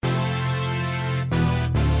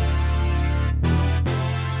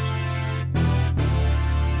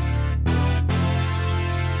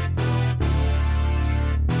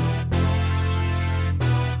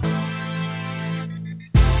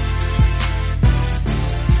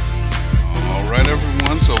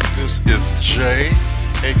J,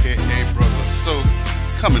 aka Brother Soap,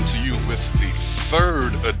 coming to you with the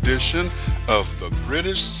third edition of the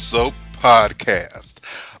British Soap Podcast.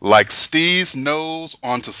 Like Steve's nose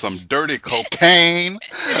onto some dirty cocaine,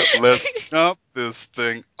 let's jump this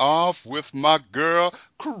thing off with my girl,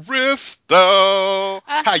 Crystal.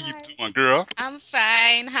 How you Hi, doing, girl? I'm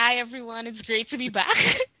fine. Hi, everyone. It's great to be back.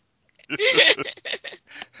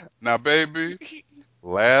 Now, baby,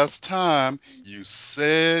 last time you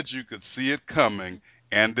said you could see it coming,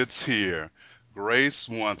 and it's here. Grace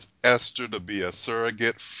wants Esther to be a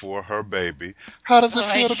surrogate for her baby. How does it Boy,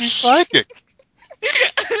 feel to be psychic?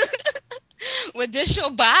 with this show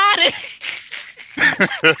bad,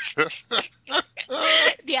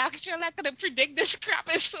 the actual I couldn't predict this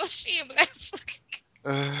crap is so shameless.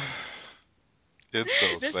 It's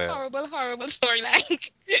so This sad. horrible, horrible storyline.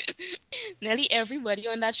 Nearly everybody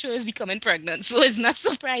on that show is becoming pregnant, so it's not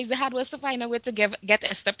surprised the had was to find a way to get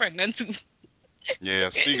Esther pregnant too. Yeah,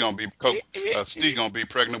 Steve gonna be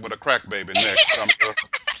pregnant with a crack baby next.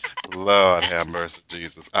 Lord have mercy,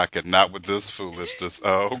 Jesus. I cannot with this foolishness.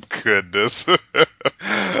 Oh goodness.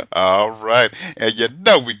 All right. And you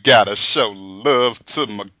know we gotta show love to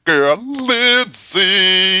my girl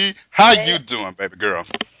Lindsay. How you Hey, doing, baby girl?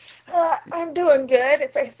 I'm doing good.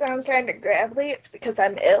 If I sound kind of gravelly, it's because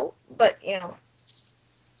I'm ill, but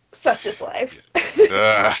such is life.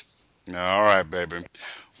 Uh, all right, baby.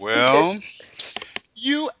 Well,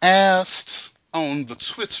 you asked on the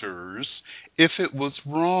Twitters if it was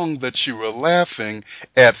wrong that you were laughing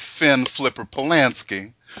at Finn Flipper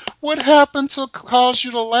Polanski. What happened to cause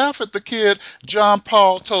you to laugh at the kid John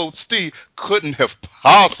Paul told Steve couldn't have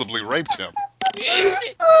possibly raped him?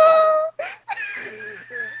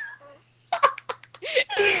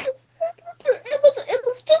 It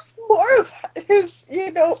was just more of his,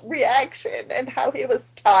 reaction and how he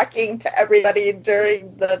was talking to everybody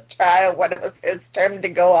during the trial when it was his turn to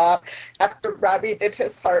go off after Robbie did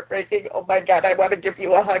his heartbreaking, oh my God, I want to give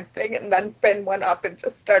you a hug thing. And then Finn went up and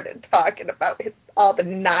just started talking about all the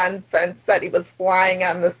nonsense that he was flying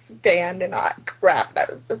on the stand and all that crap. And I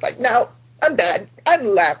was just like, no, I'm done. I'm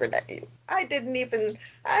laughing at you. I didn't even,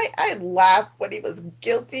 I laughed when he was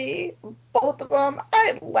guilty, both of them.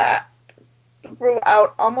 I laughed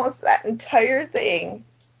throughout almost that entire thing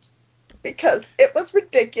because it was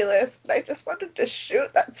ridiculous. And I just wanted to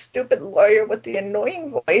shoot that stupid lawyer with the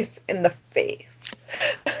annoying voice in the face.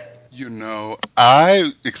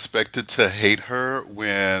 I expected to hate her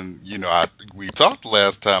when, we talked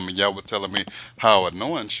last time and y'all were telling me how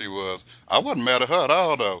annoying she was. I wasn't mad at her at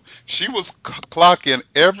all, though. She was clocking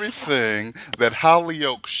everything that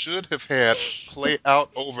Hollyoak should have had play out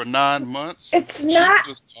over 9 months. It's She was not.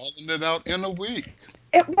 just calling it out in a week.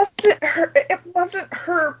 It wasn't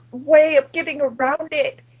her way of getting around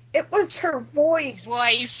it. It was her voice.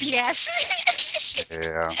 Voice, yes.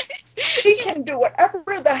 Yeah. She can do whatever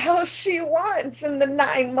the hell she wants in the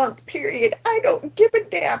 9 month period. I don't give a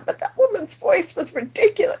damn, but that woman's voice was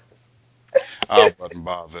ridiculous. I wasn't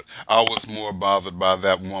bothered. I was more bothered by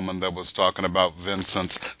that woman that was talking about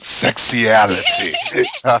Vincent's sexuality.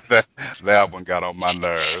 that one got on my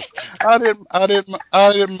nerves. I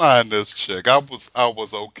didn't mind this chick. I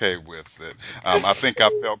was okay with it. I think I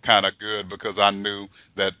felt kind of good because I knew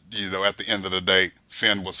that at the end of the day,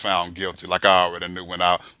 Finn was found guilty. Like I already knew when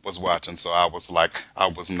I was watching, so I was like, I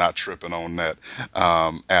was not tripping on that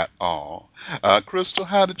at all. Crystal,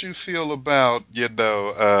 how did you feel about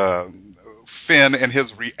Finn and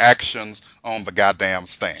his reactions on the goddamn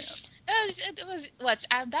stand? It was what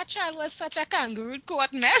that child was such a kangaroo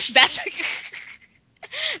court mess that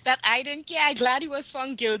that I didn't care. I'm glad he was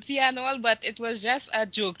found guilty and all, but it was just a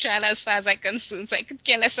joke trial as far as I'm concerned. So I could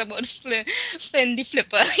care less about Flynn the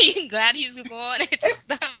Flipper. Glad he's gone. It's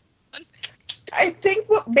done. I think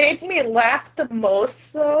what made me laugh the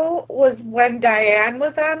most, though, was when Diane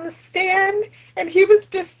was on the stand and he was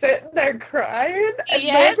just sitting there crying. And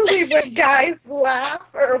Yes. normally, when guys laugh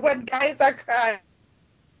or when guys are crying,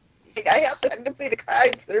 I have the tendency to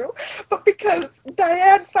cry too. But because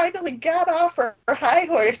Diane finally got off her high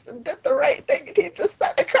horse and did the right thing, and he just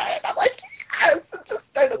started crying, I'm like, yes, and just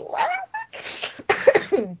started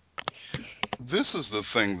laughing. This is the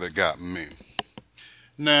thing that got me.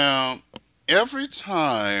 Now, every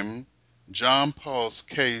time John Paul's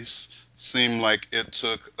case seemed like it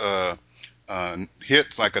took a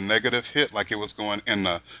hit, like a negative hit, like it was going in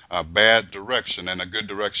a bad direction and a good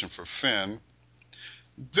direction for Finn,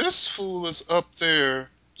 this fool is up there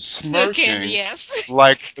Smirking, smirking yes.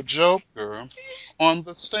 like the Joker on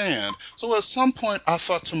the stand. So at some point, I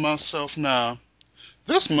thought to myself, now,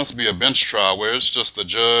 this must be a bench trial where it's just the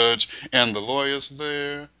judge and the lawyers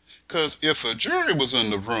there. Because if a jury was in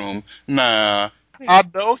the room, nah, I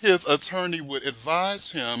know his attorney would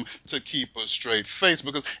advise him to keep a straight face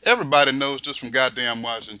because everybody knows just from goddamn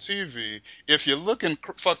watching TV, if you're looking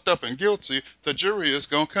fucked up and guilty, the jury is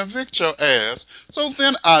gonna convict your ass. So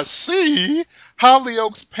then I see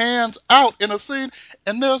Hollyoaks pans out in a scene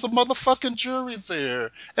and there's a motherfucking jury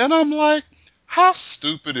there. And I'm like, how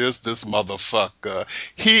stupid is this motherfucker?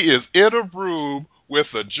 He is in a room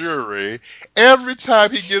with a jury. Every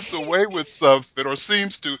time he gets away with something or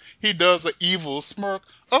seems to, he does an evil smirk.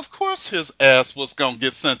 Of course his ass was gonna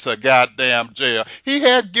get sent to goddamn jail. He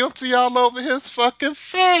had guilty all over his fucking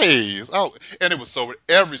face. Oh, and it was so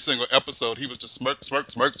every single episode he was just smirk,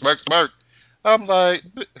 smirk, smirk, smirk, smirk. I'm like,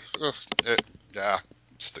 yeah,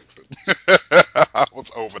 stupid. I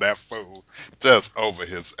was over that fool, just over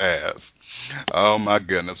his ass. Oh my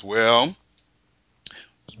goodness. Well,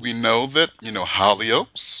 we know that,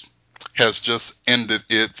 Hollyoaks has just ended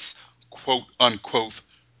its quote unquote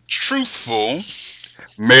truthful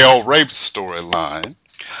male rape storyline,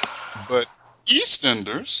 but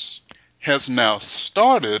EastEnders has now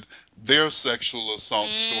started their sexual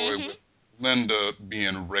assault story Hmm. with Linda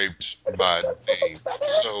being raped by Dean.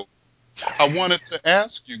 So I wanted to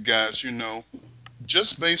ask you guys,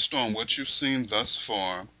 just based on what you've seen thus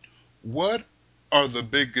far, what are the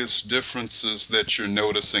biggest differences that you're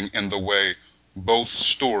noticing in the way both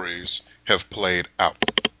stories have played out?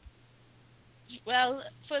 Well,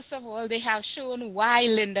 first of all, they have shown why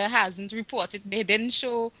Linda hasn't reported. They didn't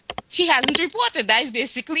show she hasn't reported. That is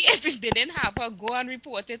basically it. They didn't have her go and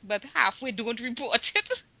report it, but halfway don't report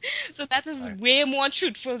it. So that is Right. way more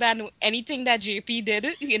truthful than anything that JP did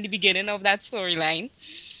in the beginning of that storyline.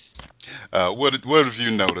 What have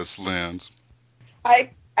you noticed, Lynn?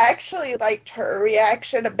 I actually liked her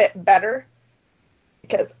reaction a bit better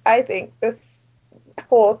because I think this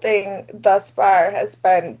whole thing thus far has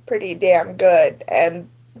been pretty damn good. And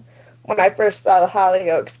when I first saw the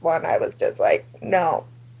Hollyoaks one, I was just like, no.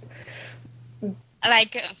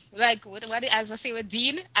 Like what as I say with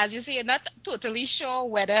Dean, as you say, you're not totally sure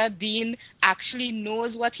whether Dean actually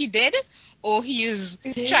knows what he did or he is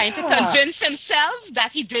trying to Yeah. convince himself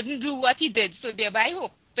that he didn't do what he did. So thereby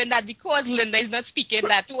hoping that because Linda is not speaking,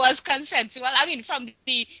 that was consensual. I mean, from the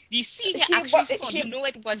scene you actually saw, you He know it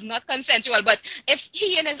was not consensual. But if he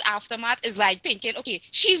in his aftermath is like thinking, okay,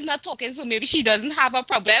 she's not talking, so maybe she doesn't have a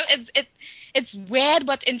problem. It's weird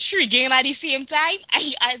but intriguing at the same time.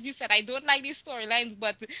 As you said, I don't like these storylines,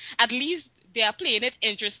 but at least they are playing it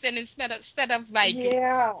interesting instead of like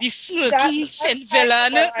Yeah. the That smirky that's fin kind of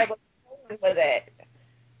villain. where I was going with it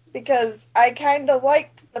because I kind of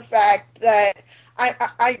liked the fact that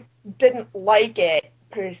I didn't like it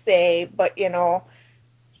per se, but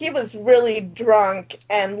he was really drunk,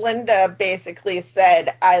 and Linda basically said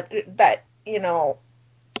that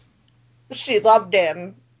she loved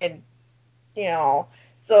him, and you know,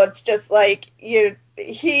 so it's just like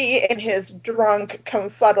he in his drunk,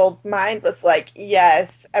 confuddled mind was like,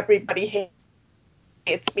 yes, everybody hates me, everybody's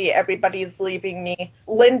leaving me,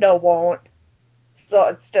 Linda won't. So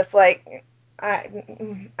it's just like I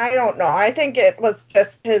don't know. I think it was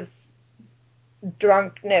just his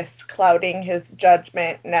drunkenness clouding his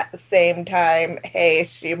judgment, and at the same time, hey,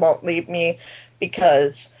 she won't leave me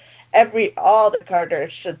because every all the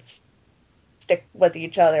Carters should stick with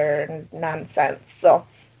each other and nonsense. So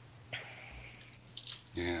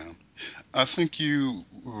Yeah. I think you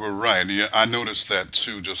were right. Yeah, I noticed that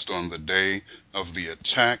too just on the day of the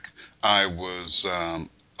attack. I was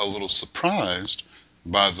a little surprised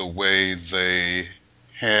by the way they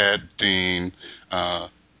had Dean uh,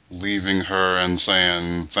 leaving her and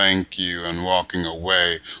saying thank you and walking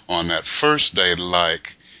away on that first day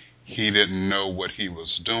like he didn't know what he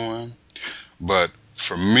was doing. But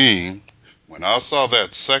for me, when I saw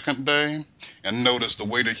that second day and noticed the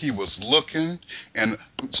way that he was looking and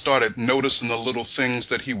started noticing the little things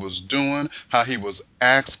that he was doing, how he was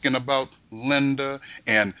asking about Linda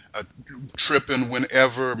and tripping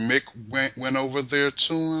whenever Mick went over there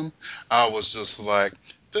to him, I was just like,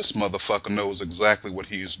 this motherfucker knows exactly what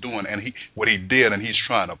he's doing and what he did, and he's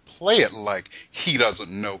trying to play it like he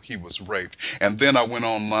doesn't know he was raped. And then I went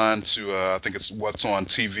online to I think it's What's on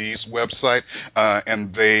TV's website,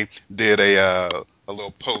 and they did a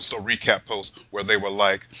little post, a recap post, where they were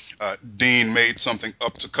like, Dean made something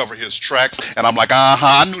up to cover his tracks, and I'm like,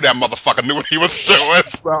 I knew that motherfucker knew what he was doing.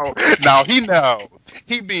 So now he knows.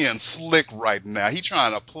 He being slick right now. He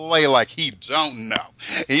trying to play like he don't know.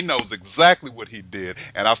 He knows exactly what he did,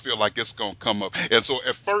 and I feel like it's gonna come up. And so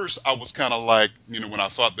at first I was kind of like, when I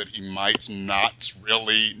thought that he might not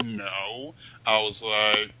really know, I was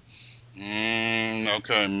like,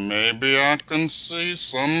 Okay, maybe I can see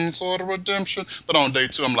some sort of redemption. But on day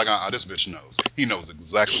two, I'm like, this bitch knows. He knows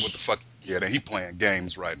exactly what the fuck he did, and he playing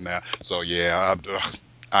games right now. So yeah,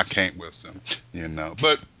 I can't with him, you know.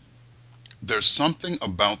 But there's something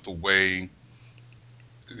about the way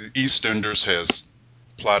EastEnders has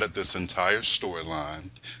plotted this entire storyline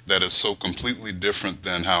that is so completely different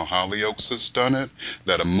than how Hollyoaks has done it,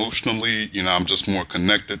 that emotionally, I'm just more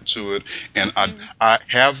connected to it. And Mm, I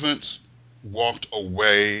haven't walked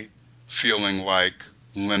away feeling like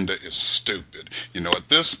Linda is stupid. At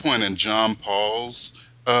this point in John Paul's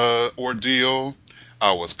ordeal,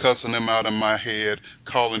 I was cussing him out in my head,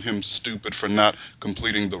 calling him stupid for not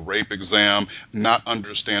completing the rape exam, not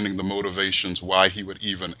understanding the motivations why he would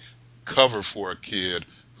even cover for a kid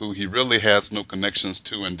who he really has no connections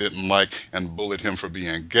to and didn't like and bullied him for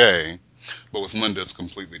being gay. But with Linda, it's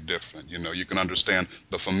completely different. You can understand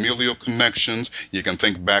the familial connections. You can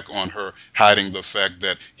think back on her hiding the fact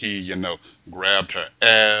that he, grabbed her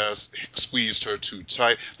ass, squeezed her too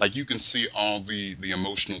tight. Like you can see all the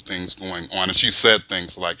emotional things going on. And she said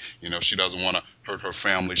things like, she doesn't want to hurt her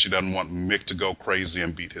family. She doesn't want Mick to go crazy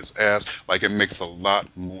and beat his ass. Like it makes a lot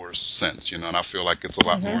more sense, and I feel like it's a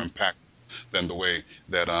lot more Hmm. impactful than the way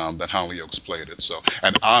that Hollyoaks played it. So,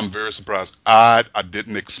 and I'm very surprised. I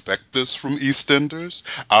didn't expect this from EastEnders.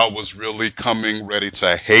 I was really coming ready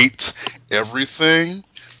to hate everything.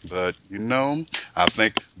 But I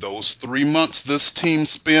think those 3 months this team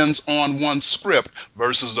spends on one script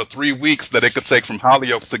versus the 3 weeks that it could take from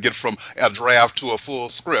Hollyoaks to get from a draft to a full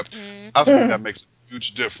script, mm. I think that makes a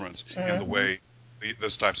huge difference in the Hmm. way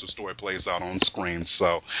this types of story plays out on screen.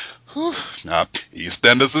 So, whew, nah,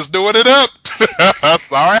 EastEnders is doing it up.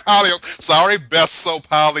 Sorry, Hollyoaks. Sorry, best soap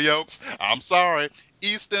Hollyoaks. I'm sorry.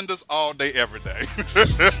 EastEnders all day, every day.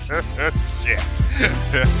 Shit.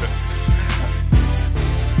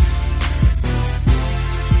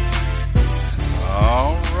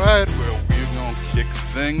 All right, well, we're going to kick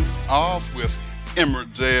things off with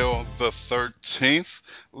Emmerdale the 13th.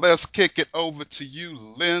 Let's kick it over to you,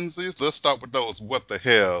 Lindsay. Let's start with those what the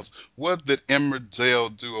hells. What did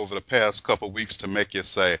Emmerdale do over the past couple weeks to make you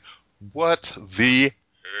say, what the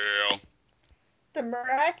hell? The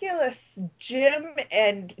miraculous Jim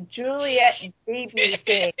and Juliet baby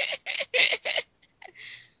thing.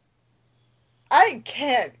 I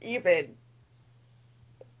can't even.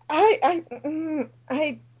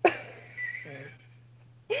 I.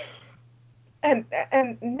 And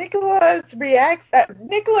Nicola's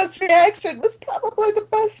reaction was probably the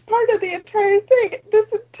best part of the entire thing.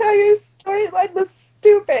 This entire storyline was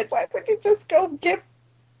stupid. Why would you just go give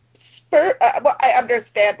sperm? Well, I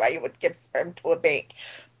understand why you would give sperm to a bank,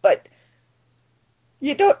 but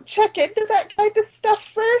you don't check into that kind of stuff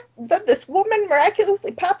first. Then this woman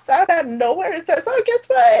miraculously pops out of nowhere and says, "Oh, guess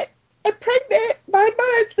what? I'm pregnant, 9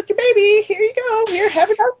 months with your baby. Here you go. Here, have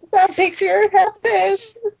an ultrasound picture. Have this.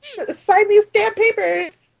 Sign these damn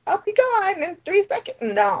papers. I'll be gone in 3 seconds."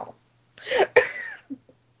 No,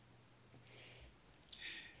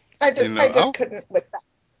 You I know, just couldn't with that.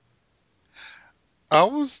 I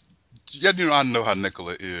was, yeah, I know how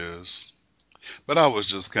Nicola is, but I was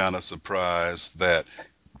just kind of surprised that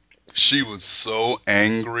she was so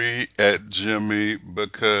angry at Jimmy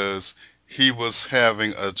because he was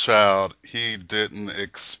having a child he didn't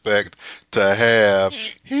expect to have.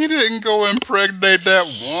 He didn't go impregnate that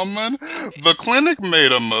woman. The clinic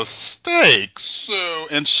made a mistake. So,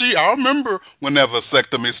 and I remember when that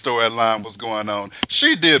vasectomy storyline was going on,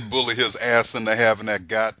 she did bully his ass into having that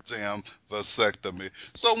goddamn vasectomy.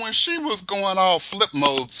 So when she was going all flip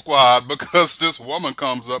mode squad because this woman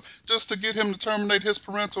comes up just to get him to terminate his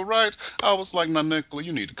parental rights, I was like, now, Nicola,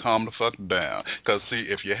 you need to calm the fuck down. Because, see,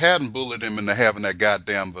 if you hadn't bullied him into having that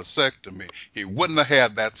goddamn vasectomy, he wouldn't have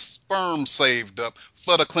had that sperm saved up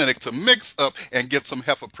for the clinic to mix up and get some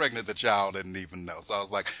heifer pregnant that y'all didn't even know. So I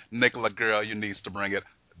was like, Nicola, girl, you needs to bring it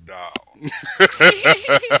down.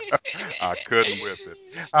 I couldn't with it.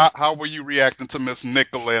 How were you reacting to Miss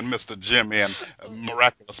Nicola and Mr. Jimmy and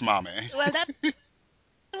Miraculous Mommy? Well, that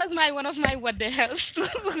was my one of my what the hell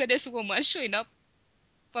with this woman showing up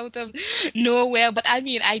out of nowhere. But I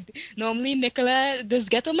mean, normally Nicola does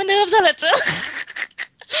get on my nerves a little.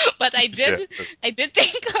 But Yeah. I did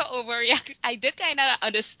think her overreact. I did kind of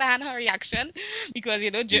understand her reaction because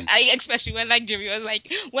Mm, I especially when like Jimmy was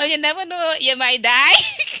like, "Well, you never know, you might die."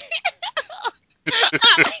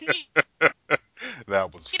 I need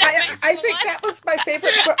that was a funny. next I think woman. that was my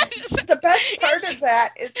favorite part. The best part of that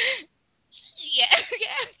is Yeah,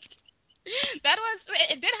 yeah. That was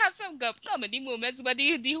it. Did have some comedy moments, but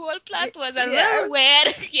the whole plot y- was a little yes,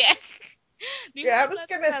 weird. Yeah. The Yeah, whole I was plot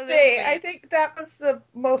was gonna a little say, I weird. think that was the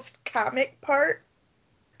most comic part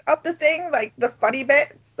of the thing, like the funny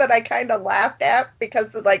bits that I kind of laughed at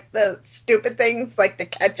because of like the stupid things like the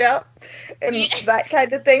ketchup Yeah. and that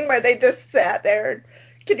kind of thing where they just sat there and,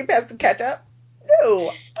 can you pass the ketchup?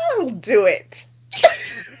 No, I'll do it.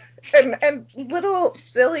 And little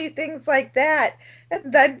silly things like that.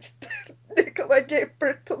 And then Nicola gave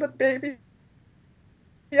birth to the baby on the floor, or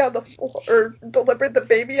delivered the baby on the floor,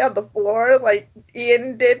 like Ian did with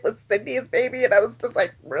Cindy's baby, and I was just like,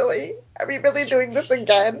 really? Are we really doing this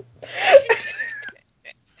again?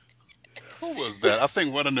 Who was that? I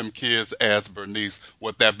think one of them kids asked Bernice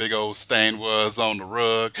what that big old stain was on the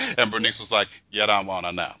rug, and Bernice was like, "Yeah, I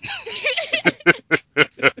wanna know."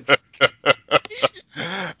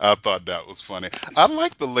 I thought that was funny. I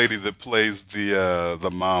like the lady that plays the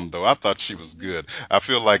mom though. I thought she was good. I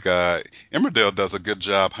feel like Emmerdale does a good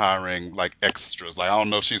job hiring like extras. Like I don't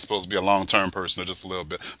know if she's supposed to be a long term person or just a little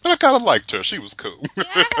bit, but I kind of liked her. She was cool. Yeah,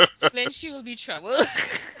 I have a feeling she will be trouble.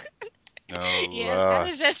 Oh Yes, that Lord.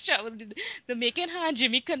 is just trouble. The making her and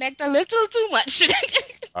Jimmy connect a little too much.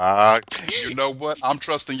 Uh, you know what? I'm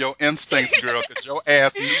trusting your instincts, girl, because your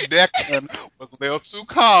ass knew Declan was a little too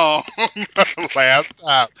calm last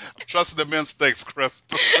time. I'm trusting them instincts,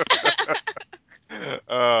 Crystal.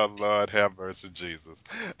 Oh, Lord have mercy, Jesus.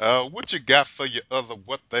 What you got for your other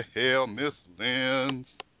what the hell, Miss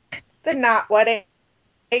Lens? The not wedding.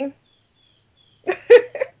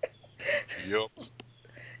 Yup.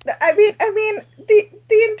 I mean,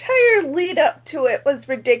 the entire lead up to it was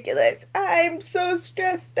ridiculous. I'm so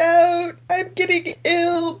stressed out. I'm getting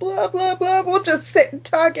ill. Blah blah blah. We'll just sit and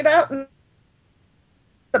talk it out in the bathroom, or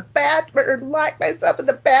lock myself in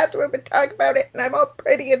the bathroom and talk about it. And I'm all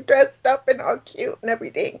pretty and dressed up and all cute and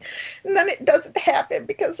everything. And then it doesn't happen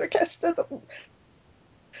because Rakesh doesn't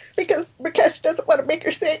want to make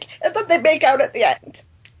her sick, and then they make out at the end.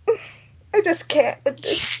 I just can't with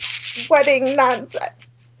this wedding nonsense.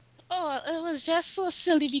 Oh, it was just so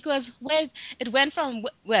silly because it went from,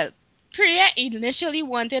 well, Priya initially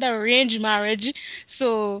wanted arranged marriage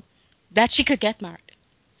so that she could get married.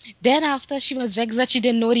 Then after she was vexed that she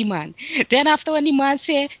didn't know the man. Then after when the man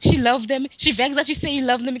said she loved him, she vexed that she said he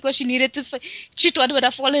loved him because she needed to. She thought would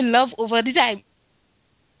have fallen in love over the time.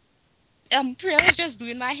 Priya was just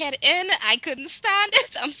doing my head in. I couldn't stand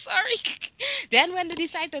it. I'm sorry. Then when they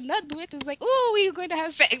decided to not do it, it was like, oh, we're going to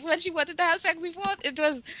have sex. When she wanted to have sex before, it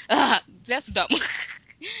was just dumb.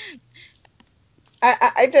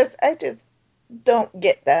 I just don't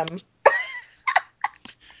get them.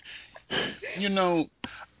 You know,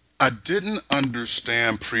 I didn't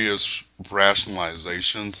understand Priya's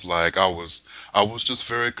rationalizations. Like I was just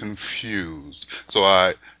very confused.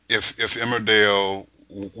 So if Emmerdale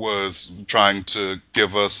was trying to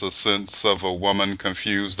give us a sense of a woman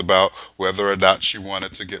confused about whether or not she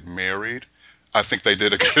wanted to get married, I think they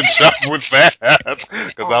did a good job with that.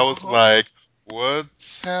 Because I was Uh-huh. like,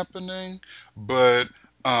 what's happening? But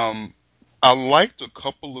I liked a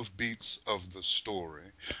couple of beats of the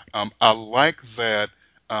story. I like that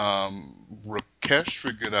Rakesh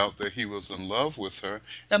figured out that he was in love with her,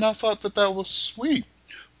 and I thought that that was sweet.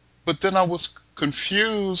 But then I was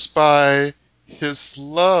confused by his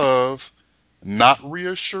love not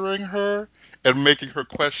reassuring her and making her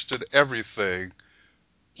question everything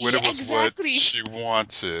when Yeah, it was what exactly. she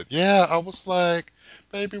wanted. Yeah, I was like,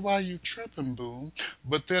 baby, why you tripping, boo?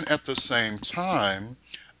 But then at the same time,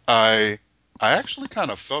 I I actually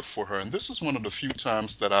kind of felt for her, and this is one of the few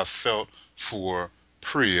times that I felt for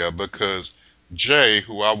Priya because Jay,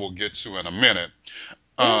 who I will get to in a minute,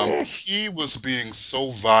 he was being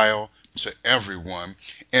so vile to everyone,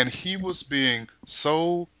 and he was being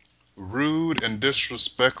so rude and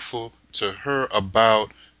disrespectful to her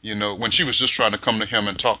about, when she was just trying to come to him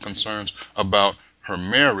and talk concerns about her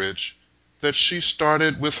marriage, that she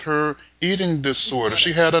started with her eating disorder.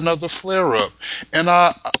 She Disorder. had another flare up, and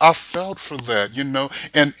I felt for that,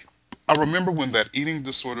 and I remember when that eating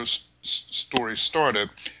disorder story started.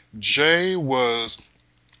 Jay was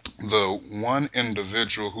the one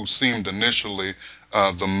individual who seemed initially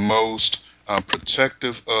the most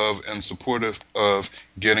protective of and supportive of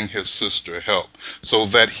getting his sister help. So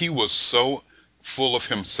that he was so full of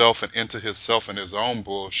himself and into himself and his own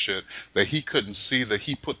bullshit that he couldn't see that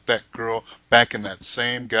he put that girl back in that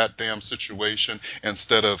same goddamn situation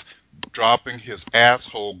instead of dropping his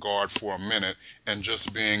asshole guard for a minute and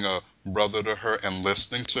just being a brother to her and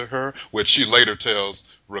listening to her, which she later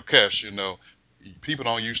tells Rakesh, people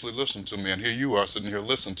don't usually listen to me, and here you are sitting here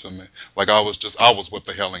listening to me. Like I was what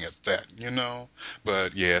the helling at that.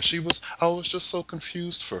 But yeah, I was just so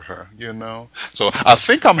confused for her. So I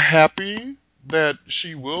think I'm happy that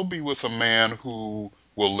she will be with a man who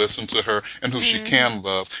will listen to her and who she Hmm. can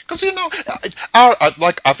love. Because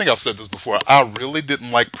I think I've said this before. I really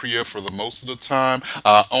didn't like Priya for the most of the time.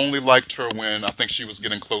 I only liked her when I think she was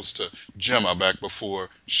getting close to Gemma back before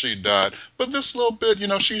she died. But this little bit,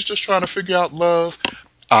 she's just trying to figure out love.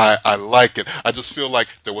 I like it. I just feel like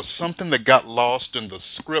there was something that got lost in the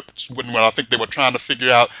script when I think they were trying to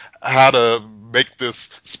figure out how to make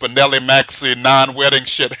this Spinelli Maxi non-wedding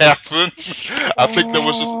shit happen. I think there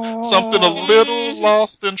was just something a little Hmm.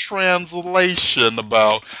 lost in translation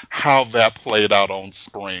about how that played out on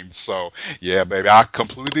screen. So, yeah, baby, I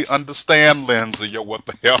completely understand, Lindsay. Yo, what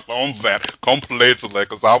the hell on that? Completely,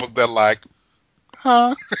 because I was there like,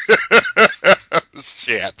 huh?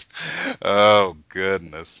 Shit. Oh,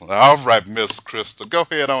 goodness. All right, Miss Crystal, go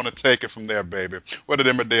ahead on and take it from there, baby. What did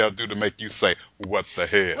Emmerdale do to make you say, what the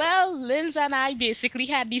hell? Well, Linz and I basically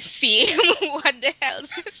had the same what the hell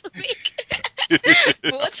this week.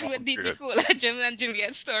 Both Oh, with the good. Nicola Jim and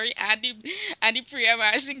Juliet story and the Priya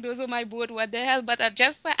Marshing. Those were my both what the hell. But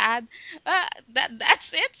just for add,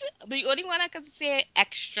 that's it. The only one I can say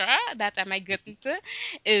extra that I might get into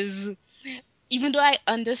is, even though I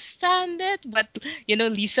understand it, but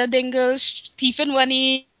Lisa Dingle thieving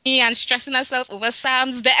money and stressing herself over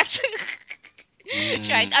Sam's death.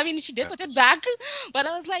 Right. I Mm, mean, she did put it yes. back, but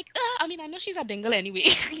I was like, I mean, I know she's a dingle anyway,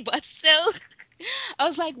 but still, I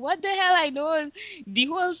was like, what the hell? I know the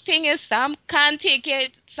whole thing is Sam can't take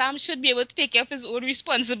it. Sam should be able to take care of his own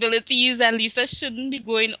responsibilities, and Lisa shouldn't be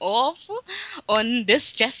going off on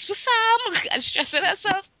this just for Sam and stressing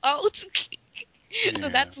herself out. So Yeah.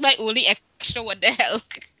 that's my only extra what the hell.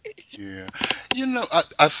 Yeah.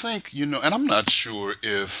 I think, and I'm not sure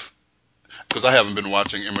if because I haven't been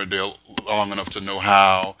watching Emmerdale long enough to know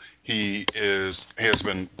how he has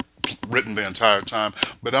been written the entire time,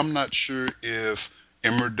 but I'm not sure if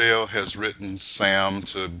Emmerdale has written Sam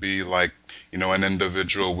to be like an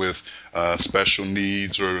individual with special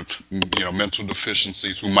needs or mental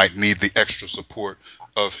deficiencies who might need the extra support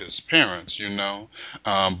of his parents.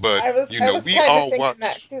 But I was we kind of all thinking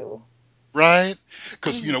that watched, too. right?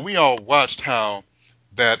 Because Mhm. we all watched how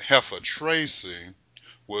that heifer Tracy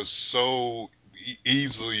was so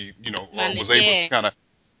easily, or Man, was able to yeah. kind of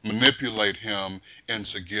manipulate him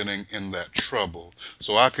into getting in that trouble.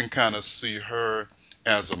 So I can kind of see her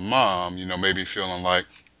as a mom, maybe feeling like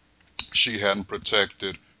she hadn't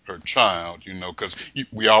protected her child, because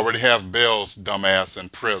we already have Bell's dumbass in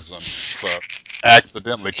prison for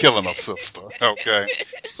accidentally killing her sister. Okay.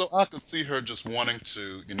 So I could see her just wanting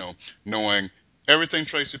to, knowing everything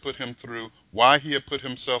Tracy put him through, why he had put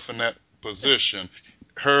himself in that position,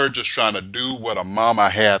 her just trying to do what a mama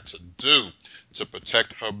had to do to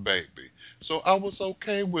protect her baby. So I was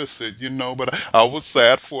okay with it, but I was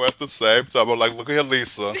sad for it at the same time. I was like, look here,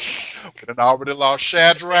 Lisa. We done already lost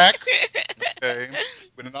Shadrach. Okay.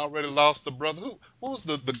 We done already lost the brother. What was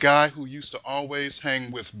the guy who used to always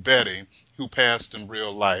hang with Betty, who passed in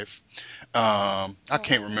real life? I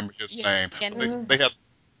can't Oh, remember his yeah, name, no. but Mm.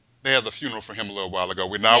 they had the funeral for him a little while ago.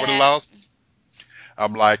 We done already Yeah. lost.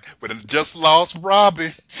 I'm like, we done just lost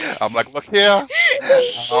Robbie. I'm like, look here.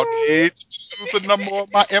 I don't need to be losing no more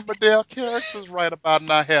of my Emmerdale characters right about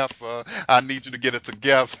now, Heifer. I need you to get it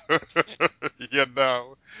together. you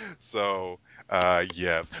know. So,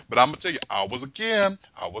 yes. But I'm gonna tell you, I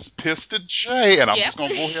was pissed at Jay, and I'm Yep. just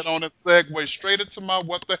gonna go ahead on and segue straight into my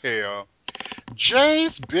what the hell.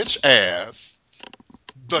 Jay's bitch ass,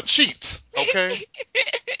 the cheat, okay?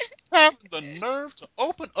 Having the nerve to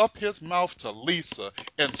open up his mouth to Lisa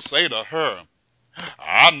and say to her,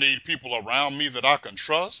 I need people around me that I can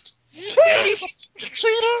trust. He's a fucking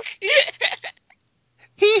cheater.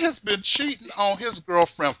 He has been cheating on his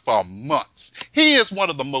girlfriend for months. He is one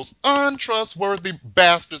of the most untrustworthy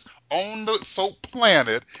bastards on the soap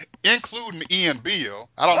planet, including Ian Beale.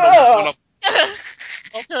 I don't know which one Oh, of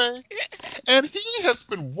okay. And he has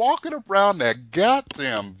been walking around that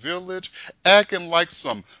goddamn village acting like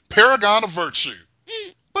some paragon of virtue.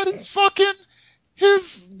 But he's fucking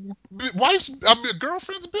his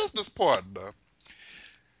girlfriend's business partner.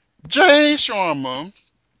 Jay Sharma,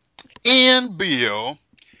 Ian Beale,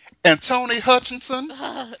 and Tony Hutchinson.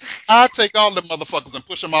 I take all them motherfuckers and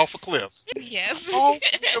push them off a cliff. Yes. All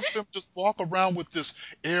three of them just walk around with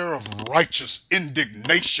this air of righteous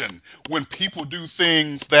indignation when people do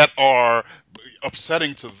things that are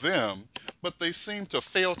upsetting to them, but they seem to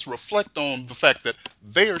fail to reflect on the fact that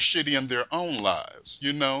they are shitty in their own lives.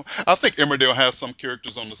 I think Emmerdale has some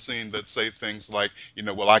characters on the scene that say things like,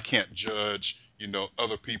 well, I can't judge.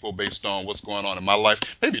 other people based on what's going on in my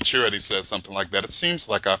life. Maybe Charity said something like that. It seems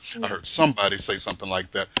like I heard somebody say something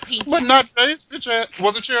like that, Queen but not Jay's.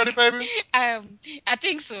 Was it Charity, baby? I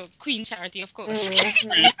think so. Queen Charity, of course.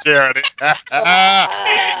 Mhm. Charity.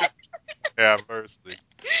 Ah. Have mercy.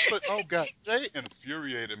 But oh god, Jay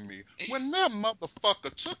infuriated me when that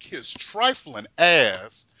motherfucker took his trifling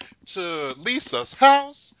ass to Lisa's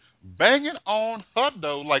house, banging on her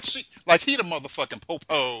door like he the motherfucking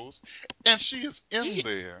popos, and she is in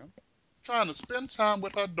there trying to spend time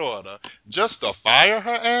with her daughter just to fire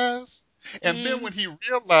her ass. And then Mm. when he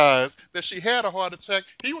realized that she had a heart attack,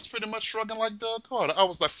 he was pretty much shrugging like Doug Carter. I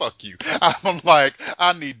was like, fuck you. I'm like,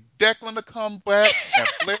 I need Declan to come back and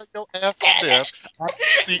flare your ass to death. I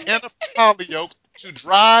see Enna Hollyoaks to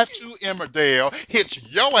drive to Emmerdale,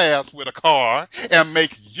 hit your ass with a car, and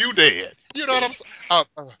make you dead. You know what I'm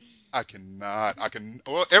saying? I cannot. I can.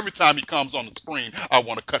 Well, every time he comes on the screen, I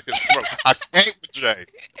want to cut his throat. I can't with Jay.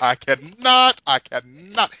 I cannot. I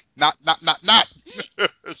cannot. Not.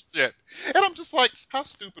 Shit. And I'm just like, how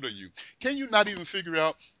stupid are you? Can you not even figure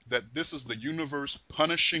out that this is the universe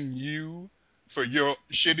punishing you for your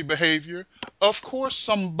shitty behavior? Of course,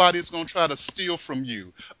 somebody's going to try to steal from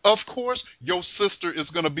you. Of course, your sister is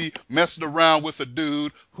going to be messing around with a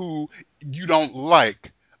dude who you don't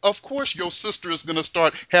like. Of course, your sister is going to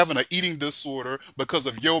start having an eating disorder because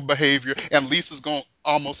of your behavior, and Lisa's going to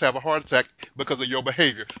almost have a heart attack because of your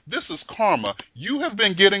behavior. This is karma. You have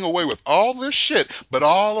been getting away with all this shit, but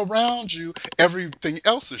all around you, everything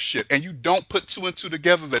else is shit. And you don't put two and two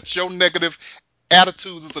together that your negative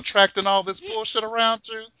attitudes is attracting all this bullshit around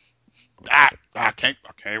you. I can't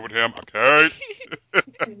with him. I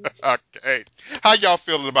can't. I can't. How y'all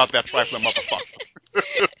feeling about that trifling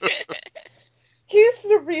motherfucker? He's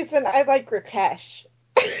the reason I like Rakesh.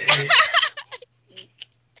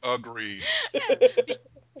 Agreed. Be-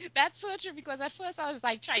 That's so true because at first I was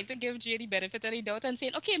like trying to give Jay the benefit of the doubt and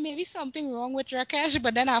saying, okay, maybe something wrong with Rakesh,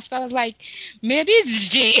 but then after I was like, maybe it's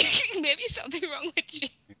Jay. Maybe something wrong with Jay.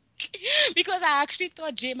 Because I actually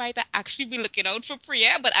thought Jay might actually be looking out for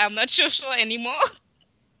Priya, but I'm not so sure anymore.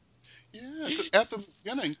 Yeah, 'cause at the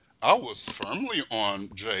beginning, I was firmly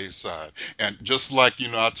on Jay's side, and just like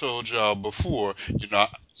I told y'all before,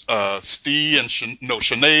 Steve and no,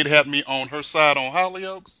 Sinead had me on her side on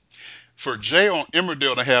Hollyoaks. For Jay on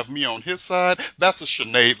Emmerdale to have me on his side, that's a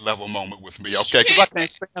Sinead level moment with me, okay? Because I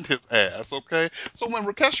can't stand his ass, okay? So when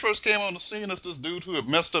Rakesh first came on the scene as this dude who had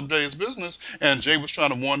messed up Jay's business, and Jay was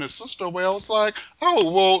trying to warn his sister away, I was like,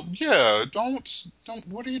 oh well, yeah, don't.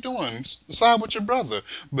 What are you doing? Side with your brother.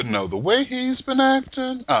 But no, the way he's been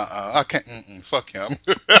acting, I can't. Fuck him.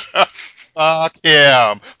 Fuck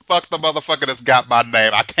him. Fuck the motherfucker that's got my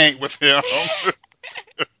name. I can't with him.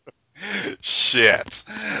 Shit.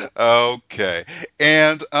 Okay.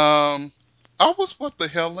 And I was what the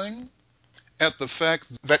helling at the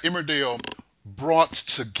fact that Emmerdale brought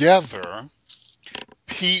together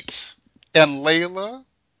Pete and Layla,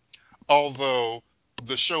 although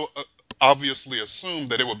the show obviously assumed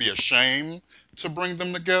that it would be a shame to bring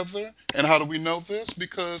them together. And how do we know this?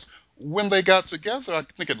 Because when they got together, I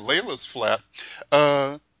think at Layla's flat,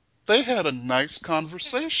 uh, they had a nice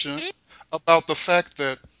conversation about the fact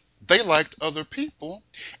that they liked other people,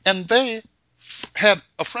 and they had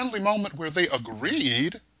a friendly moment where they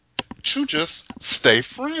agreed to just stay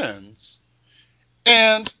friends.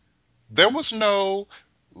 And there was no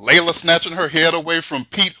Layla snatching her head away from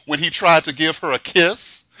Pete when he tried to give her a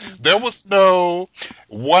kiss. There was no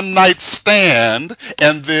one night stand,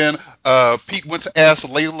 and then Pete went to ask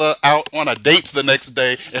Layla out on a date the next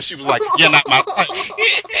day, and she was like, "You're not my type."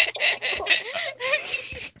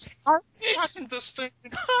 I was watching this thing,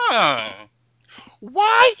 huh?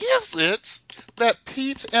 Why is it that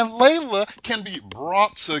Pete and Layla can be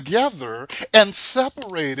brought together and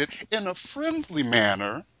separated in a friendly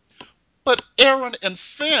manner, but Aaron and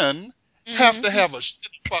Finn have to Mhm. have a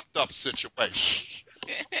shit fucked up situation?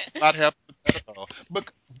 Not happy with that at all.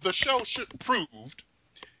 But the show should proved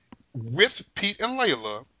with Pete and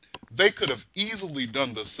Layla, they could have easily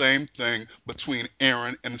done the same thing between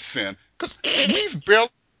Aaron and Finn. Because we've barely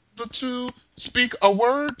the two speak a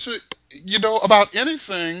word to about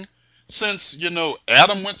anything since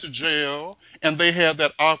Adam went to jail and they had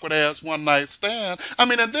that awkward ass one night stand. I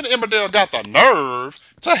mean, and then Emmerdale got the nerve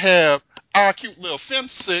to have our cute little Finn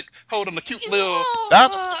sick holding the cute little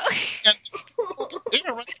dinosaur No. and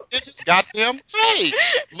Aaron in his goddamn face,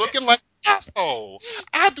 looking like an asshole.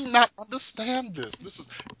 I do not understand this. This is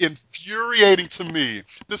infuriating to me.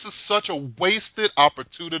 This is such a wasted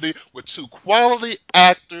opportunity with two quality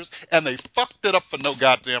actors, and they fucked it up for no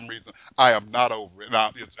goddamn reason. I am not over it.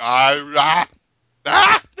 Now,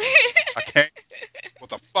 Ah, I can't. What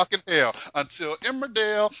the fucking hell? Until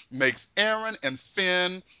Emmerdale makes Aaron and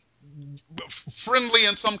Finn friendly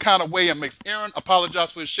in some kind of way and makes Aaron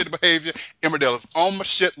apologize for his shitty behavior. Emmerdale is on my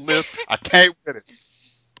shit list. I can't with it.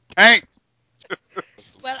 Can't.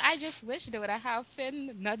 Well, I just wish they would have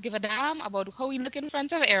Finn not give a damn about how he look in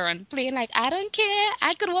front of Aaron, playing like I don't care.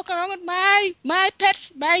 I could walk around with my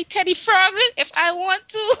pet, my teddy frog if I want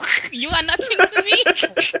to. You are nothing to me.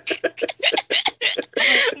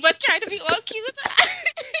 But try to be all cute.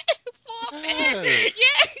 Poor Finn. Yes.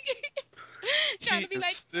 Yeah, trying He to be is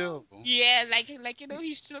like, still. yeah, like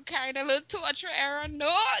he's still carrying a little torch for Aaron.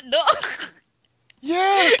 No, no.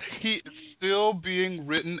 Yes, he is still being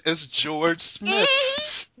written as George Smith.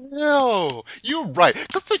 Still, you're right.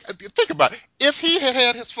 Cause think about it. If he had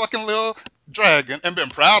had his fucking little dragon and been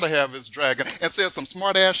proud to have his dragon and said some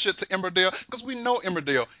smart ass shit to Emmerdale, because we know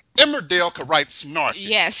Emmerdale. Emmerdale could write snarky.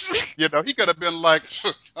 Yes. You know, he could have been like,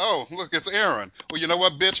 "Oh, look, it's Aaron. Well, you know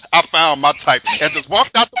what, bitch? I found my type," and just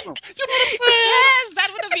walked out the room. You know what I'm saying? Yes, that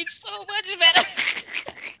would have been so much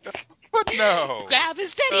better. But no. Grab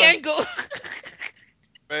his teddy Uh, and go.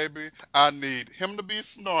 Baby, I need him to be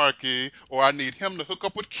snarky, or I need him to hook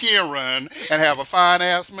up with Kieran and have a fine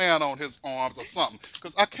ass man on his arms or something.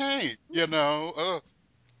 Cause I can't, you know.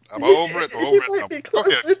 I'm over it, He over it. might No, be go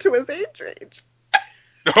ahead. closer to his age range.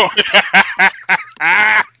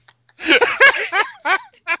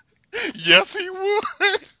 Yes, he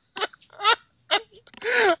would.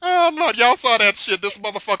 Oh Lord, y'all saw that shit. This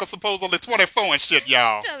motherfucker supposedly 24 and shit,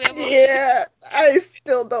 y'all. Tell me about it. Yeah, I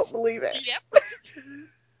still don't believe it. Yep.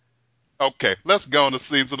 Okay, let's go on the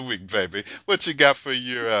scenes of the week, baby. What you got for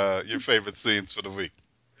your favorite scenes for the week?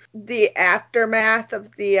 The aftermath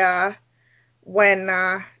of the when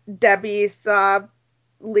Debbie saw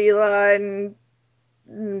Leela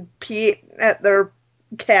and Pete at their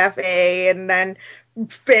cafe, and then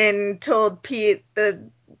Finn told Pete that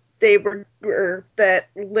they were or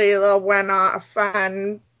that Layla went off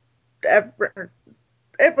on.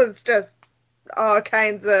 It was just all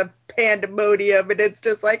kinds of pandemonium, and it's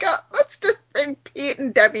just like, oh, let's just bring Pete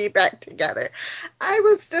and Debbie back together. I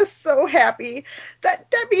was just so happy that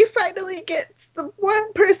Debbie finally gets the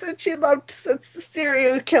one person she loved since the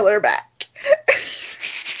serial killer back.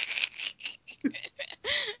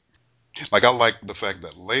 Like I like the fact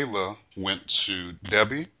that Layla went to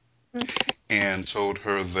Debbie and told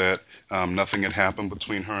her that nothing had happened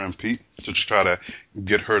between her and Pete to try to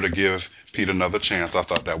get her to give Pete another chance. I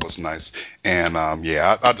thought that was nice, and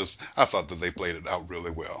yeah, I thought that they played it out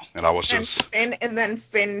really well, and I was just And then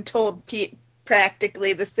Finn told Pete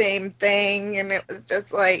practically the same thing, and it was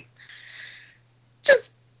just like,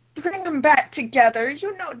 just bring them back together.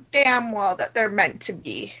 You know damn well that they're meant to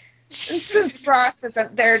be. And since Ross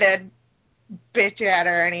isn't there to bitch at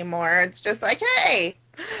her anymore, it's just like, hey,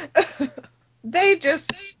 they're just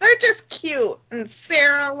cute, and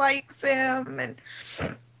Sarah likes him, and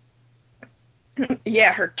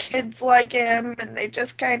yeah, her kids like him, and they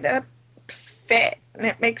just kind of fit. And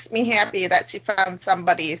it makes me happy that she found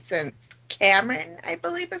somebody since Cameron, I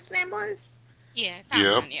believe his name was. Yeah,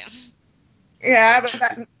 yep. Cameron, yeah. Yeah,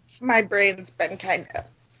 but my brain's been kind of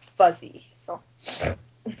fuzzy. So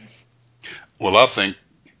Well, I think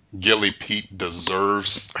Gilly Pete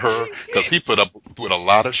deserves her because he put up with a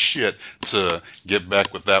lot of shit to get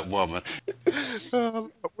back with that woman.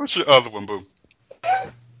 What's your other one, boo?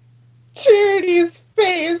 Charity's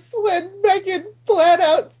face when Megan flat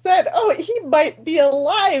out said, "Oh, he might be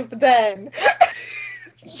alive then."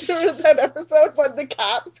 During that episode when the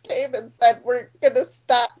cops came and said, "We're gonna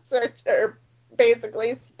stop search or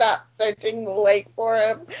basically stop searching the lake for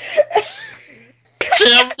him."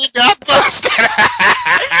 Charity got busted.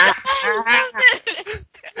 I love it.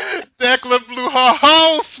 Declan blew her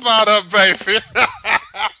whole spot up, baby.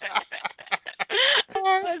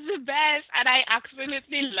 Was the best, and I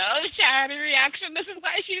absolutely love Charity reaction. This is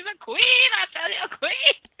why she's a queen. I tell you, a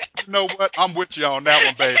queen. You know what? I'm with you on that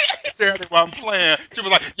one, baby. Charity wasn't playing. She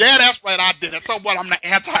was like, "Yeah, that's right, I did it. So what? I'm the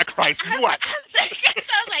Antichrist. What?" I'm serious.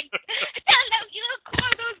 I was like, tell them,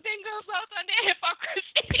 call those dingoes out on their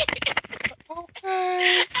hypocrisy.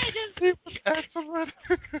 Okay, I just, she was excellent.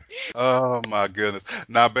 Oh my goodness.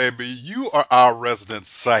 Now, baby, you are our resident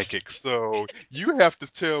psychic, so you have to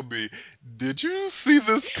tell me, did you see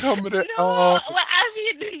this coming at no, all? well,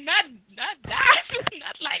 I mean, not that,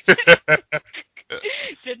 not like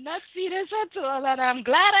did not see this at all, and I'm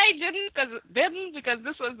glad I didn't because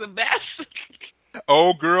this was the best.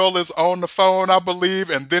 Old girl is on the phone, I believe,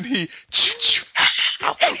 and then he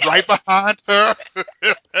right behind her.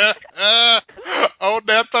 on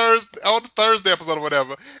that Thursday, on the Thursday episode or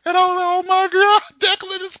whatever. And I was like, oh my God,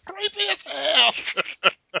 Declan is creepy as hell.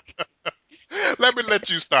 Let me let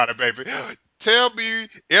you start it, baby. Tell me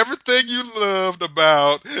everything you loved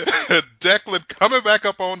about Declan coming back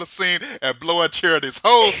up on the scene and blowing Charity's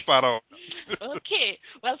whole spot on. Okay.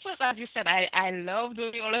 Well, first, as you said, I loved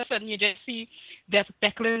when all of a sudden you just see that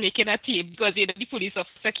Declan making a tape because the police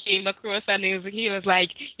officer came across and he was like,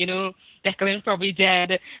 Declan probably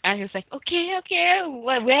dead, and he was like, okay, okay,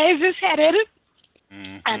 where is this headed?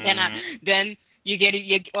 And Hmm. then you get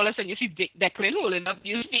it, all of a sudden you see Declan holding up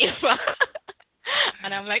newspaper.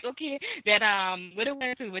 And I'm like, okay. Then we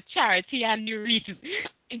went to with Charity and Eureka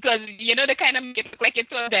because they kind of make it look like it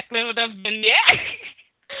was Declan would have been there.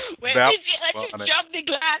 When That she was she funny. dropped the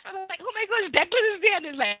glass, and I was like, oh my gosh, Declan is there. And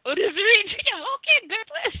it's like, oh, this is Reed. Yeah, okay,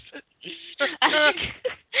 Declan.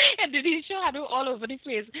 And then he shadow all over the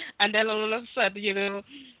place. And then all of a sudden,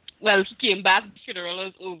 well, he came back, the funeral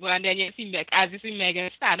was over, and then you see as you see Megan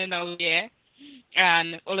standing out there,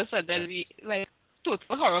 and all of a sudden, Yes. like,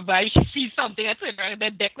 total horror vibe, she sees something, and turns around, and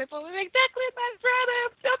then Declan was like, Declan, my brother,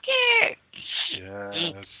 it's okay.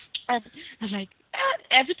 Yes. And I was like,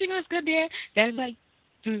 everything was good there. Then like,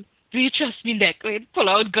 do do you trust me, Declan? Pull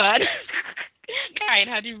out gun. Karen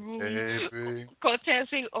had the room. Baby. Cortez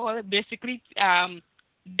saying all basically didn't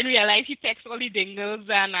realize he texted all the Dingles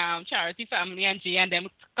and Charity family and Jay and them to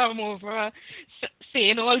come over,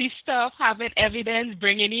 saying all this stuff, having evidence,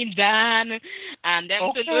 bringing in Dan, and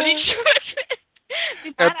them to know the Okay. truth.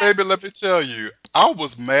 The And part baby, let me tell you, I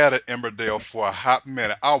was mad at Emmerdale for a hot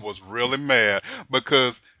minute. I was really mad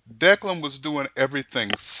because Declan was doing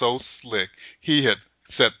everything so slick. He had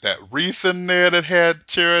set that wreath in there that had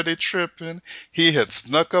Charity tripping. He had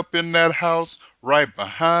snuck up in that house right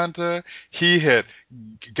behind her. He had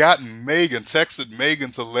gotten Megan, texted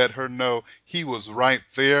Megan to let her know he was right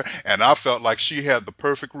there. And I felt like she had the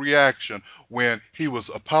perfect reaction when he was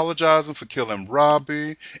apologizing for killing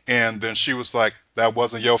Robbie. And then she was like, that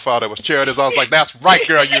wasn't your fault, it was Charity's. I was like, that's right,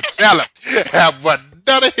 girl, you tell him. That was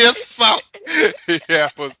none of his fault. Yeah,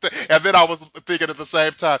 and then I was thinking at the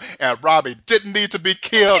same time, and Robbie didn't need to be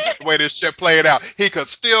killed the way this shit played out. He could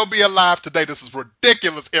still be alive today. This is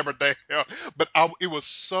ridiculous, Emmerdale. But it was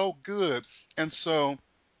so good. And so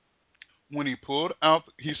when he pulled out,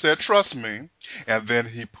 he said, trust me. And then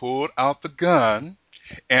he pulled out the gun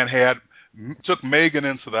and took Megan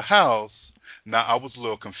into the house. Now I was a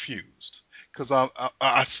little confused because I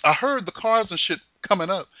heard the cars and shit coming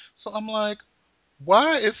up. So I'm like,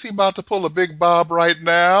 why is he about to pull a big Bob right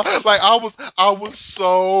now? Like I was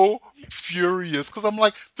so furious because I'm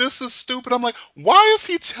like, this is stupid. I'm like, why is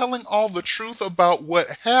he telling all the truth about what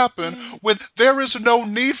happened mm, when there is no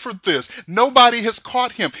need for this? Nobody has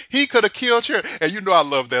caught him. He could have killed her. And I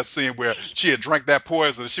love that scene where she had drank that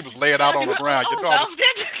poison and she was laying out yeah, on the ground. oh, I was loved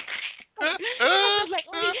it. I was like,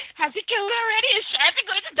 oh, has he killed her already? Is Sharpie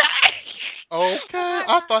going to die? Oh okay. my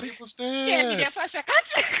I god. thought he was Scared me dead. there for a second.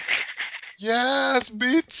 Yes,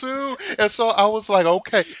 me too. And so I was like,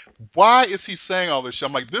 okay, why is he saying all this shit?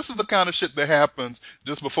 I'm like, this is the kind of shit that happens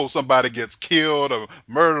just before somebody gets killed or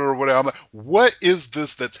murdered or whatever. I'm like, what is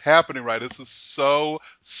this that's happening right? This is so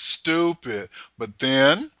stupid. But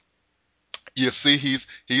then you see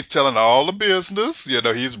he's telling all the business,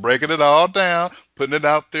 he's breaking it all down, putting it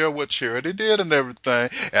out there what Charity did and everything.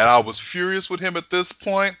 And I was furious with him at this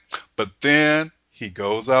point, but then he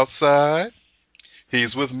goes outside,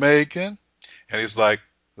 he's with Megan, and he's like,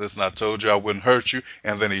 listen, I told you I wouldn't hurt you.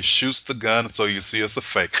 And then he shoots the gun, so you see it's a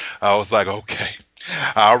fake. I was like, okay.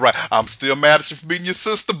 All right. I'm still mad at you for beating your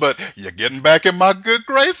sister, but you're getting back in my good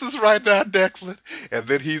graces right now, Declan. And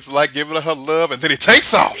then he's like giving her love, and then he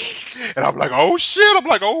takes off. And I'm like, oh shit. I'm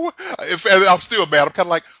like, oh. And I'm still mad. I'm kind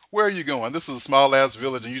of like, where are you going? This is a small ass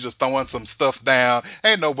village, and you just throwing some stuff down.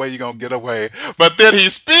 Ain't no way you're gonna get away. But then he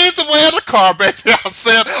speeds away in the car, baby. I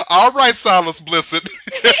said, all right, Silas Blissett.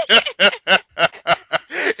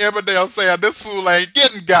 Emmerdale saying this fool ain't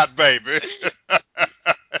getting got, baby.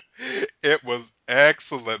 It was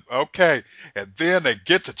excellent. Okay. And then they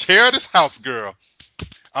get to Charity's house, girl.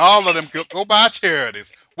 All of them go buy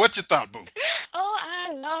Charities. What you thought, boo? Oh,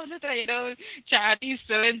 I love it. Charity's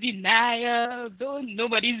still in denial. Though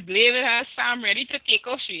nobody's blaming her. Sam ready to take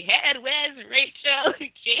off her head. Where's Rachel?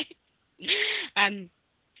 And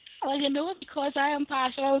well, because I am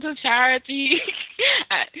partial to Charity.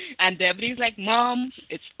 And Debbie's like, Mom,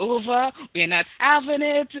 it's over. We're not having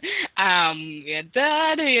it. We're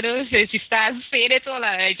done. She starts saying it all.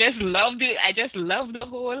 And I just loved it. I just love the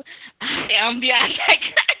whole I am the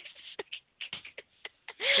Antichrist.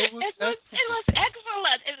 It was It excellent. was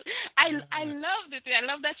excellent. I loved Yes. it. I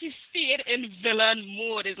love that she stayed in villain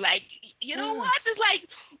mode. It's like you know what? It's Yes. like,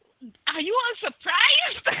 are you all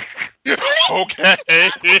surprised? Really? Okay.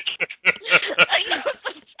 Are you all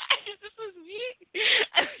surprised? This is me.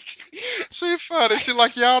 She funny. She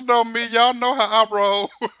like, y'all know me. Y'all know how I roll.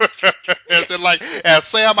 And she like, and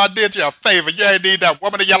Sam, I did you a favor. You ain't need that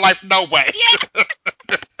woman in your life no way. Yeah,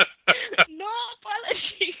 no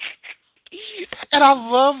apology. And I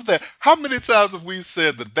love that. How many times have we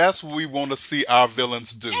said that that's what we want to see our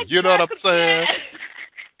villains do? You know what I'm Exactly. saying?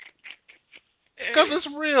 Yeah. Because it's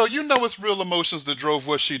real. You know it's real emotions that drove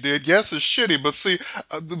what she did. Yes, it's shitty, but see,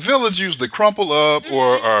 the villains usually crumple up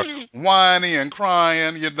or are Mhm. whiny and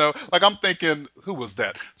crying, you know. Like I'm thinking, who was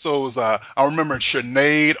that? So it was, I remember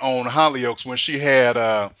Sinead on Hollyoaks when she had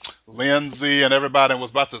Lindsay and everybody and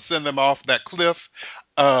was about to send them off that cliff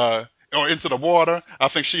or into the water. I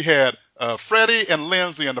think she had Freddie and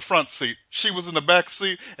Lindsay in the front seat. She was in the back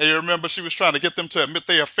seat, and you remember she was trying to get them to admit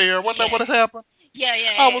their affair. Wasn't that Yeah. what had happened? Yeah,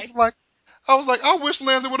 yeah, I yeah. was like, I was like, I wish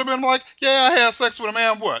Lindsay would have been like, yeah, I had sex with a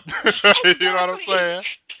man, what? You know what I'm Exactly. saying?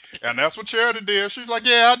 And that's what Charity did. She's like,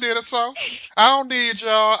 yeah, I did it so. I don't need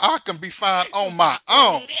y'all. I can be fine on my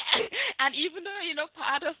own. Yeah. And even though,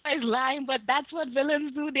 part of her is lying, but that's what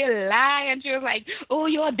villains do. They lie. And she was like, oh,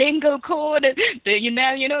 you're dingle code.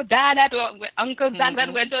 Dad that, Uncle Doug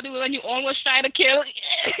that went on when you almost tried to kill.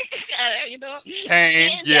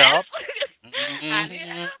 Kane, Yes. yep. And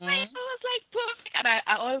Hmm. it was like perfect. And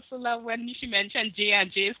I also love when she mentioned Jay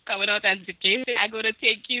and Jay's coming out and Jay said, I'm going to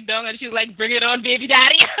take you down. And she's like, bring it on, baby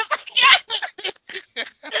daddy.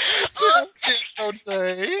 Oh, Just it,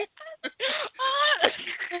 OJ. oh.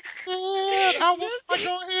 Just it. I was like, Yes.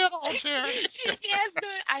 go ahead on Charity. Yes, no,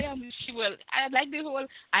 she will. I like the whole,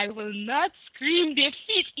 I will not scream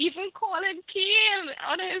defeat, even calling Kim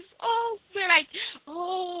on his, we're like,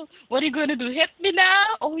 oh, what are you going to do? Hit me now?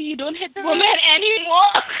 Oh, you don't hit women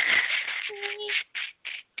anymore.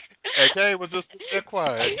 And Kane was just sitting there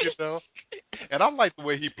quiet, you know. And I like the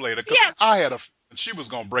way he played it because Yeah, I had a feeling she was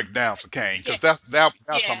gonna break down for Kane yeah, because that's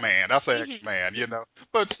her yeah. man, that's her Hmm. ex man, you know.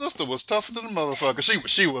 But sister was tougher than a motherfucker.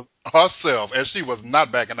 She was herself and she was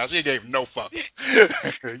not backing out. She gave no fucks,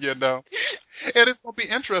 you know. And it's gonna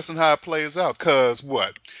be interesting how it plays out because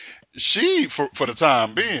what she for the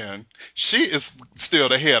time being, she is still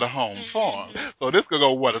the head of home farm. Hmm. So this could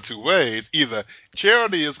go one of two ways. Either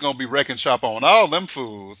Charity is gonna be wrecking shop on all them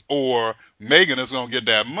fools, or Megan is gonna get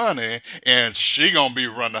that money and she gonna be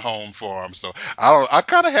running home farm. So I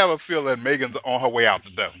kind of have a feeling Megan's on her way out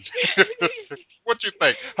the door. What you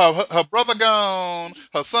think? Her brother gone,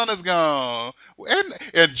 her son is gone,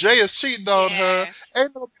 and Jay is cheating on her. Yeah.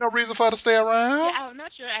 Ain't no reason for her to stay Yeah, around. I'm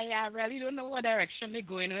not sure. I really don't know what direction they're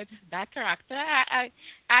going with that character. I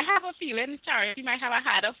have a feeling Charity might have a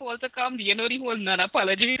harder fall to come. The whole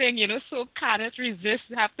non-apology thing. So cannot resist.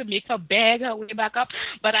 Have to make her beg her way back up.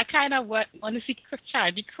 But I kind of want to see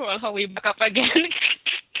Charity crawl her way back up again.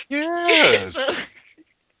 So, Yes.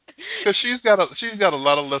 Because she's got a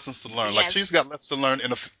lot of lessons to learn. Like yes. she's got lessons to learn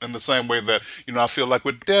in the same way that I feel like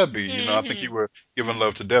with Debbie. I think you Mhm. were giving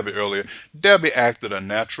love to Debbie earlier. Debbie acted a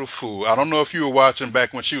natural fool. I don't know if you were watching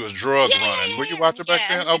back when she was drug Yeah, running. Were you yeah, watching yeah, back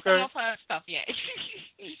then? yeah. Some Okay, of her stuff, yeah.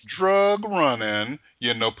 drug running,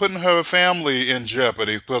 putting her family in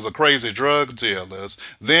jeopardy because of crazy drug dealers.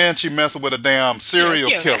 Then she messing with a damn Serial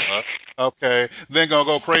serial killer. killer. Okay, then gonna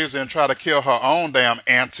go crazy and try to kill her own damn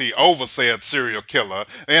auntie over said serial killer,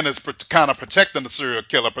 and is kind of protecting the serial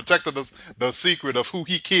killer, protecting the secret of who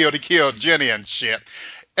he killed. He killed Jenny and shit.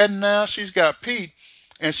 And now she's got Pete,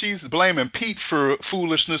 and she's blaming Pete for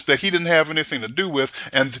foolishness that he didn't have anything to do with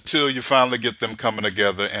until you finally get them coming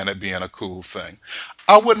together and it being a cool thing.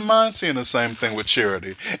 I wouldn't mind seeing the same thing with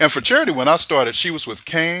Charity. And for Charity, when I started, she was with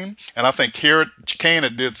Kane, and I think Kane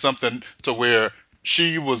had did something to where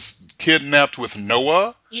she was kidnapped with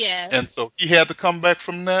Noah, Yes. and so he had to come back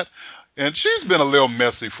from that. And she's been a little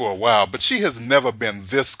messy for a while, but she has never been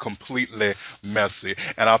this completely messy.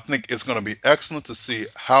 And I think it's going to be excellent to see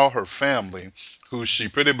how her family, who she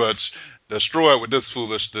pretty much destroyed with this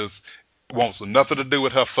foolishness, wants nothing to do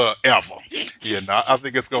with her forever. I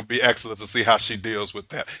think it's going to be excellent to see how she deals with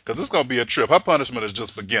that because it's going to be a trip. Her punishment is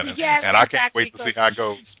just beginning, Yes, and I can't exactly. wait to see Because how it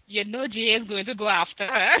goes. Jay is going to go after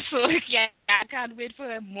her. So yeah, I can't wait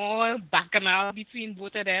for more bacchanal between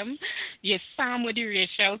both of them. Yes, Sam with the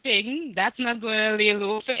racial thing, that's not going to lay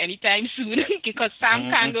low for anytime soon because Sam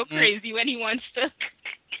can go Hmm. crazy when he wants to.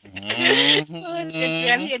 So it's Hmm.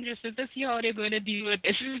 really interesting to see how they're going to deal with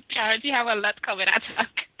this. Charity have a lot coming at her.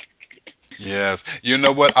 Yes. You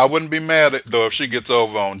know what? I wouldn't be mad at though if she gets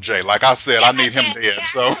over on Jay. Like I said, I need him Yeah, dead. yeah,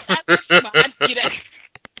 So I'm not mad either.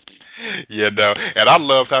 And I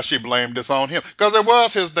loved how she blamed this on him because it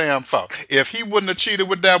was his damn fault. If he wouldn't have cheated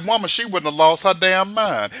with that woman, she wouldn't have lost her damn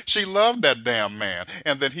mind. She loved that damn man,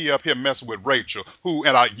 and then he up here messing with Rachel, who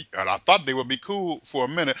and I thought they would be cool for a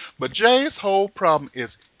minute, but Jay's whole problem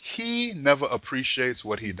is he never appreciates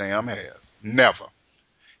what he damn has. Never.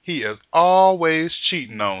 He is always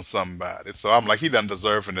cheating on somebody. So I'm like, he doesn't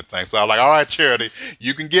deserve anything. So I'm like, all right, Charity,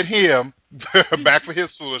 you can get him back for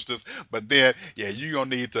his foolishness. But then, yeah,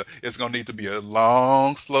 it's gonna need to be a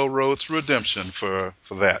long, slow road to redemption for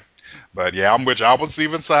that. But yeah, I'm with you. I was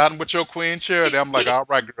even siding with your Queen Charity. I'm like, all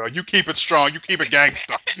right, girl, you keep it strong, you keep it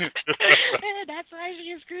gangster. That's why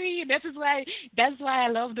she's green. That's why I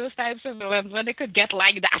love those types of villains when they could get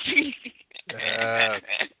like that.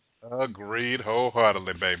 Yes. Agreed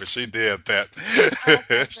wholeheartedly, baby. She did that. I was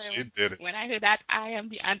like, She did it. when I heard that I am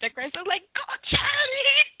the Antichrist, I was like, go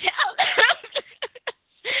Charlie, tell them.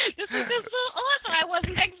 This is just so awesome. I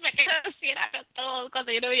wasn't expecting to see that at all because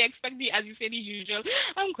you expect the, as you say, the usual.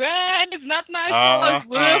 I'm crying. It's not my fault.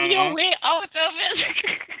 Worm your Uh-huh. way out of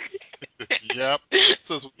Yep. it.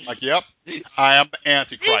 So it's like, yep, I am the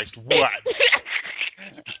Antichrist. What?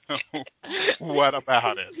 What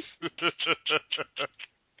about it?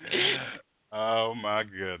 Oh my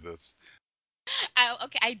goodness.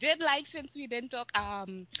 Okay, I did like since we didn't talk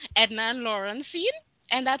Edna and Lauren scene,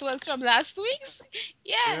 and that was from last week's.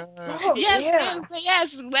 Yeah, Oh yes, Yes. yeah.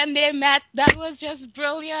 yes, yes. When they met, that was just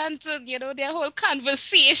brilliant. Their whole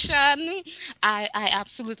conversation. I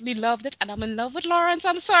absolutely loved it, and I'm in love with Lawrence.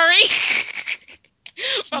 I'm sorry.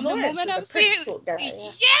 From the Lawrence moment is a I'm pretty seeing, cool guy. Yeah.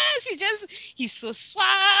 yes, he's so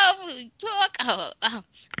suave. He talk.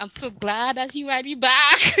 I'm so glad that he write me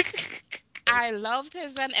back. I loved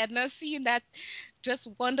his and Edna scene. That just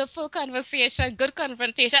wonderful conversation, good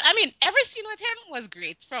confrontation. I mean, every scene with him was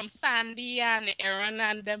great, from Sandy and Aaron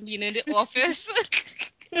and them being in the office.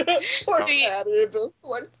 Poor Oh, The- Patty just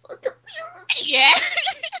looks so confused. yeah,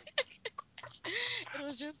 it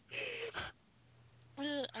was just.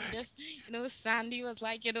 And just, Sandy was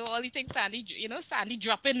like, all the things Sandy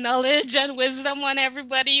dropping knowledge and wisdom on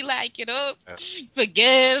everybody, like, yes.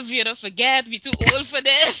 forgive, forget, be too old for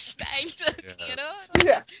this time to, Yes. it was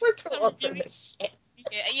Yeah, just we're too some old for really, this shit.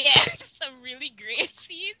 yeah, some really great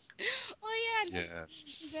scenes. Oh yeah, and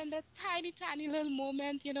Yes. then that tiny, tiny little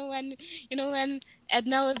moment, when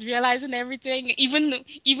Edna was realizing everything, even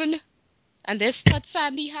and they stood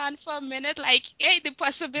Sandy hand for a minute, like, hey, the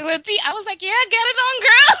possibility. I was like, yeah, get it on,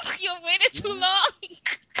 girl. You waited too Yeah. long.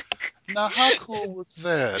 Now, how cool was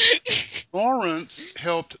that? Lawrence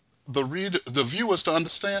helped the viewers to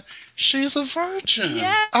understand she's a virgin.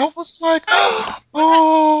 Yes. I was like, When I,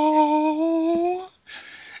 oh,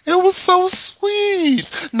 it was so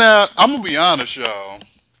sweet. Now, I'm gonna be honest, y'all.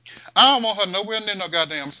 I don't want her nowhere near no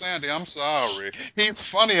goddamn Sandy. I'm sorry. He's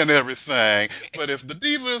funny and everything, but if the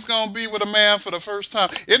diva is gonna be with a man for the first time,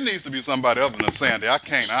 it needs to be somebody other than Sandy. I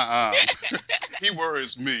can't. He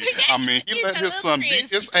worries me. I mean, he he's let a his little son beat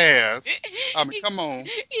crazy. his ass. I mean, He, come on.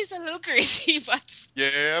 he's a little crazy, but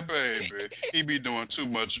Yeah, baby. He be doing too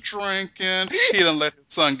much drinking. He done let his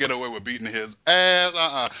son get away with beating his ass.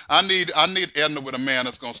 I need Edna with a man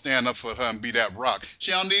that's gonna stand up for her and be that rock.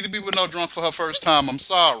 She don't need to be with no drunk for her first time. I'm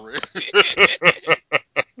sorry.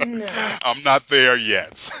 No. I'm not there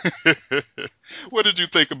yet. What did you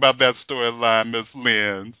think about that storyline, Miss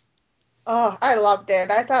Lynn's? Oh, I loved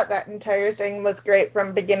it. I thought that entire thing was great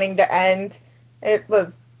from beginning to end. It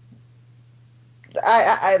was.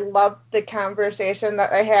 I loved the conversation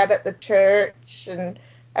that I had at the church and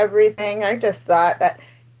everything. I just thought that,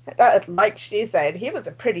 like she said, he was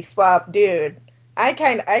a pretty suave dude. I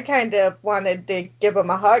kind of wanted to give him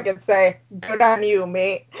a hug and say, "Good on you,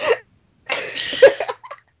 mate."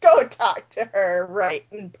 Go talk to her right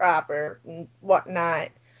and proper and whatnot.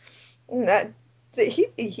 And he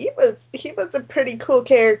was a pretty cool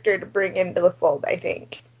character to bring into the fold, I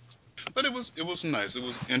think. But it was nice. It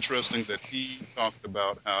was interesting that he talked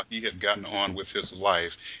about how he had gotten on with his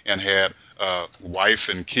life and had wife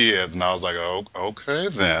and kids, and I was like, oh, okay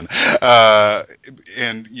then,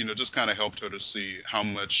 and just kind of helped her to see how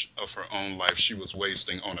much of her own life she was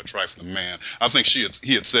wasting on a trifling man. I think he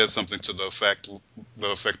had said something to the effect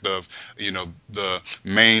of, the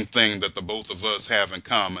main thing that the both of us have in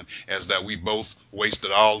common is that we both wasted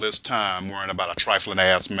all this time worrying about a trifling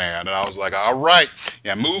ass man. And I was like, all right,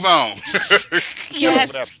 yeah, move on. Get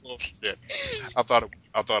over that yes, bullshit. I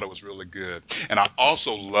thought it was really good. And I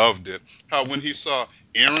also loved it how when he saw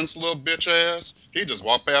Aaron's little bitch ass, he just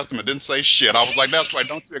walked past him and didn't say shit. I was like, that's right,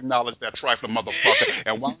 don't you acknowledge that trifling motherfucker,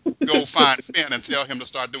 and why don't you go find Finn and tell him to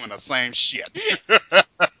start doing the same shit.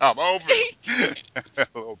 I'm over him.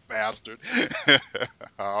 Little bastard.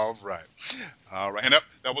 All right. All right. And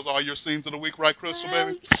that was all your scenes of the week, right, Crystal,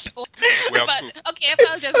 baby? Well, Well, but cool. okay, if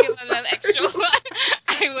I'll just give a little extra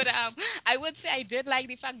one, I would say I did like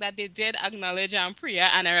the fact that they did acknowledge Priya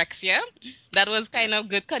anorexia. That was Yeah. kind of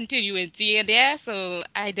good continuity in there, so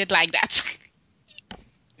I did like that.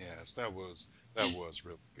 Yes, that was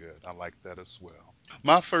really good. I like that as well.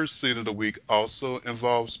 My first scene of the week also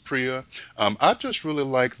involves Priya. I just really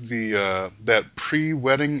like the that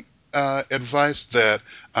pre-wedding advice that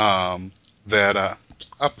I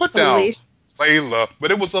put down Alicia. Layla,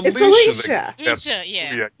 but it was It's Alicia that Alicia. that Sure,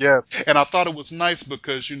 Priya. yes. Yes, and I thought it was nice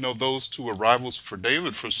because those two were rivals for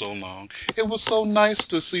David for so long. It was so nice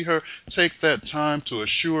to see her take that time to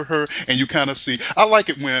assure her, and you kind of see. I like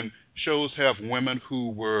it when shows have women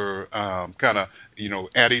who were kind of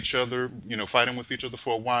at each other, fighting with each other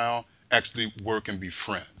for a while, actually work and be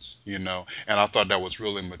friends, and I thought that was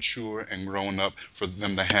really mature and grown up for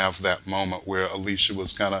them to have that moment where Alicia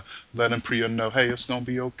was kind of letting Priya know, hey, it's gonna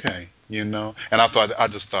be okay, and I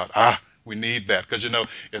just thought, we need that because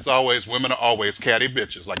it's always women are always catty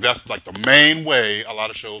bitches. Like that's like the main way a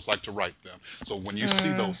lot of shows like to write them. So when you see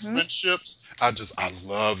those Hmm. friendships, I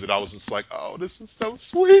loved it. I was just like, oh, this is so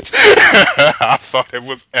sweet. I thought it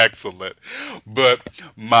was excellent. But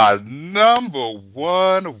my number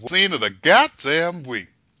one scene of the goddamn week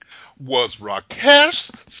was Rakesh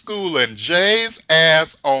schooling Jay's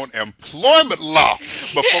ass on employment law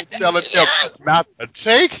before telling him Yes! not to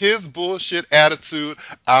take his bullshit attitude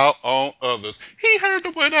out on others. He heard the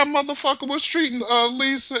way that motherfucker was treating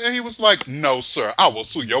Lisa, and he was like, "No, sir, I will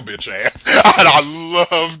sue your bitch ass." And I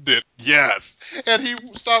loved it. Yes. And he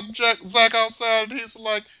stopped Zach outside, and he's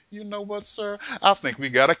like, "You know what, sir? I think we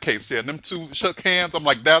got a case here." And them two shook hands. I'm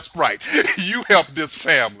like, "That's right. You helped this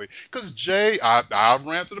family." Because Jay, I've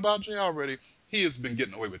ranted about Jay already. He has been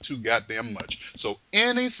getting away with too goddamn much. So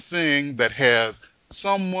anything that has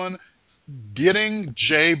someone getting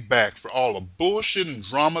Jay back for all the bullshit and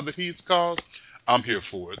drama that he's caused, I'm here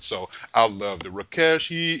for it. So I loved it. Rakesh,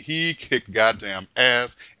 he kicked goddamn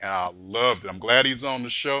ass, and I loved it. I'm glad he's on the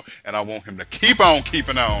show, and I want him to keep on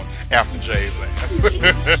keeping on after Jay's ass.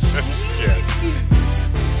 Yeah.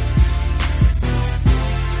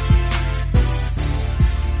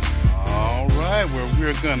 All right, well,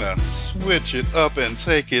 we're gonna switch it up and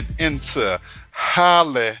take it into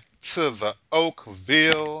Holly to the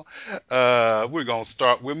Oakville. We're gonna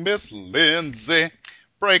start with Miss Lindsay.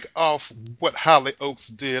 Break off what Holly Oaks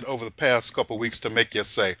did over the past couple weeks to make you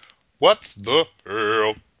say, "What's the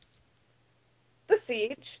hell?" The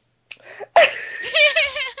siege.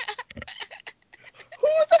 Who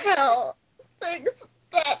the hell thinks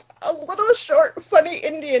that a little short, funny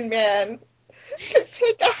Indian man could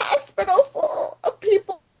take a hospital full of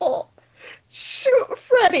people, shoot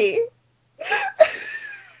Freddy?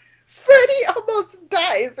 Freddy almost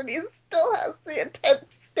dies, and he still has the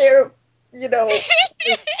intense stare of,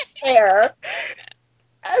 his hair.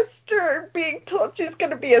 Esther being told she's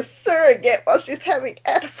going to be a surrogate while she's having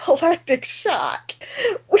anaphylactic shock.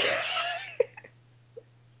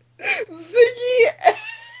 Ziggy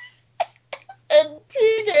and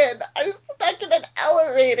Tegan are stuck in an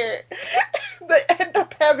elevator. They end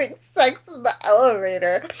up having sex in the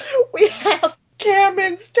elevator. We have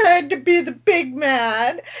Cameron's trying to be the big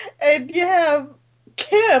man, and you have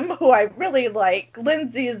Kim, who I really like,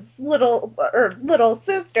 Lindsay's little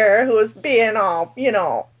sister, who is being all,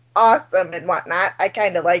 awesome and whatnot. I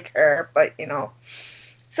kind of like her, but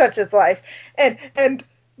such is life. And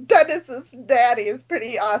Dennis's daddy is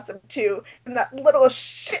pretty awesome too. And that little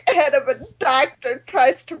shithead of a doctor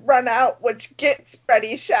tries to run out, which gets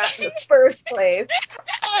Freddy shot in the first place.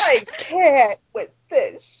 I can't with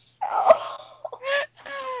this show.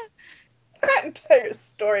 That entire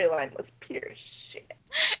storyline was pure shit.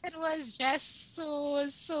 It was just so,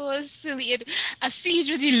 so silly. A siege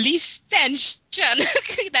with the least tension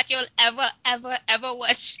that you'll ever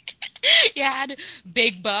watch. You had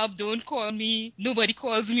Big Bob, don't call me, nobody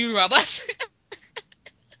calls me Robert.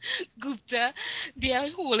 Gupta, they are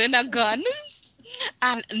holding a gun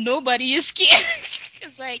and nobody is scared.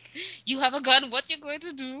 It's like you have a gun, what you going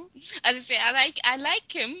to do? As I say, I like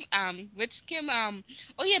Kim. Which Kim?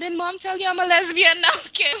 Oh yeah, did mom tell you I'm a lesbian now,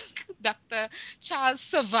 Kim? Dr. Charles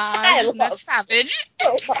I Savage, not love Kim Savage.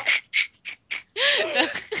 so much.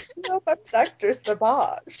 I'm Dr.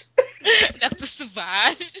 Savage. Dr.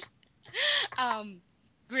 Savage. Um,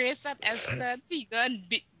 Grace and Esther, Tiga, and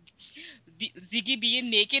Ziggy being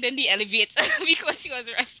naked in the elevator because he was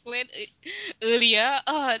wrestling earlier.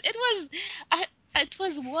 It was. I, It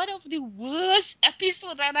was one of the worst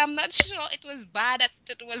episodes, and I'm not sure it was bad,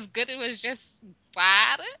 that it was good. It was just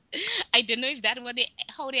bad. I don't know if that what they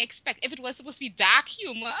how they expect. If it was supposed to be dark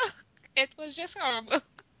humor, it was just horrible.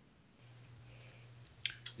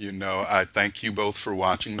 I thank you both for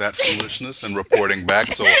watching that foolishness and reporting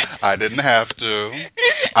back so I didn't have to.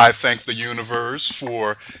 I thank the universe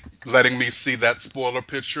for letting me see that spoiler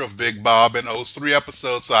picture of Big Bob in those 3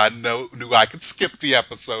 episodes so I knew I could skip the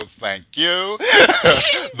episodes. Thank you.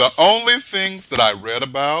 The only things that I read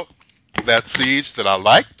about that siege that I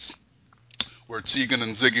liked were Tegan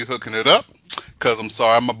and Ziggy hooking it up. Cause I'm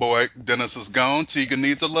sorry, my boy Dennis is gone. Tegan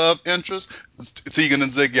needs a love interest. Tegan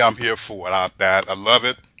and Ziggy, I'm here for it. I love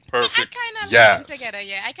it. Yeah, I Perfect. kind of like them Yes. together.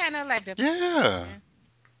 Yeah, I kind of like them. Yeah. Yeah.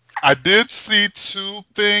 I did see 2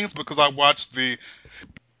 things because I watched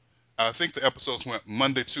I think the episodes went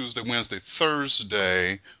Monday, Tuesday, Wednesday,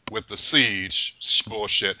 Thursday with the siege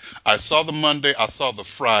bullshit. I saw the Monday, I saw the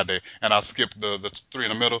Friday, and I skipped the 3 in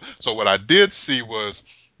the middle. So what I did see was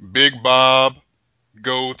Big Bob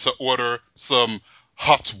go to order some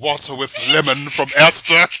hot water with lemon from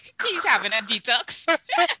Esther. He's having a detox.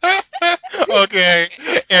 Okay.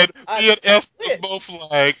 And I'm me and Esther was certain. both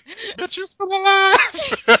like, bitch, you still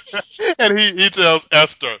alive? And he tells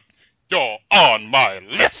Esther, you're on my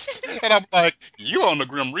list. And I'm like, you on the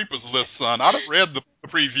Grim Reaper's list, son. I done read the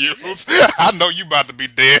previews. I know you about to be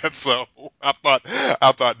dead, so I thought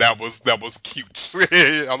that was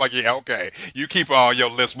cute. I'm like, yeah, okay. You keep on your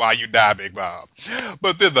list while you die, Big Bob.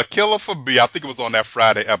 But then the killer for B, I think it was on that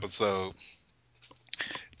Friday episode.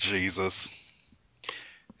 Jesus.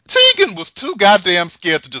 Tegan was too goddamn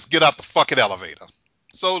scared to just get out the fucking elevator.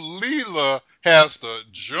 So Leela has to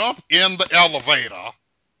jump in the elevator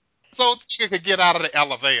so Tegan could get out of the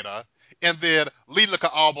elevator. And then Leela could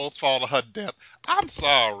almost fall to her death. I'm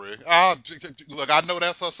sorry. Look, I know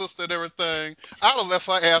that's her sister and everything. I'd have left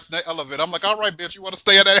her ass in that elevator. I'm like, all right, bitch, you want to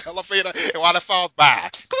stay in that elevator? And while it falls by.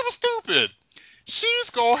 Because it was stupid. She's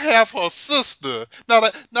gonna have her sister. Now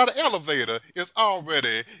the elevator is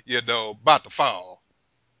already, about to fall.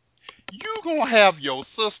 You gonna have your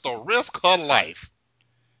sister risk her life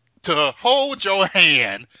to hold your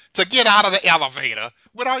hand to get out of the elevator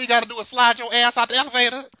when all you gotta do is slide your ass out the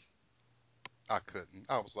elevator? I couldn't.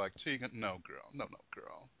 I was like, Tegan, no, girl. No, no,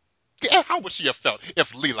 girl. Yeah, how would she have felt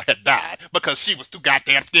if Leela had died because she was too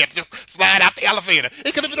goddamn scared to just slide out the elevator?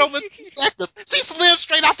 It could have been over 2 seconds. She slid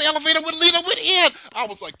straight out the elevator when Leela went in. I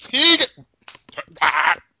was like, Tegan.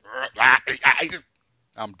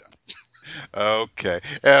 I'm done. Okay.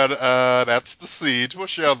 And that's the siege.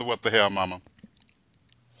 What's your other what the hell, mama?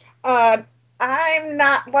 Uh, I'm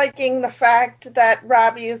not liking the fact that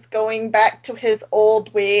Robbie is going back to his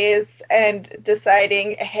old ways and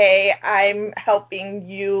deciding, hey, I'm helping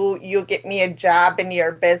you, you get me a job in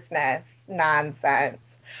your business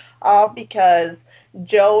nonsense. All because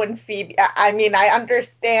Joe and Phoebe, I mean, I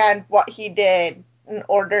understand what he did in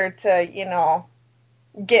order to,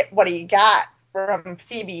 get what he got from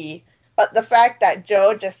Phoebe. But the fact that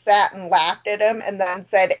Joe just sat and laughed at him and then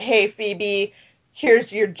said, "Hey Phoebe,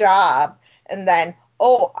 here's your job," and then,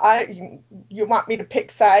 "Oh, you want me to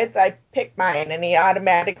pick sides? I pick mine," and he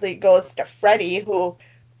automatically goes to Freddie, who,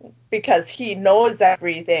 because he knows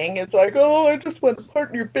everything, is like, "Oh, I just want to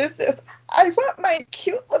partner your business. I want my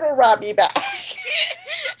cute little Robbie back."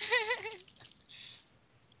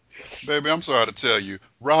 Baby, I'm sorry to tell you,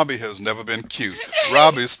 Robbie has never been cute.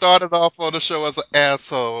 Robbie started off on the show as an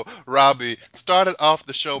asshole. Robbie started off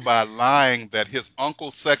the show by lying that his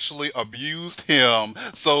uncle sexually abused him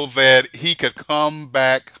so that he could come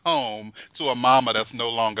back home to a mama that's no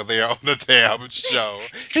longer there on the damn show.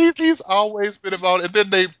 He's always been about it. And then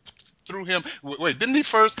they threw him. Wait, didn't he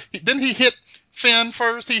first? Didn't he hit Finn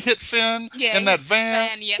first? He hit Finn Yeah, in he that van.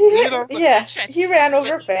 fan. Yep, He, yep. So yeah, Trick. he ran With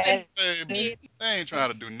over his Finn. baby, mate. they ain't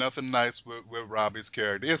trying to do nothing nice with Robbie's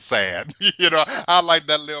character. It's sad. I like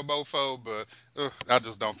that little mofo, but I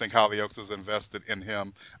just don't think Hollyoaks is invested in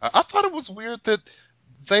him. I thought it was weird that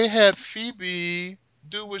they had Phoebe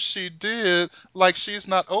do what she did, like she's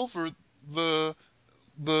not over the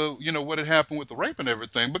what had happened with the rape and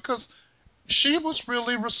everything, because she was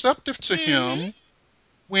really receptive to Hmm. him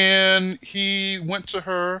when he went to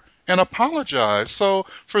her and apologized. So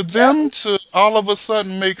for Yep. them to all of a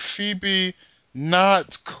sudden make Phoebe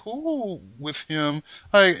not cool with him,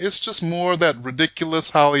 like it's just more that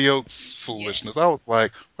ridiculous Hollyoaks Yeah. foolishness. I was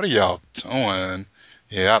like, what are y'all doing?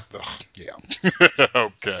 Yeah, yeah.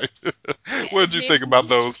 Okay. Yeah. What It did you think makes about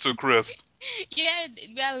those two, Chris? Yeah,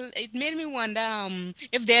 well, it made me wonder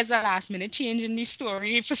if there's a last minute change in the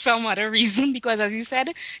story for some other reason. Because as you said,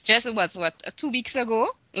 just what 2 weeks ago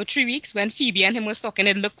or 3 weeks when Phoebe and him was talking,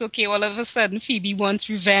 it looked okay. All of a sudden, Phoebe wants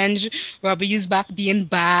revenge. Robbie is back being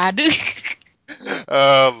bad.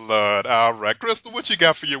 Oh Lord. All right. Crystal, what you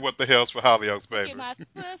got for your what the hell's for Hollyoaks, Okay, baby? my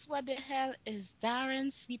first, what the hell is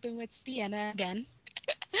Darren sleeping with Sienna again?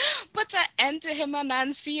 Put an end to him and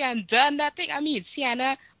Nancy and done that thing. I mean,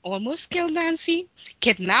 Sienna almost killed Nancy,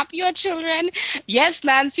 kidnapped your children. Yes,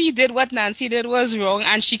 Nancy did what Nancy did was wrong,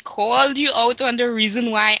 and she called you out on the reason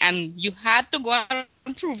why, and you had to go and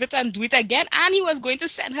prove it and do it again. And he was going to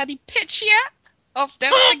send her the picture of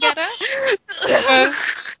them together. Yes.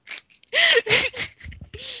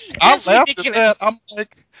 I Just laughed at that. ridiculous.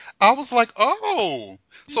 I was like, oh,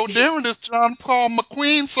 so Darren is John Paul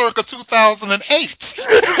McQueen circa 2008.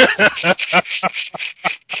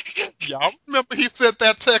 Y'all remember he sent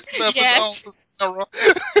that text message on Yes. to Sarah?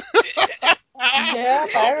 Yep,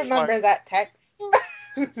 I I was like, remember that text. So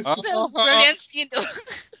uh-huh. brilliant scene, though.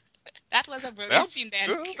 That was a That brilliant scene was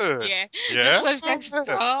then. good. Yeah. This Yeah. was just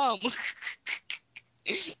dumb.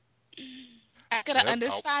 I could Yes.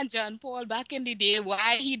 understand John Paul back in the day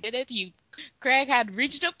why he did it. Craig had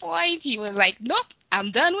reached a point. He was like, "Nope,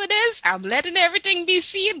 I'm done with this. I'm letting everything be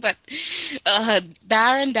seen." But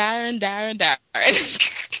Darren.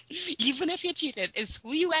 Even if you cheated, it's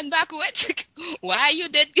who you went back with. Why you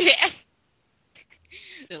did that?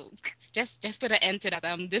 So, just put an end to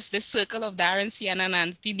that. This circle of Darren, Sienna, and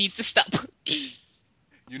Nancy needs to stop.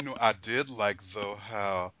 I did like though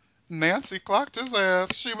how Nancy clocked his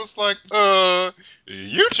ass. She was like,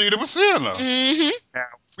 you cheated with Sienna. Hmm. Now,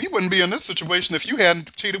 we wouldn't be in this situation if you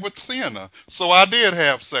hadn't cheated with Sienna. So I did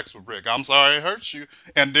have sex with Rick. I'm sorry it hurt you.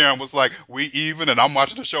 And Darren was like, we even. And I'm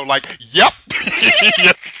watching the show like, yep.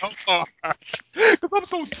 Yes, because I'm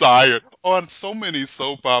so tired. On so many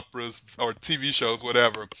soap operas or TV shows,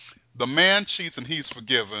 whatever, the man cheats and he's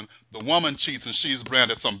forgiven. The woman cheats and she's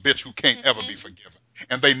branded some bitch who can't ever be forgiven.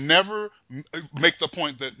 And they never make the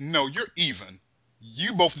point that, no, you're even.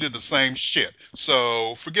 You both did the same shit.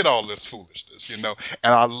 So forget all this foolishness.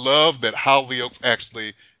 And I love that Hollyoaks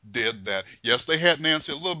actually did that. Yes, they had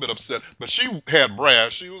Nancy a little bit upset, but she had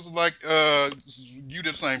brass. She was like, you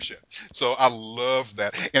did the same shit. So I love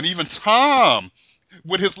that. And even Tom,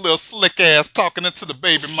 with his little slick ass talking into the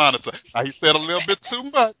baby monitor. Now, he said a little bit too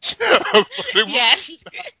much, but it was cute Yes.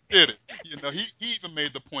 how he did it. He even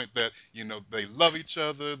made the point that, they love each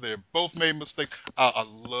other. They both made mistakes. I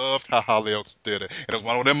loved how Hollyoaks did it. And it was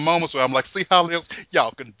one of them moments where I'm like, see, Hollyoaks,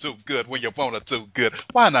 y'all can do good when you want to do good.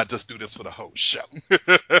 Why not just do this for the whole show?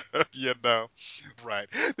 you know? Right.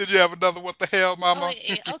 Did you have another what the hell, Oh, mama?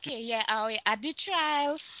 okay, yeah. At the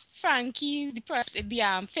trial, Frankie, the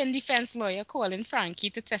Finn defense lawyer, calling Frankie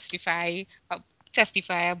to testify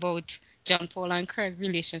about John Paul and Craig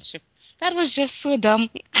relationship. That was just so dumb.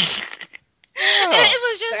 Yeah. It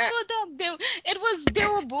was just That so dumb. They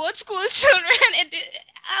were both school children.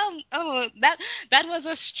 That was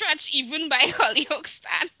a stretch even by Holyoke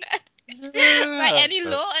standard. By Yeah. any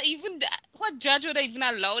law, even what judge would even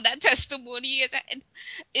allow that testimony?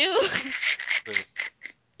 Ew.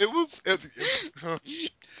 It was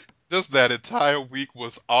just that entire week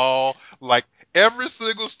was all like every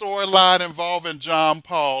single storyline involving John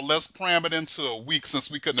Paul. Let's cram it into a week since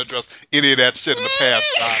we couldn't address any of that shit in the past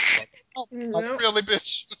 5 months. Oh, like no, really,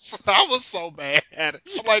 bitch? I was so mad.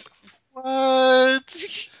 I'm like, what?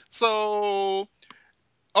 So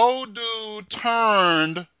old dude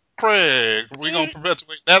turned Craig. We're gonna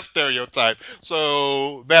perpetuate that stereotype.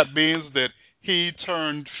 So that means that he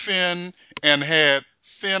turned Finn and had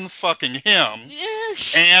Finn fucking him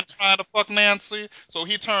and trying to fuck Nancy. So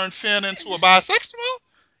he turned Finn into a bisexual?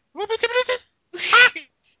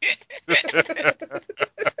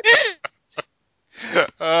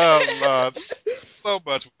 Oh Lord. So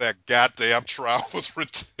much with that goddamn trial was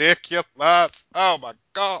ridiculous. Oh my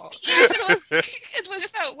God. Yes, it was. It was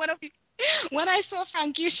just one of the. When I saw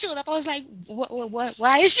Frankie showed up, I was like, what,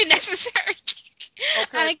 why is she necessary? And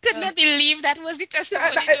Okay. I could And not believe that was the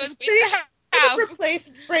testimony they was going they to should have. have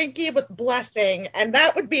replaced Frankie with Blessing, and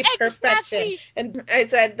that would be perfection. Exactly. And I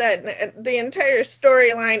said that the entire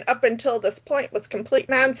storyline up until this point was complete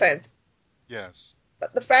nonsense. yes.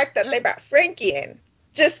 But the fact that Yeah. they brought Frankie in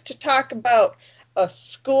just to talk about a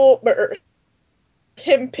school or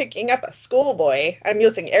him picking up a schoolboy, I'm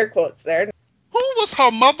using air quotes there. Who was her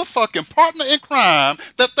motherfucking partner in crime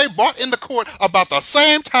that they brought into court about the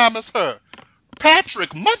same time as her? Patrick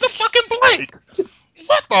motherfucking Blake.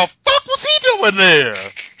 What the fuck was he doing there?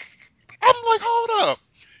 I'm like, hold up.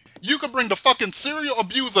 You could bring the fucking serial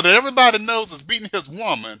abuser that everybody knows is beating his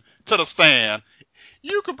woman to the stand.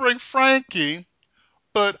 You could bring Frankie,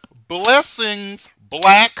 but Blessing's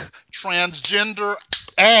black transgender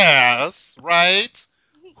ass, right?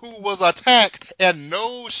 Who was attacked and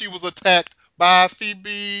knows she was attacked by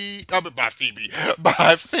Phoebe, I mean, by Phoebe,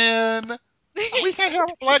 by Finn. We can't have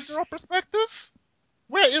a black girl perspective.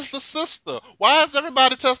 Where is the sister? Why is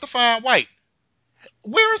everybody testifying white?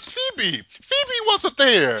 Where is Phoebe? Phoebe wasn't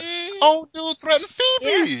there. Mhm. Oh, dude threatened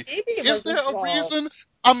Yeah, Phoebe. Phoebe Is was there a involved. reason?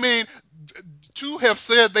 I mean, to have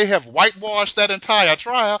said they have whitewashed that entire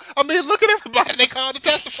trial. I mean, look at everybody they called to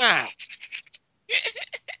testify.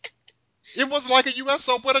 It was like a U.S.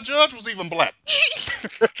 soap where the judge was even black.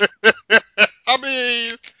 I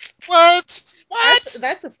mean, what? What?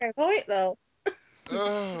 That's a fair point, though.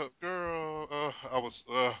 Girl, I was,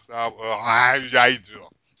 I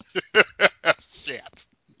do. Shit.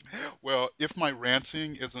 Well, if my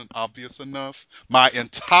ranting isn't obvious enough, my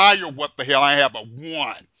entire what the hell I have a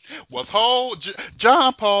one was whole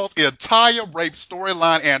John Paul's entire rape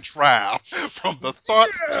storyline and trial from the start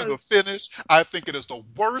to the Yes. finish. I think it is the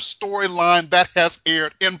worst storyline that has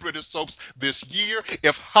aired in British soaps this year.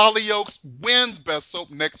 If Hollyoaks wins Best Soap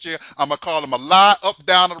next year, I'm gonna call him a lie up,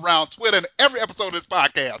 down, and around Twitter and every episode of this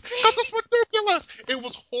podcast because it's ridiculous. It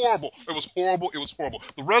was horrible. It was horrible. It was horrible.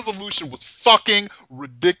 The resolution was fucking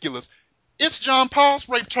ridiculous. It's John Paul's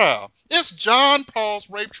rape trial. It's John Paul's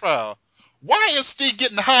rape trial. Why is Steve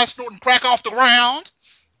getting high snorting crack off the ground?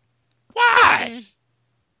 Why? Mm.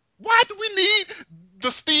 Why do we need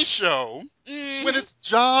the Steve show when Mhm. it's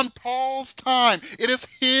John Paul's time? It is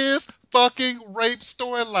his fucking rape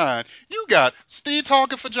storyline. You got Steve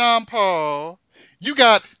talking for John Paul. You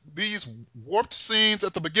got these warped scenes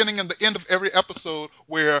at the beginning and the end of every episode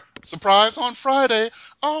where, surprise on Friday,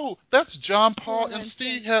 oh, that's John Paul Paul and and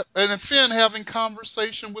Finn. And Finn having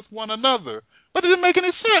conversation with one another. But it didn't make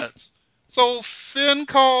any sense. So Finn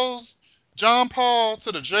calls John Paul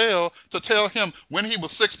to the jail to tell him when he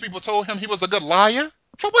was six, people told him he was a good liar?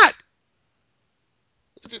 For what?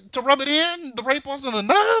 To rub it in? The rape wasn't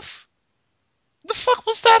enough? The fuck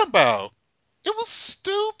was that about? It was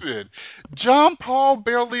stupid. John Paul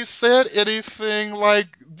barely said anything like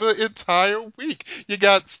the entire week. You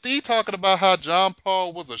got Steve talking about how John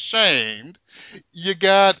Paul was ashamed. You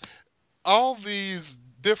got all these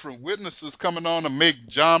different witnesses coming on to make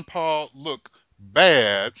John Paul look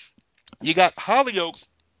bad. You got Hollyoaks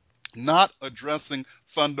not addressing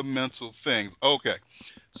fundamental things. Okay,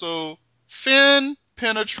 so Finn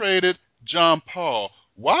penetrated John Paul.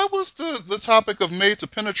 Why was the topic of made to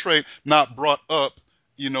penetrate not brought up,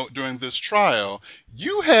 during this trial?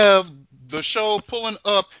 You have the show pulling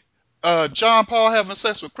up John Paul having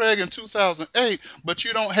sex with Craig in 2008, but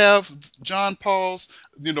you don't have John Paul's,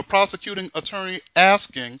 prosecuting attorney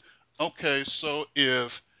asking, okay, so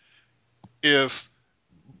if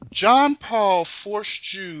John Paul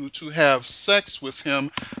forced you to have sex with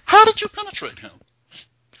him, how did you penetrate him?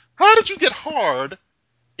 How did you get hard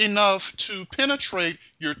enough to penetrate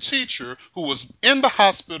your teacher who was in the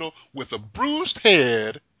hospital with a bruised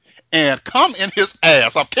head and come in his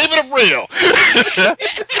ass? I'm keeping it real.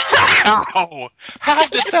 How? How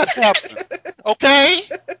did that happen? Okay?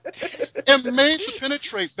 And made to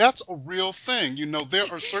penetrate, that's a real thing. There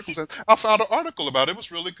are circumstances. I found an article about it. It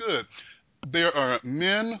was really good. There are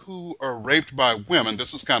men who are raped by women.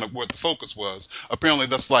 This is kind of what the focus was. Apparently,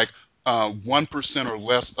 that's like 1% or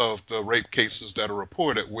less of the rape cases that are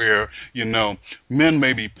reported, where men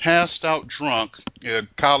may be passed out drunk,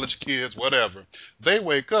 college kids, whatever. They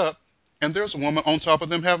wake up and there's a woman on top of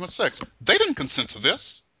them having sex. They didn't consent to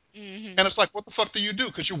this, Mhm. and it's like, what the fuck do you do?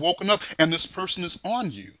 Because you're woken up and this person is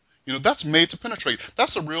on you. That's made to penetrate.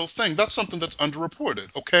 That's a real thing. That's something that's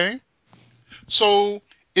underreported. Okay, so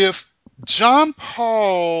if John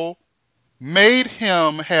Paul made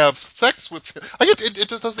him have sex with like it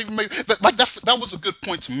just doesn't even make that like that was a good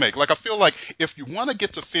point to make. Like I feel like if you want to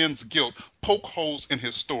get to Finn's guilt, poke holes in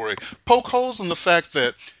his story. Poke holes in the fact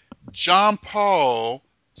that John Paul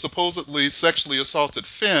supposedly sexually assaulted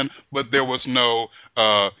Finn, but there was no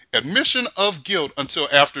admission of guilt until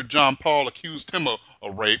after John Paul accused him of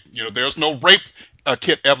a rape. There's no rape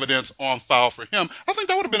kit evidence on file for him. I think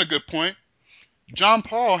that would have been a good point. John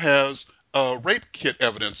Paul has rape kit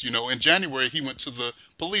evidence. In January he went to the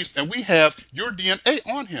police, and we have your DNA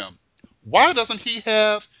on him. Why doesn't he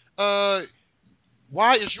have? Uh,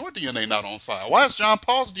 why is your DNA not on file? Why is John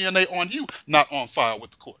Paul's DNA on you not on file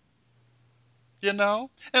with the court? And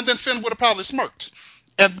then Finn would have probably smirked,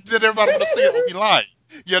 and then everybody would have said, "Oh, he lied,"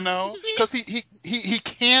 because he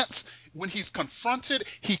can't. when he's confronted,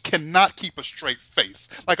 he cannot keep a straight face.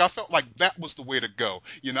 Like I felt like that was the way to go.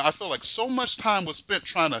 I felt like so much time was spent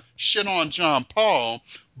trying to shit on John Paul,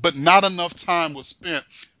 but not enough time was spent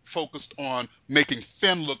focused on making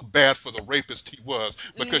Finn look bad for the rapist he was,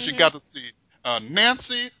 because you Mhm. got to see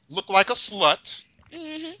Nancy look like a slut.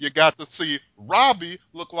 Mhm. You got to see Robbie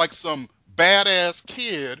look like some badass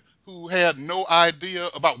kid who had no idea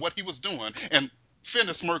about what he was doing. And Finn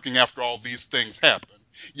is smirking after all these things happen.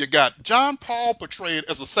 You got John Paul portrayed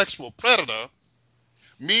as a sexual predator.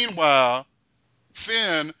 Meanwhile,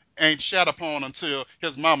 Finn ain't shat upon until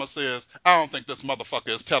his mama says, "I don't think this motherfucker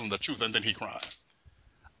is telling the truth," and then he crying.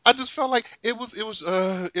 I just felt like it was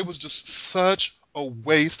just such a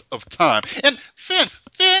waste of time. And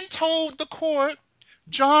Finn told the court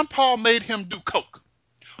John Paul made him do coke.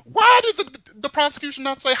 Why did the prosecution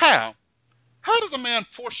not say how? How does a man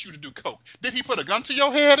force you to do coke? Did he put a gun to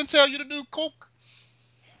your head and tell you to do coke?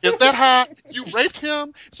 Is that how you raped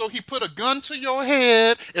him? So he put a gun to your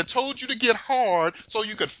head and told you to get hard so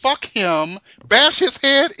you could fuck him, bash his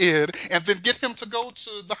head in, and then get him to go to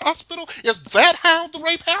the hospital? Is that how the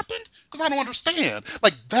rape happened? Because I don't understand.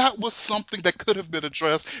 Like, that was something that could have been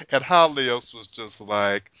addressed, and Halios was just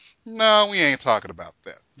like, no, we ain't talking about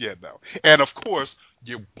that. Yeah, no. And of course,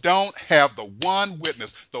 you don't have the one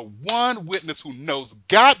witness who knows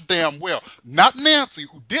goddamn well, not Nancy,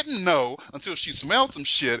 who didn't know until she smelled some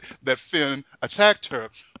shit that Finn attacked her.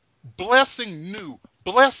 Blessing knew.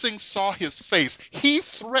 Blessing saw his face. He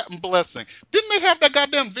threatened Blessing. Didn't they have that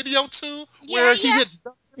goddamn video too, Yeah, where he yeah. had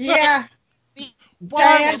done attack? Yeah,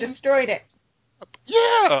 Why Diane wasn't? destroyed it.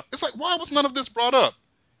 Yeah, it's like, why was none of this brought up?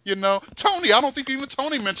 Tony. I don't think even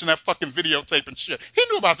Tony mentioned that fucking videotape and shit. He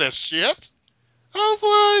knew about that shit. I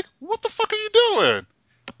was like, what the fuck are you doing?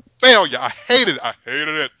 Failure. I hated it. I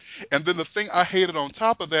hated it. And then the thing I hated on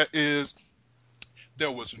top of that is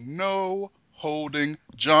there was no holding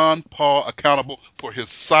John Paul accountable for his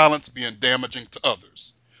silence being damaging to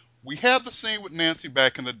others. We had the scene with Nancy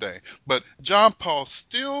back in the day, but John Paul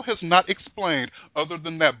still has not explained, other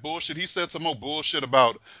than that bullshit. He said some more bullshit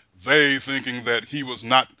about they thinking that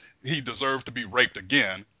he deserved to be raped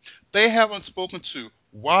again. They haven't spoken to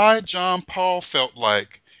why John Paul felt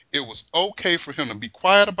like it was okay for him to be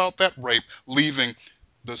quiet about that rape, leaving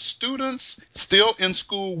the students still in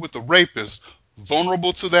school with the rapist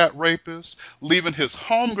vulnerable to that rapist, leaving his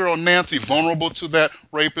homegirl Nancy vulnerable to that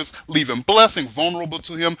rapist, leaving Blessing vulnerable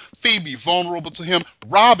to him, Phoebe vulnerable to him,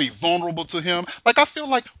 Robbie vulnerable to him. Like, I feel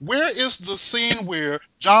like, where is the scene where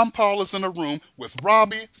John Paul is in a room with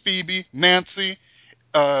Robbie, Phoebe, Nancy,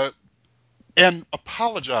 uh, and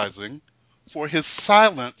apologizing for his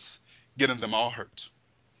silence getting them all hurt?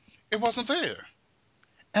 It wasn't there.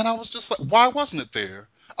 And I was just like, why wasn't it there?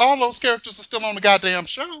 All those characters are still on the goddamn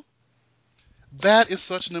show. That is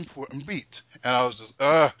such an important beat. And I was just,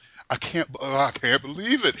 I can't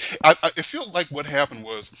believe it. It felt like what happened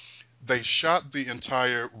was they shot the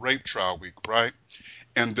entire rape trial week, right?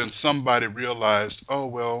 And then somebody realized, oh,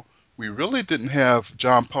 well, we really didn't have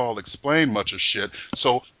John Paul explain much of shit.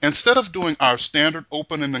 So instead of doing our standard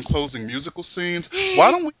opening and closing musical scenes,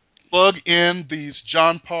 why don't we plug in these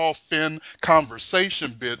John Paul Finn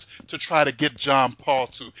conversation bits to try to get John Paul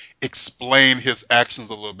to explain his actions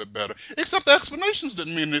a little bit better? Except the explanations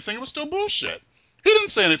didn't mean anything. It was still bullshit. He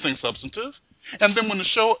didn't say anything substantive. And then when the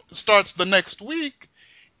show starts the next week,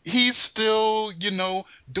 he's still,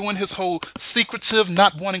 doing his whole secretive,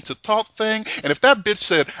 not wanting to talk thing. And if that bitch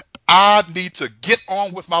said, I need to get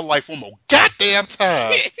on with my life one more goddamn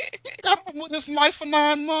time, he got on with his life for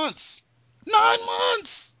 9 months. 9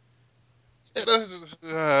 months!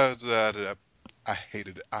 I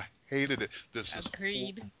hated it. I hated it. This is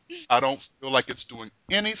Agreed. horrible. I don't feel like it's doing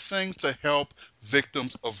anything to help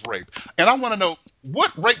victims of rape. And I want to know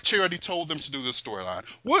what rape charity told them to do this storyline.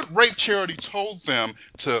 What rape charity told them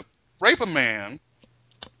to rape a man,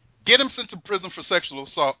 get him sent to prison for sexual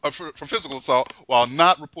assault, for physical assault, while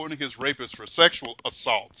not reporting his rapist for sexual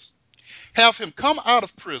assaults? Have him come out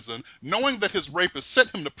of prison knowing that his rapist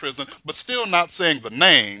sent him to prison, but still not saying the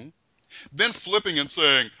name, then flipping and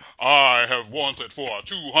saying, I have wanted for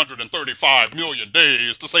 235 million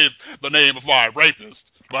days to say the name of my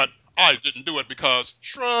rapist, but I didn't do it because,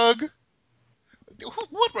 shrug.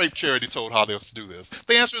 What rape charity told Hollyoaks to do this?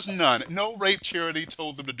 The answer is none. No rape charity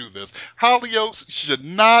told them to do this. Hollyoaks should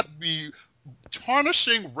not be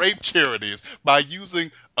tarnishing rape charities by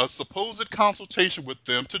using a supposed consultation with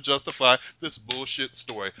them to justify this bullshit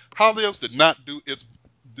story. Hollyoaks did not do its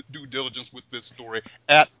due diligence with this story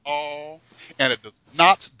at all, and it does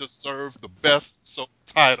not deserve the best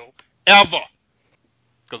title ever,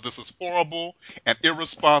 because this is horrible and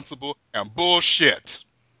irresponsible and bullshit.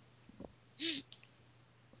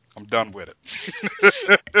 I'm done with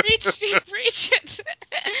Preach, preach it.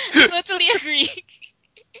 it. Totally agree.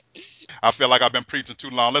 I feel like I've been preaching too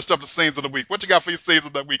long. Let's jump to scenes of the week. What you got for your scenes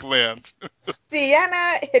of the week, Lance?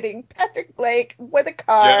 Sienna hitting Patrick Blake with a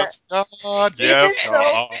car. Yes, God. Even Yes,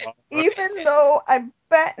 though, God. even though I'm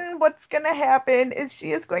betting what's gonna happen is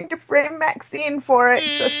she is going to frame Maxine for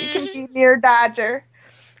it so she can Mm, be near Dodger.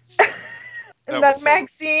 And That was then so.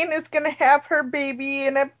 Maxine is gonna have her baby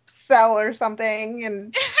in a cell or something,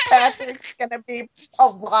 and Patrick's gonna be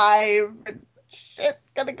alive, and shit's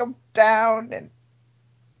gonna go down, and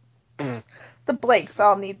the Blakes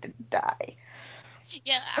all need to die.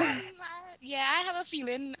 yeah, yeah. I have a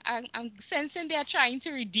feeling. I'm sensing they're trying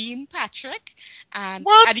to redeem Patrick, and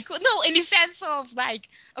What? it could no, in the sense of like,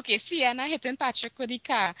 okay, Sienna hitting Patrick with the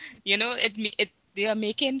car. They are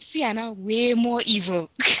making Sienna way more evil.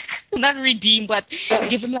 Not redeem, but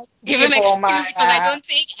give him Evil excuse because Maya. I don't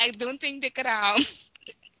think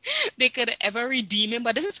they could ever redeem him.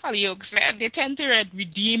 But this is Hollyoaks. They tend to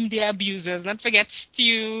redeem their abusers. Not forget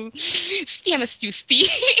Steve,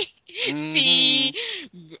 Mm-hmm. Steve,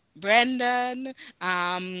 Brendan.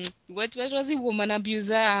 What was the woman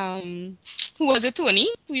abuser? Who was it? Tony?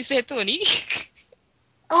 Who you said Tony?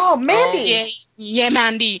 Oh, Oh, Mandy. Yeah, yeah,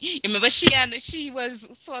 Mandy. Remember she was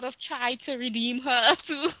sort of trying to redeem her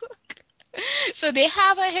too. So they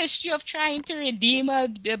have a history of trying to redeem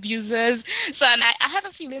abusers. So and I have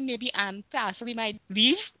a feeling maybe Anne Parsley might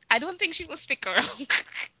leave. I don't think she will stick around.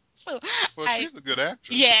 So well, I she's a good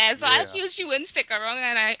actress. yeah, so I Yeah. feel she wouldn't stick around,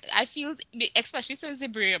 and I feel especially since they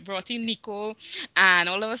brought in Nico, and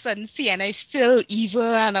all of a sudden Sienna is still evil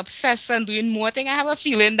and obsessed and doing more thing. I have a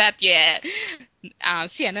feeling that yeah,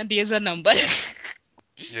 Sienna days are numbered.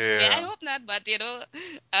 Yeah, I Yeah. hope not, but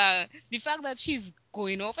the fact that she's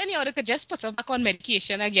going off, anyhow, they could just put her back on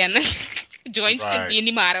medication again. Join Cindy in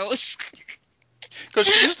the Right. Maros. Because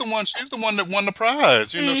she's the one that won the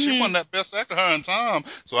prize. She Hmm. won that best actor, her and Tom.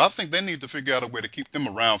 So I think they need to figure out a way to keep them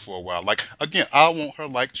around for a while. Like again, I want her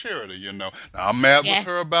like Charity. Now I'm mad with Yeah.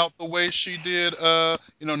 her about the way she did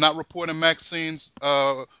not reporting Maxine's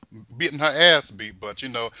beating her ass beat, but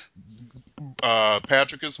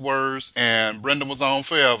Patrick is worse and Brendan was on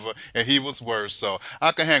forever and he was worse. So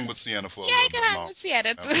I can hang with Sienna for a Yeah, I little can bit hang longer. with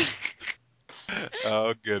Sienna You know? too.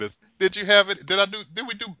 Oh goodness. Did you have it? Did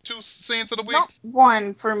we do two scenes of the week? Not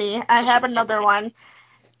one for me. I Just have one. Okay. another one,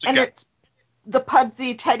 What you and got? it's the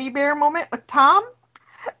Pudsey teddy bear moment with Tom.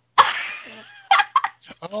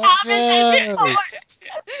 Oh Tom in that yes. pork,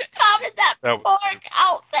 Tom in that That was good. pork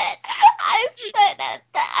outfit. I said that.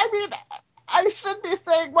 I mean, I should be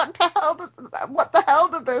saying what the hell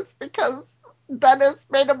did this because Dennis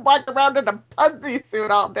made him walk around in a Pudsey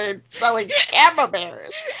suit all day selling camera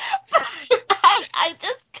bears. I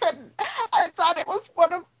just couldn't. I thought it was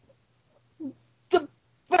one of the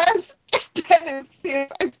best Dennis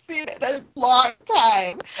scenes I've seen in a long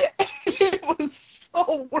time. It was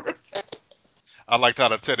so worth it. I liked how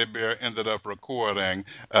the teddy bear ended up recording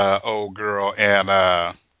old girl and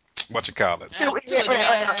what you call it? Tony,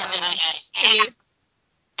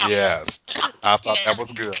 Yes. I thought yeah. that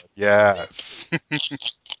was good. Yes.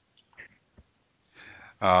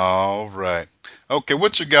 All right. Okay,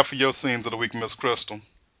 what you got for your scenes of the week, Miss Crystal?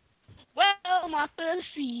 Well, my first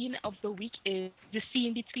scene of the week is the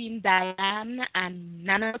scene between Diane and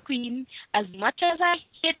Nana Queen. As much as I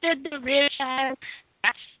hated the real child,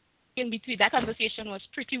 that in between that conversation was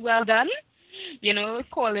pretty well done.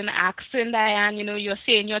 Calling, asking Diane, you're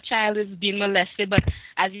saying your child is being molested, but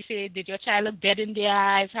as you say, did your child look dead in the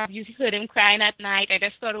eyes? Have you heard him crying at night? I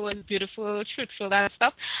just thought it was beautiful, truthful, and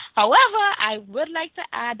stuff. However, I would like to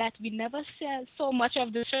add that we never saw so much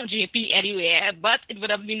of this from JP anywhere, but it would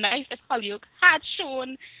have been nice if Holyoke had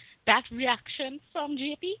shown that reaction from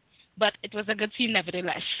JP, but it was a good scene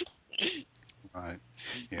nevertheless. Right.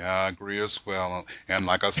 Yeah, I agree as well. And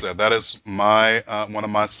like I said, that is my one of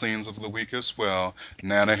my scenes of the week as well.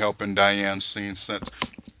 Nana helping Diane scene since,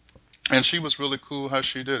 and she was really cool how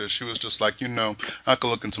she did it. She was just like, I could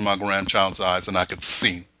look into my grandchild's eyes and I could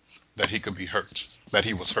see that he could be hurt, that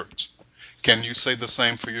he was hurt. Can you say the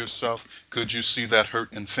same for yourself? Could you see that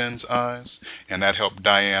hurt in Finn's eyes? And that helped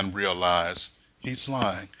Diane realize he's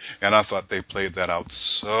lying. And I thought they played that out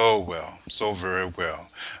so well, so very well.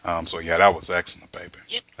 So yeah, that was excellent, baby.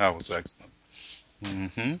 Yep. That was excellent.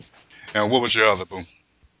 Hmm. And what was your other boo?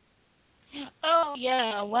 Oh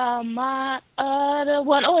yeah, well my other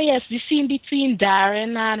one, oh yes, the scene between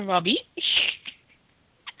Darren and Robbie.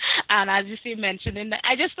 And as you see mentioning that,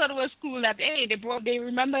 I just thought it was cool that hey, they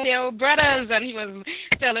remember their old brothers, and he was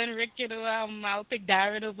telling Rick, I'll pick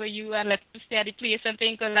Darren over you and let's stay at the place and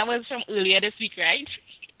thing, because that was from earlier this week, right?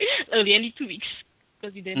 early in the 2 weeks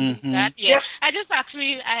because he didn't do Mm-hmm. that. Yeah, Yep. I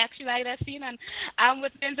actually like that scene, and I'm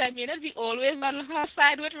with Vince. I may not be always on her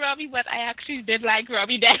side with Robbie, but I actually did like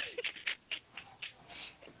Robbie then.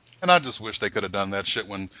 And I just wish they could have done that shit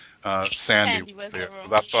when Sandy Sandy was was there,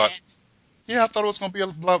 because around. I thought, Yeah, yeah, I thought it was gonna be a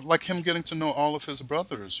lot like him getting to know all of his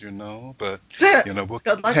brothers, but we'll Good keep it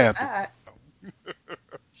luck with happy. that.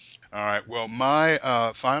 All right. Well, my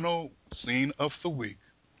final scene of the week.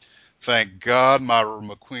 Thank God Myra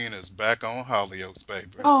McQueen is back on Hollyoaks,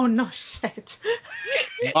 baby. Oh no shit.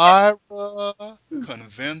 Myra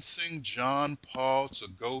convincing John Paul to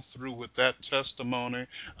go through with that testimony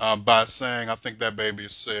by saying, I think that baby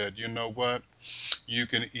said, you know what? You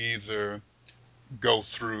can either go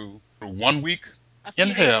through 1 week a in few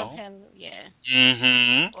days of hell, hell. Yeah,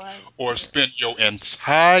 hmm or or just spend your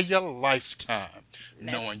entire lifetime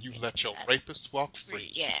let knowing you it let your that rapist walk free.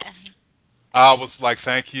 free. Yeah, I was like,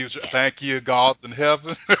 yeah. thank you, gods in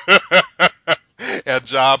heaven. And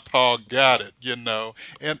John Paul got it,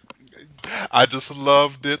 and I just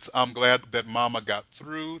loved it. I'm glad that Mama got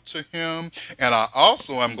through to him, and I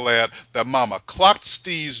also am glad that Mama clocked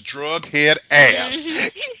Steve's drug head ass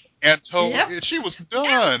Mhm. and told Yep. it she was Yeah,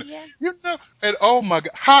 done. yeah. You know, and oh my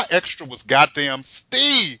God, how extra was goddamn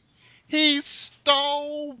Steve? He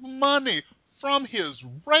stole money from his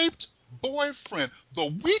raped boyfriend the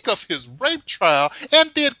week of his rape trial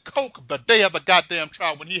and did coke the day of the goddamn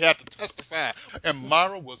trial when he had to testify. And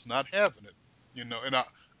Myra was not having it. And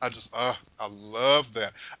I just, I love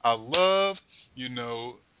that. I love,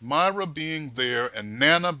 Myra being there and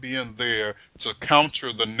Nana being there to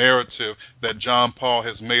counter the narrative that John Paul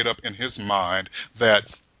has made up in his mind that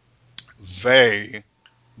they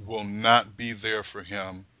will not be there for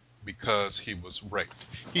him because he was raped.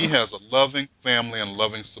 He has a loving family and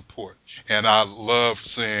loving support. And I love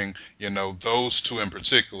seeing, those two in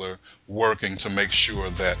particular working to make sure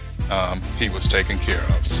that he was taken care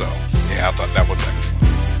of. So, yeah, I thought that was excellent.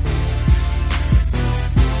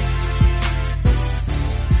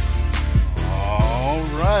 All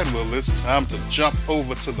right, well, it's time to jump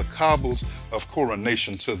over to the cobbles of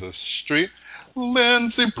Coronation to the street.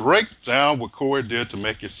 Lindsay, break down what Corey did to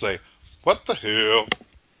make you say, what the hell?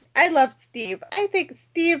 I love Steve. I think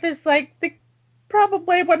Steve is like the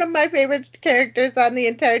probably one of my favorite characters on the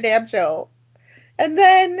entire damn show. And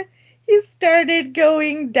then he started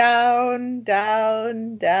going down,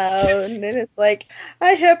 down, down, and it's like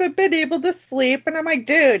I haven't been able to sleep, and I'm like,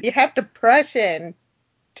 dude, you have depression.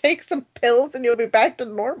 Take some pills and you'll be back to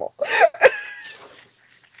normal.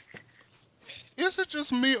 Is it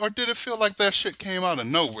just me, or did it feel like that shit came out of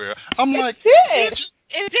nowhere? I'm It like, he did. just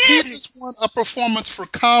It he did. just won a performance for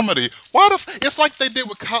comedy. Why the? It's like they did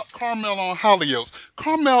with Carmel on Hollyoaks.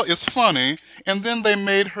 Carmel is funny, and then they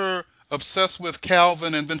made her obsessed with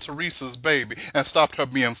Calvin and then Teresa's baby and stopped her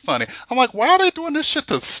being funny. I'm like, why are they doing this shit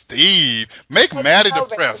to Steve? Make Because Maddie Calvin is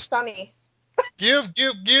depressed. funny. Give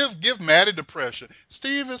Maddie depression.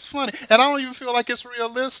 Steve is funny, and I don't even feel like it's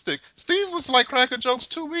realistic. Steve was like cracking jokes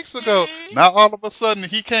 2 weeks ago. Mhm. Now all of a sudden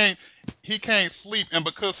he can't sleep, and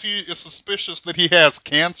because he is suspicious that he has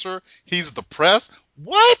cancer, he's depressed.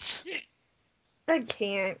 What? I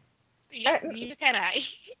can't. Yeah, I, neither can I.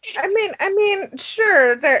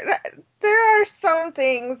 sure, there are some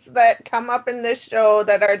things that come up in this show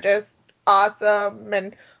that are just awesome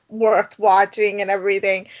and worth watching and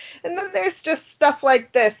everything. And then there's just stuff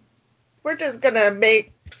like this. We're just gonna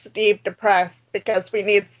make Steve depressed because we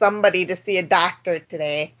need somebody to see a doctor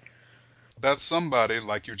today. That somebody,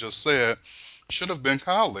 like you just said, should have been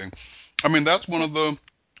Kylie. I mean, that's one of the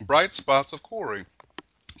bright spots of Corey.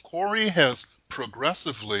 Corey has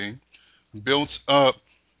progressively built up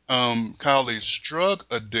Kylie's drug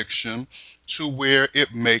addiction to where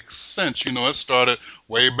it makes sense. It started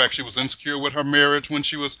way back. She was insecure with her marriage when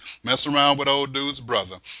she was messing around with old dude's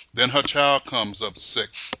brother. Then her child comes up sick.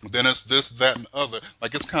 Then it's this, that, and other.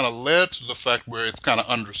 Like it's kind of led to the fact where it's kind of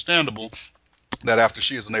understandable that after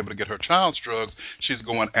she isn't able to get her child's drugs, she's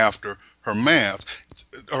going after her man's,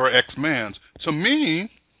 her ex-man's. To me,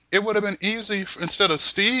 it would have been easy instead of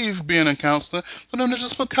Steve being in counseling for them to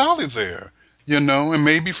just put Kylie there, and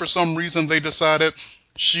maybe for some reason they decided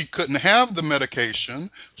she couldn't have the medication,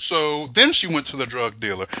 so then she went to the drug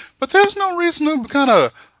dealer. But there's no reason to kind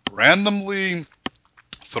of randomly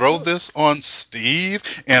throw this on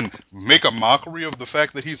Steve and make a mockery of the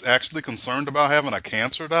fact that he's actually concerned about having a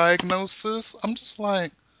cancer diagnosis. I'm just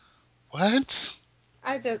like, what?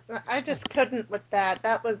 I just couldn't with that.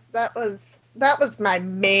 That was my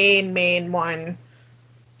main one.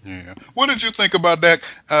 Yeah. What did you think about that,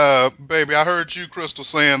 baby? I heard you, Crystal,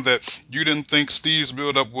 saying that you didn't think Steve's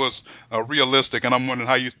buildup was realistic, and I'm wondering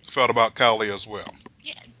how you felt about Kylie as well.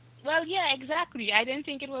 Yeah, Well, yeah, exactly. I didn't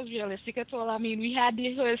think it was realistic at all. I mean, we had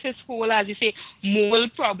his whole, as you say, mole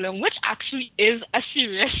problem, which actually is a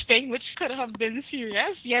serious thing, which could have been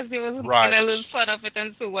serious. Yes, they was making a little Right. fun of it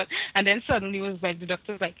and so on. And then suddenly it was like the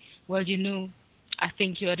doctor was like, well, I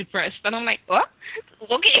think you're depressed. And I'm like, what?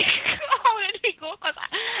 Okay. How did we go? Because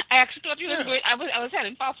I actually thought he was Yeah. going, I was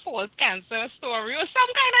heading for a false cancer story or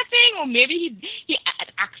some kind of thing. Or maybe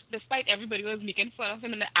despite everybody was making fun of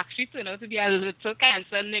him, and it actually turned out to be a little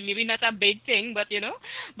cancer, and maybe not a big thing, but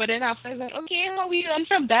But then after I was like, okay, how we went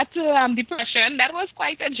from that to depression. That was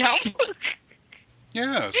quite a jump.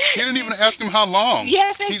 Yes. He didn't even ask him how long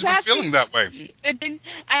Yes, he's been exactly. feeling that way. It didn't,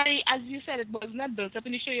 as you said, it was not built up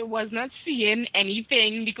in the show. He was not seeing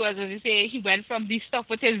anything because, as you say, he went from this stuff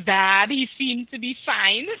with his dad. He seemed to be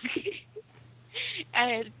fine.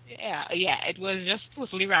 Yeah, it was just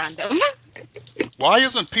totally random. Why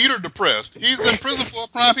isn't Peter depressed? He's in prison for a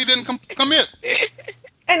crime he didn't commit,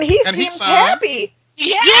 And he and he seemed signed. happy. He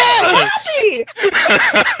Yes. seemed Yes.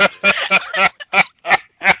 happy.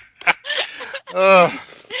 uh,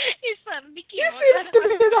 He suddenly He came out seems to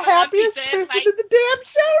be the on Peter happiest and person like, in the damn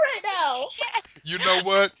show right now. you know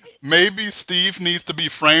what? Maybe Steve needs to be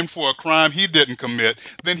framed for a crime he didn't commit.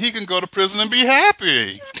 Then he can go to prison and be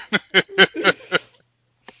happy.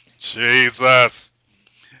 Jesus.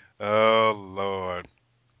 Oh Lord.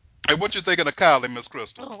 Hey, what you thinking of Kylie, Miss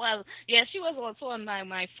Crystal? oh well, yeah, she was also on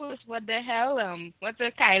my first. What the hell? What's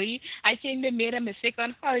the Kylie? I think they made a mistake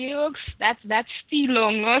on Hollyoaks. That's Steve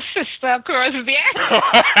Longo's sister across there.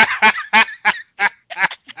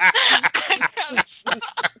 And what?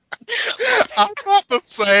 I thought the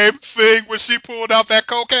same thing when she pulled out that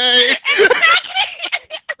cocaine. Exactly.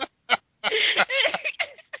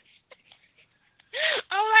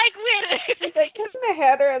 I'm like, wait. They couldn't have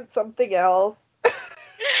had her on something else. I'm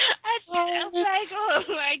like, Right. oh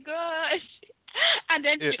my gosh. And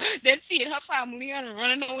then It. then seeing her family and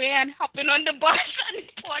running away and hopping on the bus and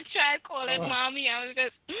the poor child calling Uh, mommy. I was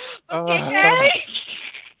just, okay, uh, guys.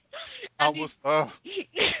 I And the was.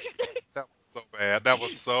 That was so bad. That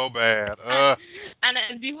was so bad. and,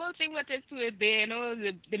 and the whole thing with it too,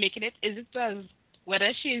 they making it is it was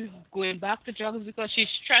whether she's going back to drugs because she's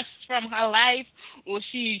stressed from her life or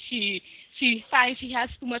she finds she has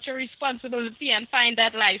too much responsibility and find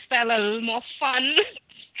that lifestyle a little more fun.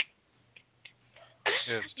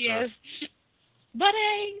 It's Yes, but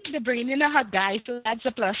they're bringing in a hot guy, so that's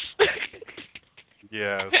a plus.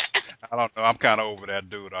 yes. I don't know. I'm kind of over that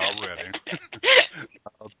dude already.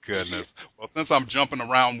 Oh goodness. Well, since I'm jumping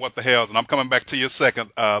around, what the hell, and I'm coming back to your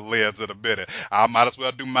second Lids in a minute. I might as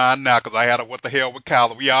well do mine now because I had a what the hell with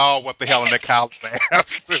Kyla. We all what the hell in that Kyla's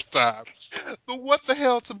ass this time. The what the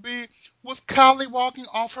hell to be was Kylie walking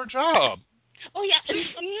off her job. Oh yeah. She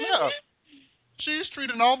just left. She's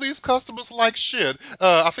treating all these customers like shit.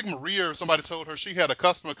 I think Maria or somebody told her she had a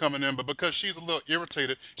customer coming in, but because she's a little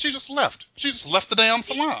irritated, she just left. She just left the damn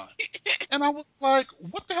salon. And I was like,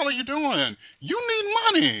 what the hell are you doing? You need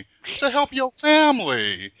money to help your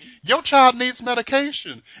family. Your child needs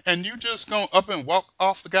medication. And you just gonna up and walk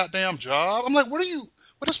off the goddamn job? I'm like, what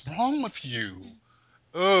is wrong with you?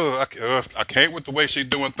 I can't with the way she's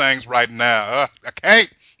doing things right now. I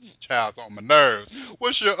can't. Child's on my nerves.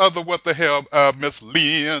 What's your other what the hell, Miss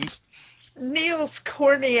Lynn's? Neil's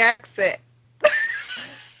corny accent.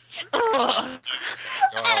 Oh.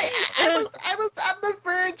 Oh, I was on the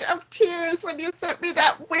verge of tears when you sent me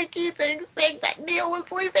that wiki thing saying that Neil was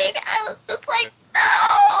leaving. I was just like, no,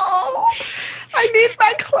 I need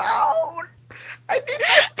my clown. I need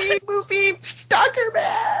my B movie stalker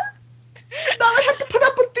man. Now I have to put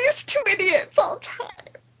up with these two idiots all the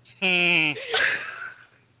time. hmm.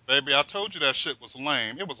 Baby, I told you that shit was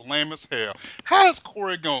lame. It was lame as hell. How is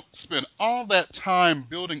Corey gonna spend all that time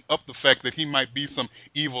building up the fact that he might be some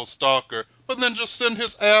evil stalker, but then just send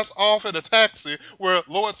his ass off in a taxi where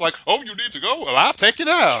Lloyd's like, "Oh, you need to go? Well, I'll take you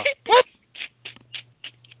now." What?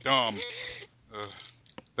 Dumb. Ugh.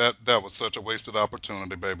 That was such a wasted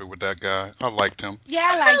opportunity, baby, with that guy. I liked him. Yeah,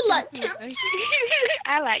 I I liked him liked too. him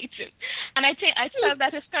I liked him, and I felt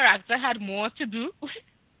that his character had more to do,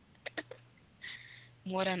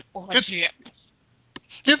 more than It Audrey.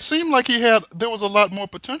 it seemed like there was a lot more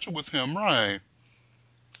potential with him, right?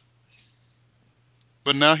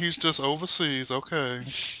 But now he's just overseas. Okay.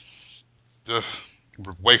 Ugh,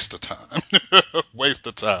 waste of time. Waste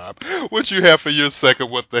of time. What you have for your second?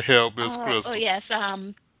 What the hell, Miss Oh Crystal? yes.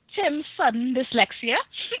 Tim's sudden dyslexia.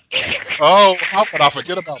 Oh, how could I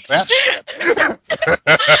forget about that shit?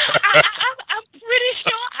 I'm pretty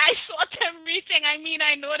sure I saw Tim reaching. I mean,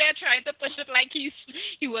 I know they're trying to push it like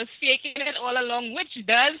he was faking it all along, which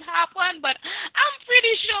does happen, but I'm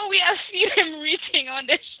pretty sure we have seen him reaching on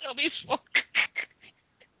this show before.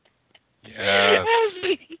 Yes.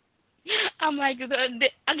 I'm like,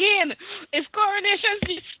 again, is Coronation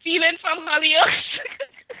Street stealing from Hollyoaks?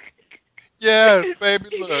 Yes, baby.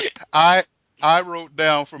 Look, I wrote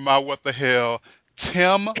down for my what the hell,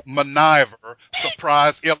 Tim Maniver,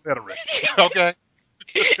 surprise illiterate. Okay?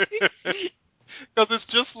 Because it's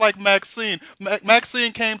just like Maxine.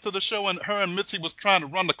 Maxine came to the show and her and Mitzi was trying to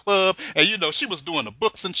run the club. And, she was doing the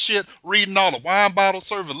books and shit, reading all the wine bottles,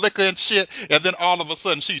 serving liquor and shit. And then all of a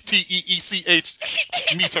sudden she TEECH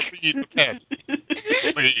me to read the pageant.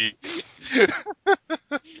 Please.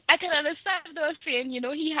 I can understand those saying,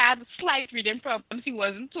 he had slight reading problems. He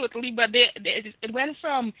wasn't totally, but it went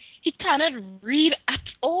from he cannot read at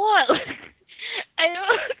all. I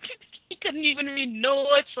know he couldn't even read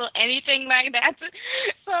notes or anything like that.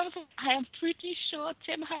 So I am pretty sure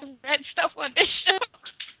Tim has read stuff on this show.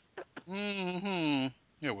 hmm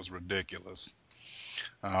It was ridiculous.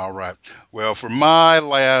 All right. Well, for my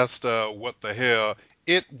last, what the hell,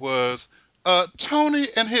 it was Tony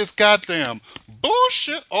and his goddamn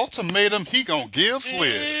bullshit ultimatum he gonna give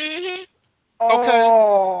Liz. Hmm. Okay?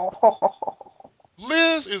 Oh.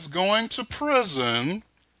 Liz is going to prison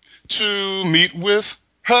to meet with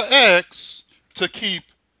her ex to keep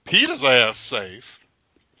Peter's ass safe.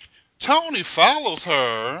 Tony follows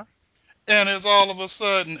her and is all of a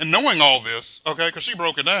sudden, and knowing all this, okay, because she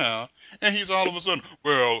broke it down, and he's all of a sudden,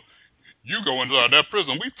 well, you go inside that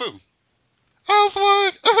prison, we through. I was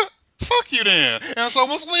like, fuck you then. And so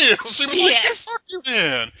was Liz. She was like, Yes. fuck you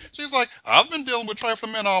then. She's like, I've been dealing with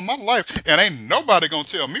trifling men all my life, and ain't nobody gonna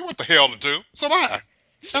tell me what the hell to do. So bye.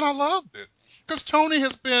 And I loved it. Because Tony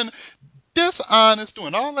has been dishonest,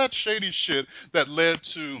 doing all that shady shit that led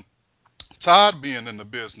to Todd being in the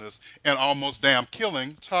business and almost damn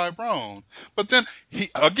killing Tyrone. But then he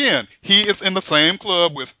is in the same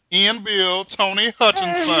club with Ian Bill, Tony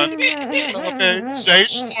Hutchinson, okay, Jay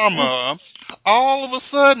Sharma. All of a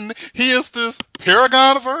sudden, he is this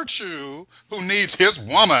paragon of virtue who needs his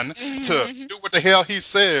woman to Hmm. do what the hell he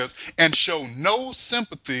says and show no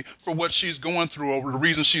sympathy for what she's going through or the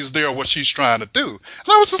reason she's there or what she's trying to do. And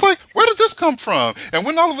I was just like, where did this come from? And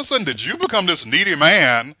when all of a sudden did you become this needy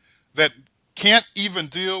man that can't even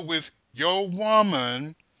deal with your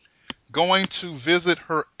woman going to visit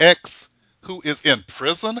her ex who is in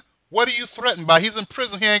prison? What are you threatened by? He's in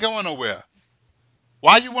prison. He ain't going nowhere.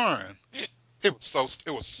 Why you worrying? It was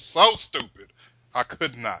so stupid. I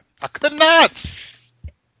could not. I could not.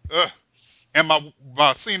 Ugh. And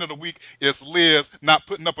my scene of the week is Liz not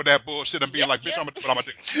putting up with that bullshit and being Yep, like, "Bitch, yep. I'm gonna do what I'm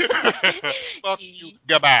gonna do." Fuck you.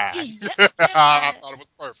 Goodbye. Yep, yep. I thought it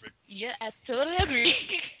was perfect. Yeah, I totally agree.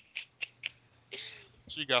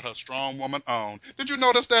 She got her strong woman on. Did you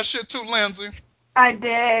notice that shit too, Lindsay? I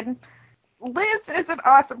did. Liz is an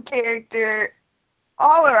awesome character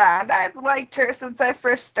all around. I've liked her since I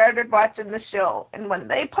first started watching the show. And when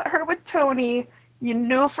they put her with Tony, you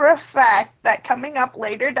knew for a fact that coming up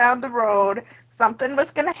later down the road, something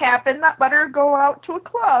was going to happen that let her go out to a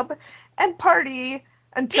club and party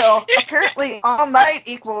until apparently all night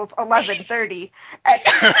equals 11:30 and,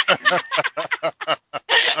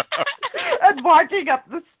 and walking up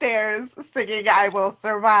the stairs singing I Will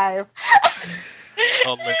Survive.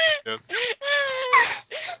 Hilarious.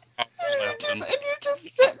 I was laughing. And you're just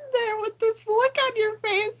sitting there with this look on your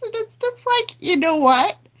face, and it's just like, you know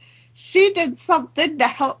what? She did something to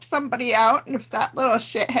help somebody out, and if that little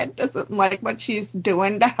shithead doesn't like what she's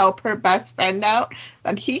doing to help her best friend out,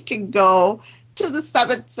 then he can go to the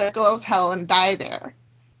seventh circle of hell and die there.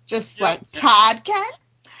 Just Yep. like Todd can.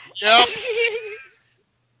 Yep.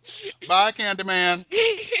 Bye, Candyman.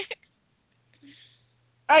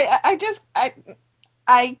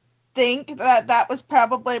 I think that that was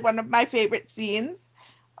probably one of my favorite scenes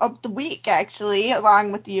of the week, actually,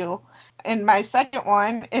 along with you. And my second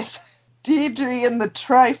one is Deidre and the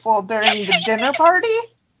trifle during the dinner party.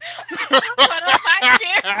 That was one of my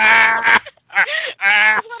favorites. That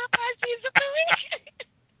was one of my scenes of the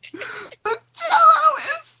week. The jello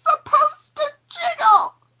is supposed to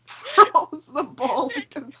jiggle. Throws the bowl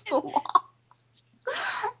against the wall.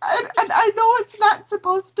 And I know it's not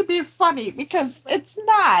supposed to be funny because it's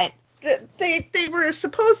not. They were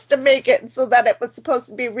supposed to make it so that it was supposed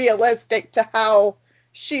to be realistic to how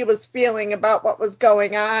she was feeling about what was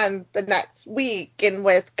going on the next week, and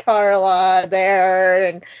with Carla there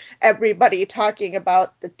and everybody talking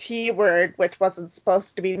about the T word, which wasn't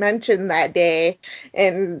supposed to be mentioned that day,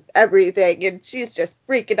 and everything. And she's just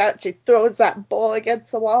freaking out. She throws that bowl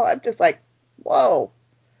against the wall. I'm just like, whoa.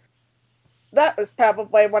 That was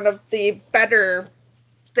probably one of the better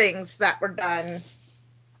things that were done.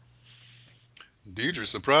 Deidre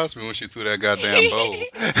surprised me when she threw that goddamn bowl.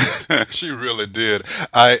 She really did.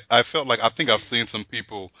 I felt like I think I've seen some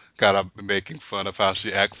people kind of making fun of how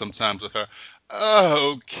she acts sometimes with her.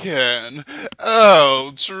 Oh, Ken.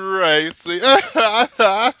 Oh, Tracy.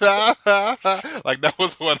 Like that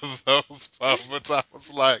was one of those moments. I was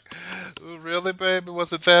like, really, baby?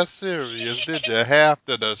 Was it that serious? Did you have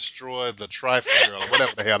to destroy the trifle girl or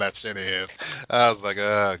whatever the hell that shit is? I was like,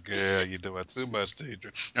 oh, girl, you're doing too much,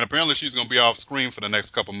 Deidre. And apparently she's going to be off screen for the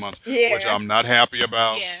next couple months, which Yeah, I'm not happy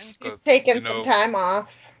about Yeah. she's because, taking some time off.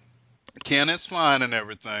 Ken is fine and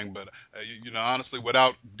everything, but honestly,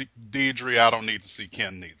 without Deidre, I don't need to see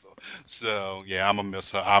Ken neither. So yeah, I'm gonna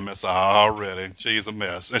miss her. I miss her already. She's a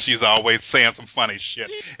mess, and she's always saying some funny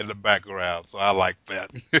shit in the background. So I like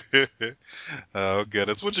that. Oh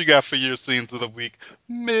goodness, what you got for your scenes of the week,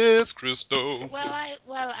 Miss Crystal? I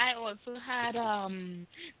also had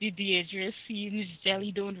the Deirdre scenes.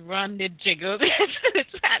 Jelly don't run, they jiggle, the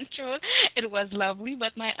tantrum. It was lovely.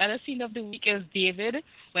 But my other scene of the week is David,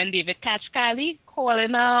 when David catch Kylie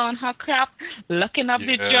calling her on her crap, looking up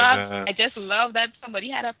the job. I just love Yes. that somebody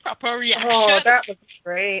had a proper Oh, reaction. that was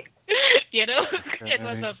great. you know, it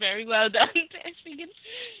was Okay. a very well done thing.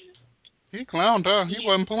 He clowned her. He Yeah.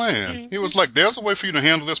 wasn't playing. He Mm-hmm. was like, "There's a way for you to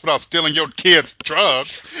handle this without stealing your kids'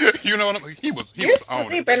 drugs." You know what I mean? He You're was on it.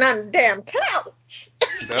 sleeping on the damn couch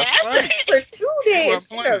That's right. for two He days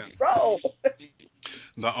wasn't in a playing. row.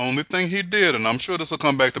 The only thing he did, and I'm sure this will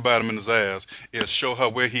come back to bite him in his ass, is show her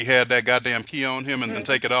where he had that goddamn key on him and then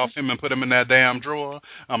take it Mhm. off him and put him in that damn drawer.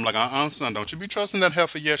 I'm like, son, don't you be trusting that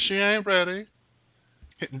heifer yet. She ain't ready.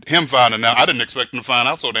 Him finding out, I didn't expect him to find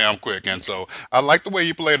out so damn quick, and so I like the way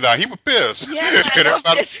he played it out. He was pissed, Yes, I and love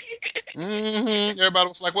everybody, this. everybody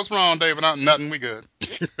was like, "What's wrong, David?" Nothing. We good.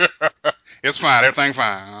 It's fine. Everything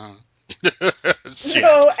fine. Shit.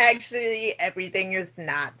 No, actually, everything is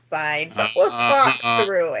not fine, but we'll talk Uh-huh.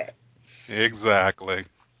 through it. Exactly.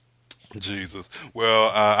 Jesus.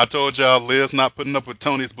 Well, I told y'all Liz not putting up with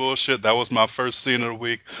Tony's bullshit. That was my first scene of the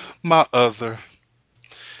week. My other,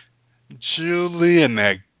 Julie and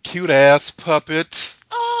that cute ass puppet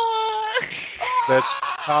Oh. that she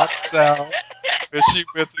popped out and she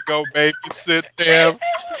went to go babysit Dev's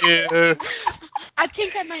kids. I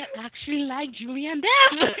think I might actually like Julie and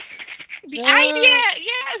them. The idea,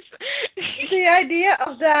 Yes. yes. The idea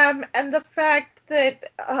of them and the fact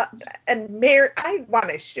that, and Mary, I want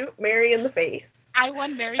to shoot Mary in the face. I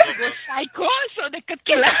want Mary to go Yes. psycho so they could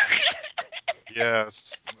kill her.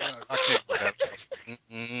 Yes. I can't with that heifer.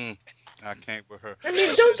 Mm-mm. I can't with her. I mean,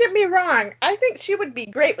 But she don't was get just me wrong. I think she would be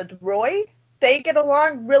great with Roy. They get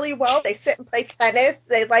along really well. They sit and play tennis.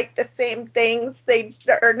 They like the same things. They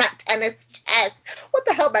are not tennis, chess. What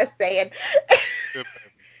the hell am I saying? good,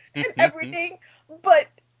 And baby. everything. But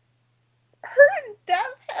her and Dev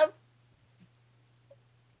have,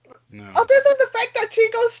 No. other than the fact that she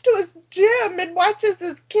goes to his gym and watches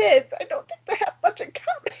his kids, I don't think they have much in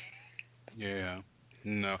common. Yeah.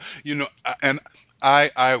 No. And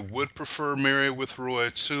I would prefer Mary with Roy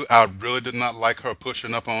too. I really did not like her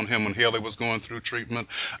pushing up on him when Haley was going through treatment.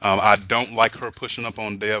 I don't like her pushing up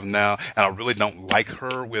on Dev now, and I really don't like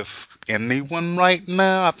her with anyone right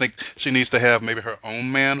now. I think she needs to have maybe her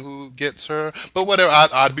own man who gets her. But whatever,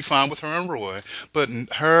 I'd be fine with her and Roy. But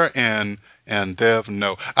her and Dev,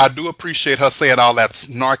 no. I do appreciate her saying all that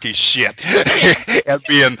snarky shit and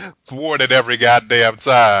being thwarted every goddamn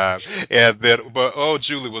time. And then, but oh,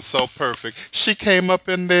 Julie was so perfect. She came up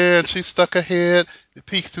in there and she stuck her head,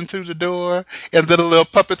 peeked in through the door, and then the little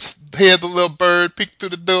puppet's head, the little bird, peeked through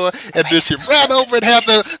the door, and then she ran over and had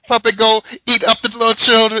the puppet go eat up the little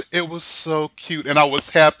children. It was so cute, and I was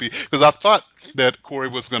happy because I thought that Corey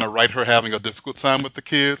was going to write her having a difficult time with the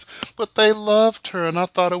kids, but they loved her, and I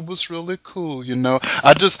thought it was really cool.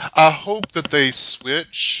 I hope that they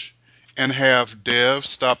switch and have Dev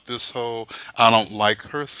stop this whole I don't like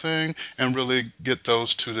her thing and really get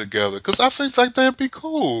those two together because I think like that'd be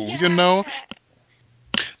cool. Yeah.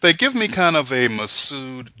 They give me kind of a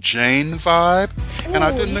Masood Jane vibe, and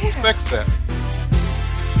I Oh, didn't yeah. expect that.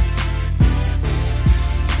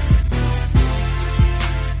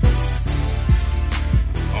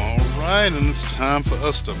 All right, and it's time for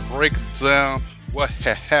us to break down what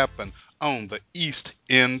happened on the East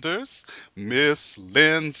Enders. Miss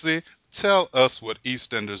Lindsay, Tell us what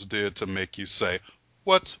EastEnders did to make you say,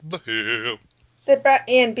 "What the hell?" They brought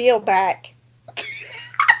Ian Beale back.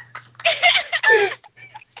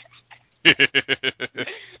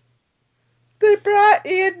 They brought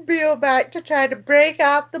Ian Beale back to try to break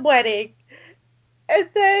off the wedding. And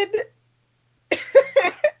then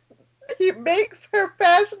he makes her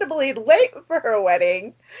fashionably late for her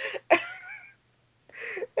wedding.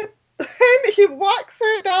 And he walks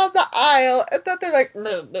her down the aisle, and then they're like,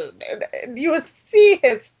 no, no, no. And you see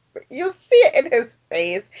it in his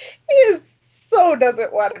face. He is so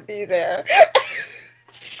doesn't want to be there.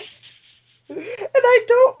 And I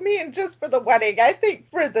don't mean just for the wedding. I think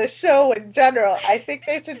for the show in general. I think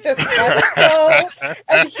they should just let it go,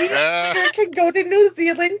 and he and her can go to New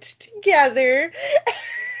Zealand together,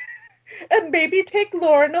 and maybe take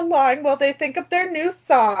Lauren along while they think of their new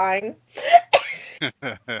song.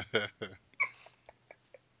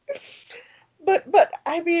 But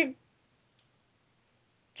I mean,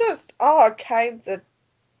 just all kinds of.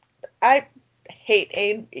 I hate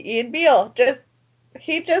Ian Beale.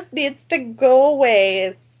 He just needs to go away.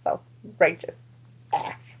 It's self righteous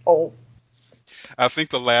asshole. I think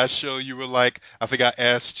the last show you were like, I think I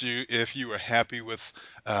asked you if you were happy with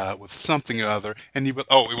something or other, and you were,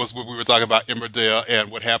 oh, it was when we were talking about Emmerdale and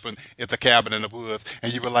what happened at the cabin in the woods,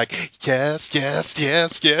 and you were like, yes, yes,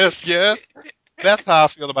 yes, yes, yes. That's how I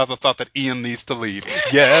feel about the thought that Ian needs to leave.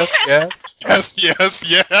 Yes, yes, yes, yes,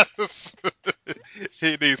 yes.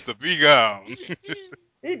 He needs to be gone.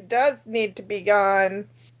 He does need to be gone.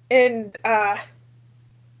 And I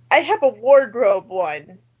have a wardrobe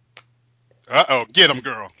one. Uh-oh, get him,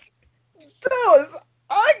 girl. Those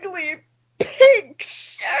ugly pink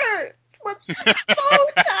shirts with the bow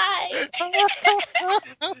tie.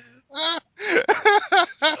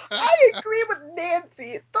 I agree with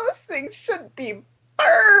Nancy. Those things should be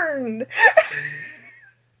burned.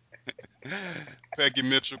 Peggy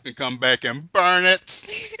Mitchell can come back and burn it.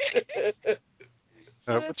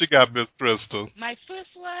 So What you got, Miss Crystal? my first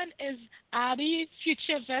one is Abby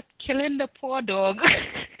Future Vet killing the poor dog.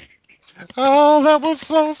 Oh, that was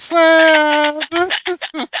so sad.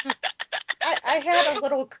 I had a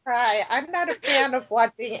little cry. I'm not a fan of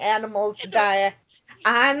watching animals die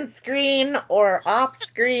on screen or off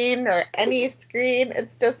screen or any screen.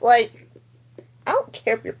 It's just like, I don't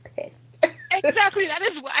care if you're pissed. Exactly, that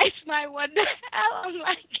is why it's my one. I'm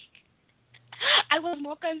like, I was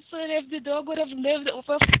more concerned if the dog would have lived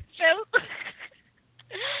over Phil.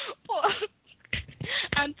 poor,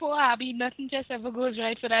 and poor Abby, nothing just ever goes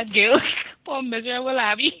right for that girl. Poor miserable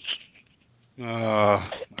Abby. Uh,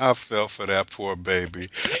 I felt for that poor baby.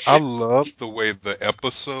 I love the way the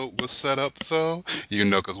episode was set up, though. You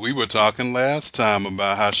know, because we were talking last time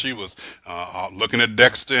about how she was looking at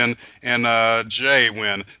Dexter and Jay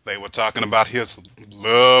when they were talking about his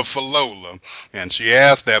love for Lola. And she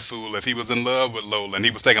asked that fool if he was in love with Lola, and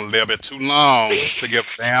he was taking a little bit too long to give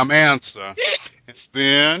a damn answer.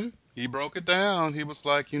 Then he broke it down. He was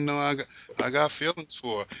like, I got feelings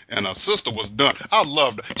for her. And her sister was done. I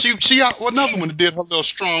loved her. Another one that did her little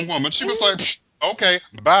strong woman. She was like, "Psh, okay,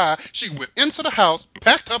 bye." She went into the house,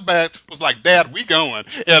 packed her bag, was like, "Dad, we going."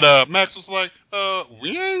 And Max was like, we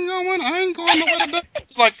ain't going. I ain't going nowhere today.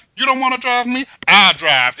 She's like, "You don't want to drive me? I'll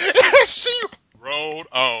drive." She rode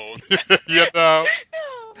on. you know,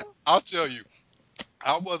 I'll tell you,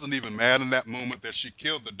 I wasn't even mad in that moment that she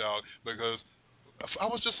killed the dog because I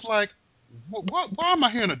was just like, why am I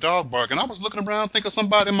hearing a dog barking? I was looking around thinking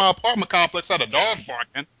somebody in my apartment complex had a dog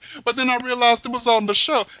barking, but then I realized it was on the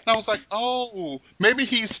show. And I was like, oh, maybe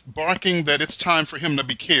he's barking that it's time for him to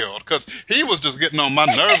be killed because he was just getting on my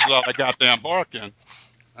nerves with all that goddamn barking.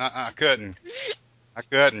 I couldn't. I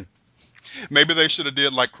couldn't. Maybe they should have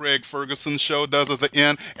did like Craig Ferguson's show does at the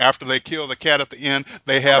end. After they kill the cat at the end,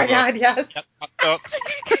 they Oh have my a god, yes. cat locked up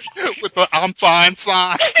with the "I'm fine"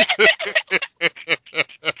 sign.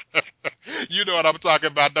 You know what I'm talking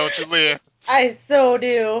about, don't you, Liz? I so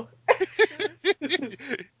do.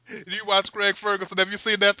 You watch Craig Ferguson? Have you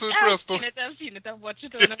seen that too, I've Crystal? seen it, I've seen it, I've watched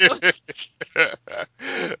it on about.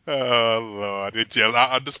 Oh Lord,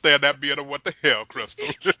 I understand that being a what the hell, Crystal.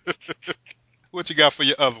 What you got for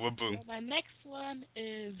your other one, Boo? So my next one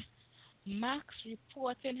is Max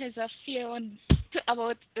reporting his affair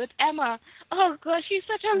about with Emma. Oh gosh, she's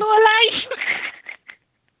such a low life.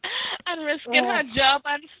 And risking Oh, her job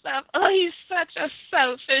and stuff. Oh, he's such a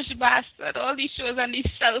selfish bastard. All these shows on these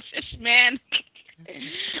selfish men.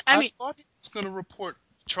 I I mean, thought he was going to report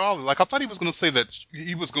Charlie. Like I thought he was going to say that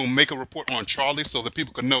he was going to make a report on Charlie so that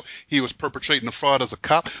people could know he was perpetrating the fraud as a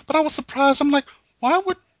cop. But I was surprised. I'm like, why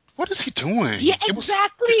would what is he doing? Yeah, It was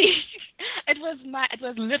exactly. It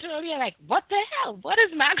was literally like, what the hell? What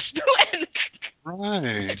is Max doing?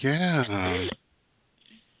 right, yeah.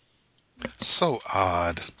 So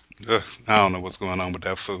odd. Ugh, I don't know what's going on with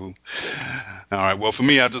that food. All right, well for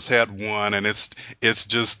me, I just had one, and it's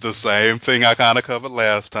just the same thing I kind of covered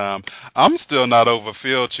last time. I'm still not over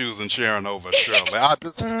Phil choosing Sharon over Shirley. I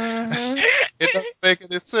just Mhm. it doesn't make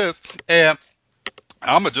any sense. And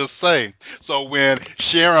I'ma just say, so when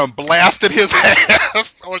Sharon blasted his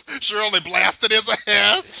ass, or Shirley blasted his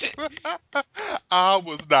ass, I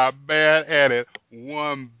was not mad at it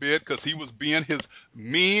one bit because he was being his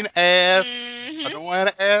mean ass, Mhm. annoying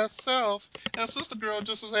ass self, and Sister Girl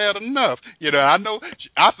just has had enough. I know,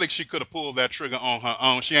 I think she could have pulled that trigger on her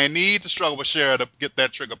own. She ain't need to struggle with Sharon to get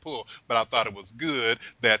that trigger pulled, but I thought it was good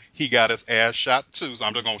that he got his ass shot too. So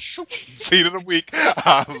I'm just gonna shoot seed of the week.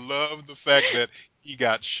 I love the fact that he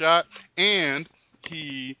got shot and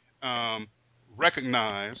he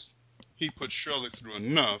recognized he put Shirley through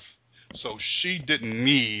enough so she didn't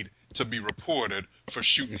need to be reported for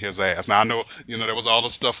shooting his ass. Now I know, there was all the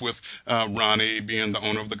stuff with Ronnie being the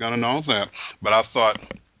owner of the gun and all that, but I thought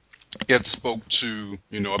it spoke to,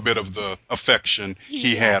 a bit of the affection he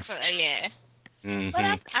He had had for for Shirley. yeah. But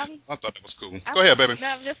Hmm. I'm I thought that was cool. I'm Go ahead, baby. no,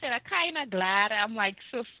 I'm just saying I'm kind of glad. I'm like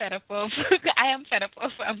so fed up of. I am fed up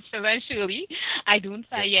of Phil and Shirley. I don't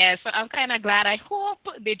Yeah. say yes, so I'm kind of glad. I hope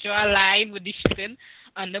they draw a line with the shooting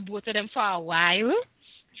on the both of them for a while.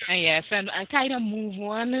 And Yes. yes, and kind of move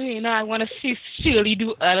on. I want to see Shirley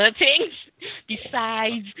do other things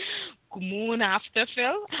besides moon after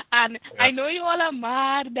Phil. And I know you Yes. all are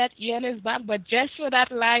mad that Ian is back, but just for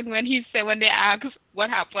that line when they asked what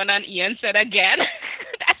happened and Ian said again,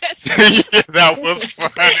 that is Yeah, that was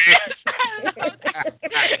funny. I love that.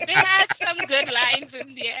 They had some good lines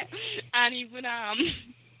in there, and even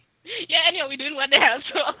yeah. Anyway, we're doing what the hell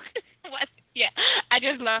so. What? Yeah, I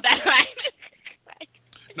just love that line. Like,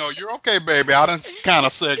 No, you're okay, baby. I done kind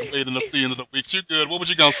of segued in the scene of the week. You good? What was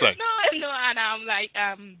you gonna say? no, and I'm like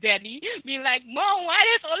Danny being like, Mom, why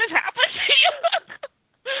does all this happen to you?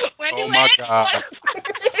 When you Oh my went God,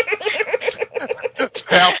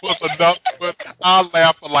 that was another one. I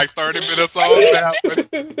laughed for like 30 minutes on that one.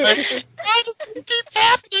 Like, why does this keep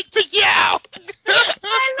happening to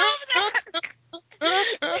I love that.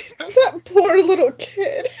 you? That poor little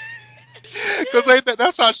kid. Because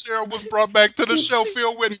that's how Cheryl was brought back to the show.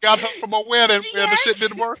 Phil went and got her from a wedding where the shit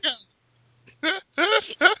didn't Yes. work out.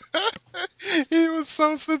 He was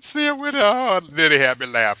so sincere with her. Oh, then he had me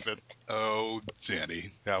laughing. Oh,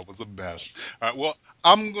 Jenny, that was a mess. All right, well,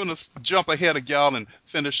 I'm going to jump ahead of y'all and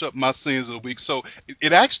finish up my scenes of the week. So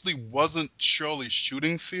it actually wasn't Shirley's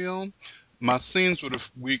shooting film. My scenes of the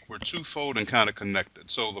week were twofold and kind of connected.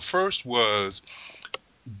 So the first was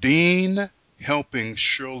Dean helping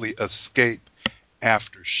Shirley escape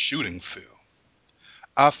after shooting Phil.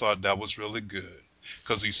 I thought that was really good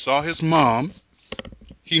because he saw his mom,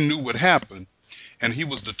 he knew what happened, and he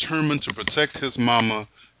was determined to protect his mama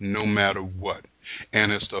no matter what.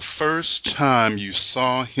 And it's the first time you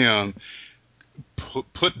saw him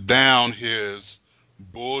put down his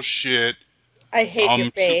bullshit. I hate you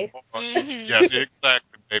I'm too face. hard. Mhm. Yes,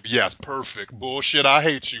 exactly, baby. Yes, perfect. Bullshit, I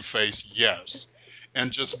hate you face. Yes.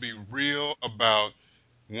 And just be real about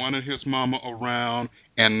wanting his mama around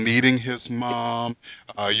and needing his mom,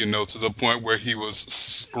 to the point where he was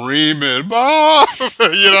screaming, Mom!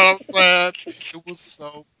 You know what I'm saying? It was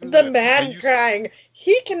so The good. And man you, crying.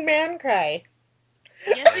 He can man cry.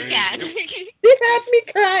 Yes, he baby, can. He had me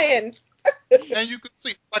crying. and you could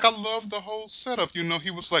see, like, I love the whole setup.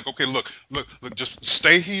 He was like, okay, look, just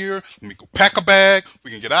stay here. Let me go pack a bag.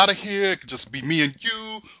 We can get out of here. It could just be me and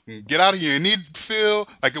you. We can get out of here. You need Phil.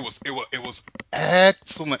 Like it was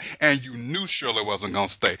excellent. And you knew Shirley wasn't gonna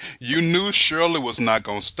stay. You knew Shirley was not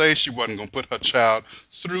gonna stay. She wasn't gonna put her child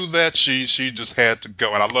through that. She just had to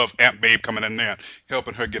go. And I love Aunt Babe coming in there and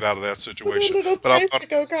helping her get out of that With her situation. little But I thought it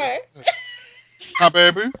tricycle was really car. good. Hi,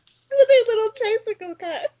 baby. With her little tricycle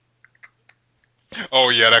car. Oh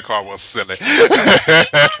yeah, that car was silly.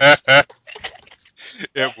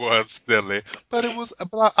 It was silly, but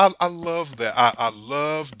I love that. I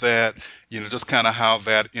love that. Just kind of how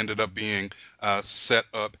that ended up being set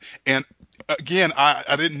up. And again,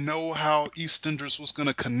 I didn't know how EastEnders was going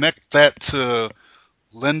to connect that to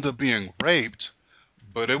Linda being raped,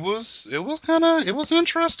 but it was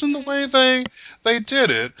interesting the way Mhm. they did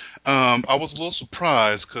it. I was a little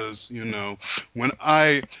surprised because when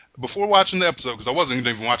I before watching the episode, because I wasn't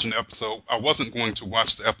even watching the episode, I wasn't going to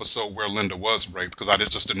watch the episode where Linda was raped because I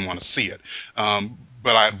just didn't want to see it.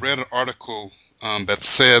 But I had read an article that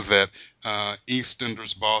said that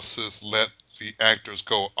EastEnders bosses let the actors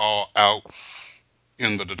go all out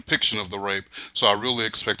in the depiction of the rape. So I really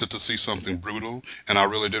expected to see something brutal, and I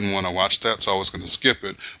really didn't want to watch that, so I was going to skip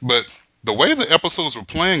it. But the way the episodes were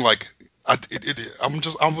playing, like I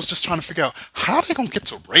was just trying to figure out how they gonna get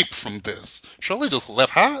to rape from this. Shirley just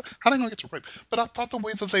left. How they gonna get to rape? But I thought the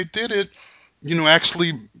way that they did it,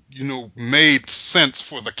 actually, made sense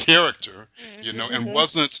for the character, Mhm. and Mhm.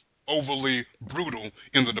 wasn't overly brutal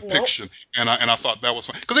in the Nope. depiction. And I thought that was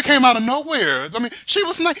fun because it came out of nowhere. I mean, she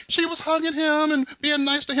was nice. She was hugging him and being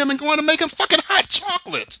nice to him and going to make him fucking hot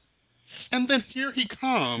chocolate. And then here he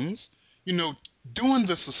comes, you know, doing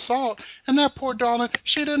this assault, and that poor darling,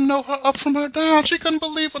 she didn't know her up from her down. She couldn't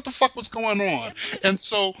believe what the fuck was going on. Yep, yep. And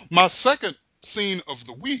so my second scene of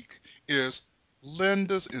the week is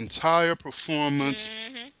Linda's entire performance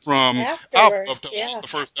Mhm. from I Afterwards, loved yeah. the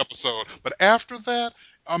first episode, but after that,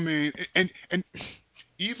 I mean, and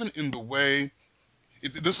even in the way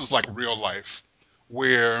this is like real life,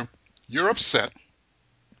 where you're upset,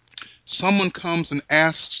 someone comes and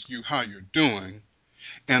asks you how you're doing,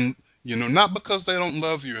 and not because they don't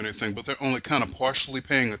love you or anything, but they're only kind of partially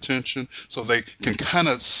paying attention, so they can kind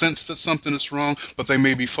of sense that something is wrong, but they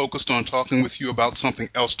may be focused on talking with you about something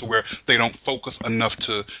else to where they don't focus enough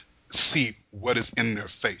to see what is in their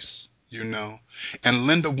face. And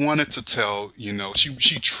Linda wanted to tell,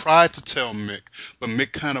 she tried to tell Mick, but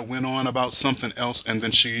Mick kind of went on about something else, and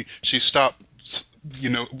then she stopped,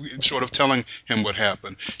 you know short of telling him what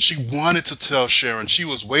happened. She wanted to tell Sharon. She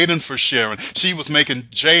was waiting for Sharon. She was making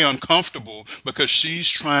Jay uncomfortable because she's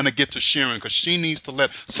trying to get to Sharon because she needs to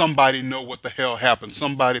let somebody know what the hell happened,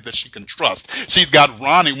 somebody that she can trust. She's got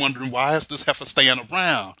Ronnie wondering, why is this heifer staying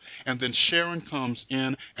around? And then Sharon comes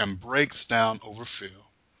in and breaks down over Phil.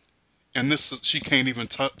 And she can't even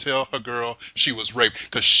tell her girl she was raped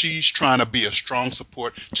because she's trying to be a strong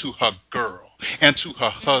support to her girl and to her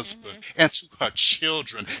husband Mhm. and to her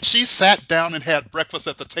children. She sat down and had breakfast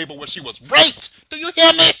at the table where she was raped. Do you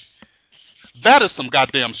hear me? That is some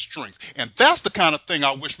goddamn strength. And that's the kind of thing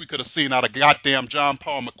I wish we could have seen out of goddamn John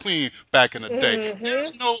Paul McLean back in the day.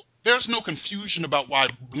 Mhm. There's no confusion about why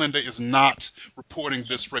Linda is not reporting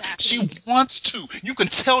this rape. She Exactly. wants to. You can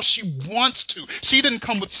tell she wants to. She didn't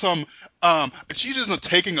come with some she isn't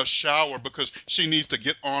taking a shower because she needs to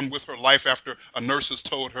get on with her life after a nurse has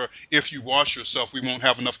told her, if you wash yourself, we won't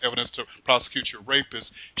have enough evidence to prosecute your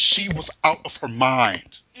rapist. She was out of her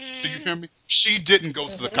mind. Do you Mhm. hear me? She didn't go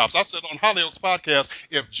to the Mhm. cops. I said on Hollyoaks podcast,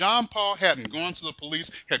 if John Paul hadn't gone to the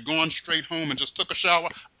police, had gone straight home and just took a shower,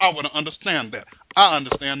 I would understand that. I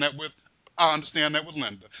understand that with I understand that with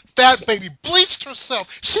Linda. That baby bleached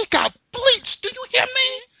herself. She got bleached. Do you hear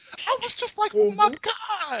me? I was just like, oh my Mhm.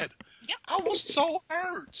 God. Yep. I was so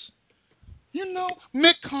hurt.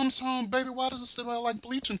 Mick comes home, baby. Why does it smell like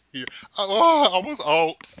bleach in here? I was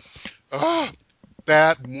all, oh,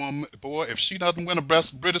 that woman, boy, if she doesn't win a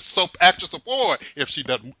Best British Soap Actress Award, if she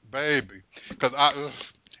doesn't, baby, because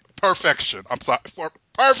perfection. I'm sorry, for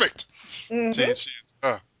perfect. Mhm. She's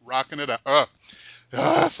rocking it out.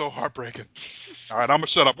 So heartbreaking. All right, I'm gonna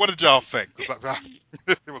shut up. What did y'all think? 'Cause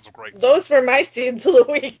it was great. Those were my scenes of the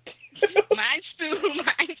week. Mine's too.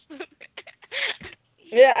 Mine's too.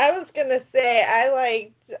 Yeah, I was gonna say I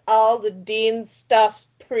liked all the Dean stuff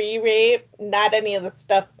pre-rape, not any of the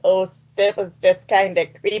stuff post. It was just kind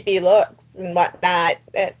of creepy looks and whatnot.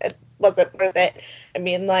 It wasn't worth it. I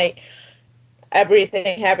mean, like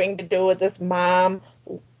everything having to do with his mom,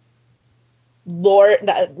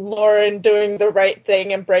 Lauren doing the right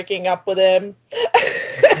thing and breaking up with him,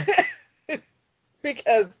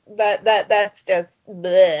 because that's just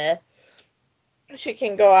bleh. She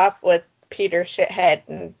can go off with Peter shithead,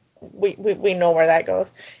 and we know where that goes.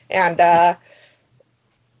 And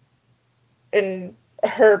and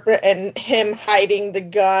her and him hiding the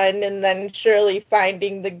gun, and then Shirley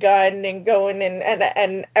finding the gun and going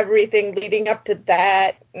and everything leading up to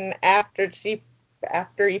that, and after he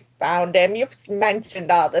found him. You've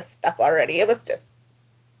mentioned all this stuff already. It was just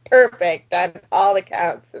perfect on all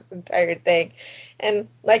accounts, this entire thing. And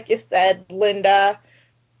like you said, Linda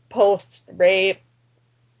post rape,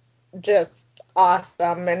 just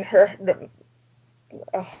awesome, and her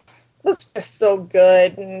oh, was just so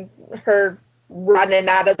good, and her running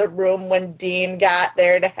out of the room when Dean got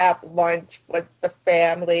there to have lunch with the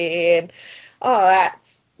family, and oh,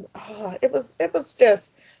 it was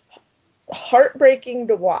just heartbreaking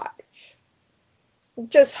to watch.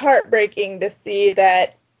 Just heartbreaking to see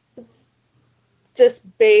that, just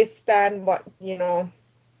based on what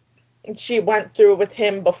she went through with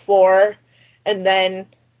him before, and then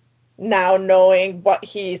now knowing what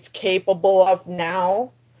he's capable of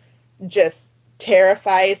now, just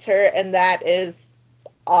terrifies her, and that is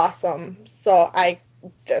awesome. So I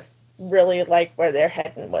just really like where they're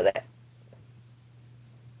heading with it.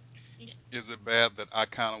 Is it bad that I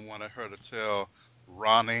kind of wanted her to tell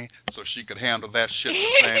Ronnie so she could handle that shit the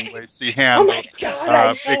same way she Oh my handled god,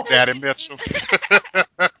 I Big know. Daddy Mitchell?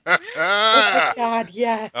 Oh my god,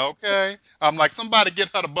 yes. Okay. I'm like, somebody get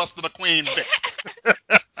her to Buster the Queen Vic.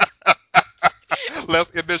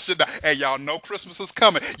 Let's get this shit down. Hey, y'all know Christmas is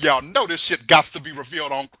coming. Y'all know this shit got to be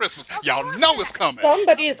revealed on Christmas. Of Y'all course know it's not.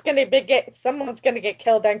 coming. Someone's gonna get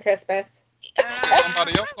killed on Christmas.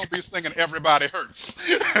 Somebody else gonna be singing "Everybody Hurts."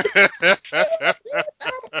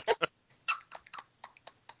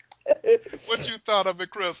 What you thought of it,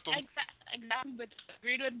 Crystal? Exactly, but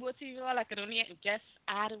agreed with both of you all. I could only just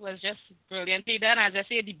add it was just brilliantly done. As I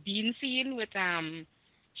say, the bean scene with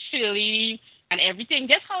Shirley and everything,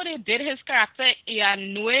 just how they did his character, yeah,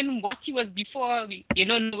 knowing what he was before,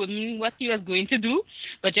 knowing what he was going to do,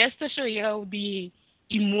 but just to show you the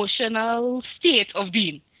emotional state of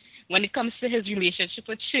Bean when it comes to his relationship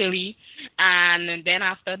with Shirley, and then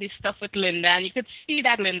after this stuff with Linda, and you could see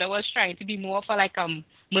that Linda was trying to be more for like a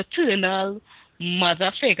maternal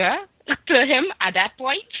mother figure to him at that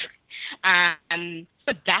point. And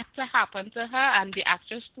for that to happen to her, and the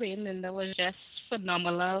actress playing Linda was just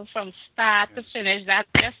phenomenal from start to Yes. finish. That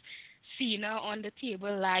just seeing her on the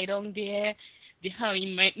table, lie down there, her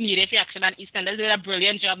immediate reaction, and EastEnders did a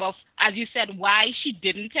brilliant job of, as you said, why she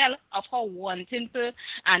didn't tell, of her wanting to,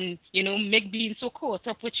 and Mick being so caught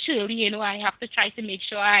up with Shirley. I have to try to make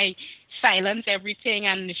sure I silence everything,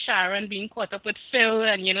 and Sharon being caught up with Phil,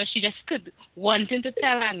 and she just could wanting to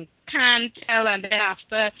tell and can't tell, and then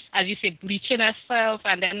after, as you say, bleaching herself,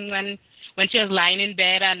 and then when she was lying in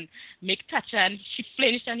bed and Mick touched her and she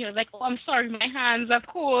flinched and he was like, "Oh, I'm sorry, my hands are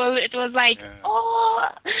cold." It was like, Yes. oh,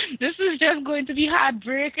 this is just going to be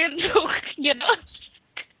heartbreaking, you know,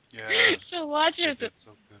 Yes. to watch They it. did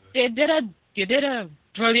so good. They did a they did a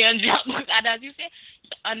brilliant job, and as you say, you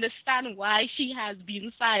understand why she has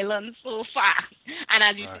been silent so far. And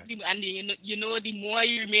as you said, Right. and the more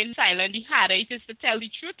you remain silent, the harder it is to tell the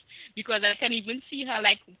truth, because I can even see her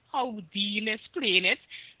like how Dean is playing it,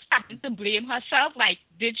 starting to blame herself. Like,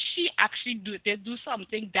 did she actually do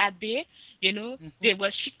something that day? Hmm.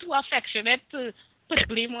 Was she too affectionate to put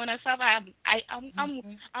blame on herself?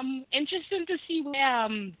 Hmm. I'm interested to see where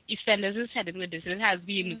EastEnders is headed with this. It has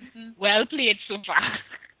been Hmm. well played so far.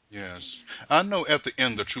 Yes. I know at the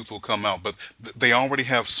end the truth will come out, but they already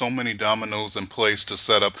have so many dominoes in place to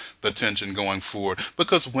set up the tension going forward.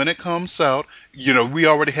 Because when it comes out, we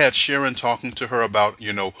already had Sharon talking to her about,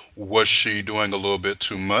 was she doing a little bit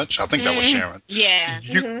too much? I think that was Sharon. Yeah.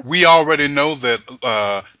 Hmm. We already know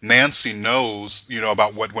that Nancy knows,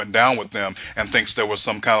 about what went down with them and thinks there was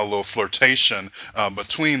some kind of little flirtation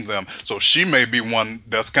between them. So she may be one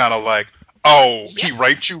that's kind of like, oh, Yep. he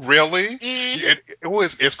raped you, really? Mhm.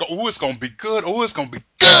 It's gonna be good. Oh, it's gonna be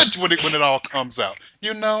good when it all comes out,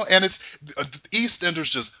 And it's EastEnders,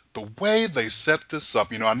 just the way they set this up.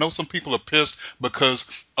 I know some people are pissed because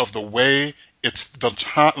of the way it's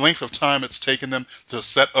the length of time it's taken them to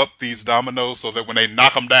set up these dominoes so that when they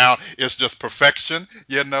knock them down, it's just perfection.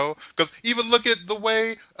 Because even look at the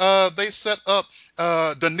way they set up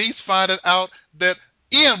Denise finding out that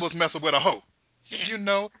Ian was messing with a hoe.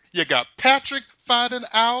 You got Patrick finding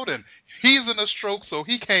out, and he's in a stroke, so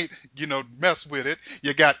he can't, mess with it.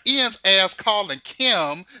 You got Ian's ass calling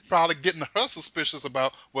Kim, probably getting her suspicious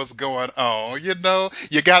about what's going on. You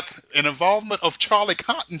got an involvement of Charlie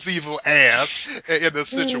Cotton's evil ass in the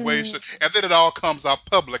situation, and then it all comes out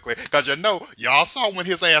publicly because y'all saw when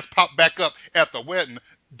his ass popped back up at the wedding.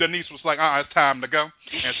 Denise was like, it's time to go.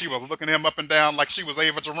 And she was looking him up and down like she was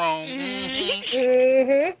Ava Jerome. Mhm.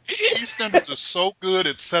 Hmm. EastEnders are so good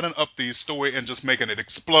at setting up the story and just making it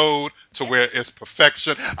explode to where it's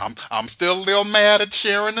perfection. I'm still a little mad at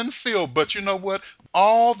Sharon and Phil, but you know what?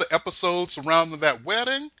 All the episodes surrounding that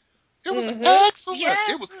wedding, it was Hmm. excellent.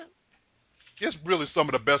 Yes. It's really some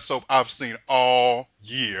of the best soap I've seen all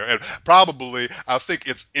year, and probably I think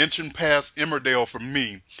it's inching past Emmerdale for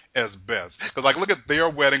me as best. Because like, look at their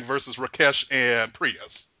wedding versus Rakesh and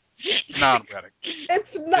Priya's non-wedding.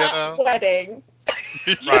 It's You not know, wedding.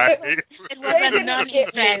 Yeah. right? It was They a didn't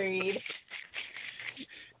get non-event. married.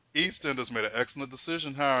 EastEnders made an excellent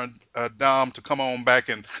decision hiring Dom to come on back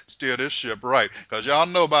and steer this ship right. Because y'all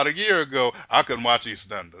know about a year ago, I couldn't watch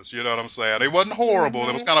EastEnders. You know what I'm saying? It wasn't horrible.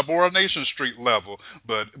 It was Hmm. kind of Boronation Street level.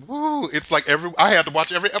 But, woo, it's like I had to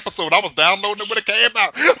watch every episode. I was downloading it when it came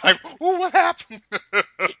out. Like, woo, what happened?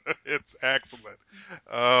 It's excellent.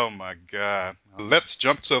 Oh, my God. Let's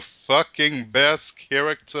jump to fucking best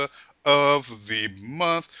character of the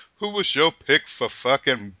month. Who was your pick for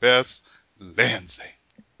fucking best, Lindsay?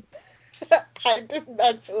 I didn't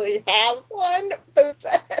actually have one, but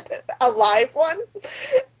a live one.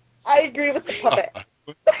 I agree with the puppet.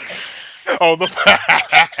 Oh, the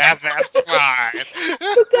that's fine.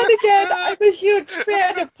 But then again, I'm a huge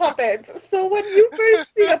fan of puppets. So when you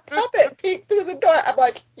first see a puppet peek through the door, I'm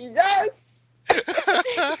like, yes,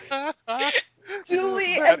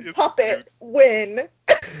 Julie That and is Puppet cute. win.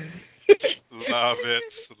 Love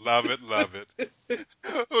it, love it, love it.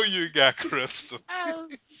 Who you got, Crystal? Um,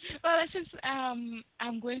 well, since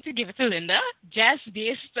I'm going to give it to Linda, just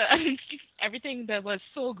based on everything that was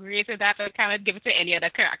so great in that I cannot give it to any other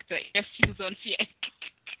character. Just choose on fear.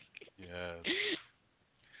 Yes.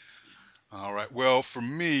 All right. Well, for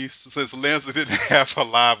me, since Lindsay didn't have a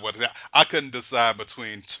live one, I couldn't decide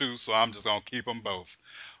between two, so I'm just gonna keep them both.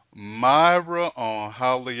 Myra on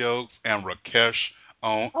Hollyoaks and Rakesh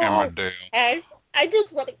on Oh, Emmerdale. Ash, I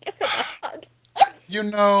just want to give him a hug. You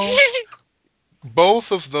know,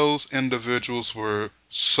 both of those individuals were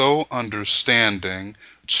so understanding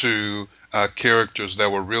to characters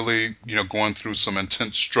that were really, going through some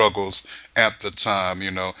intense struggles at the time.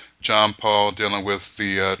 John Paul dealing with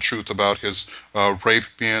the truth about his rape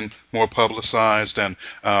being more publicized, and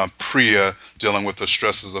Priya dealing with the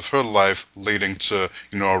stresses of her life leading to,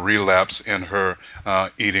 a relapse in her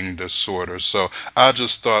eating disorder. So I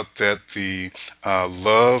just thought that the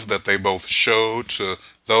love that they both showed to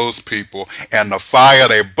those people and the fire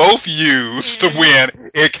they both used to Mm. when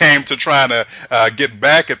it came to trying to get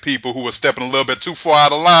back at people who were stepping a little bit too far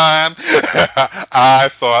out of line. I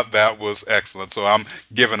thought that was excellent. So I'm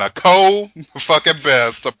giving a fucking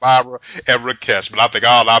best to Myra and Rakesh. But I think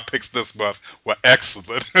all our picks this month were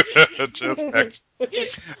excellent. Just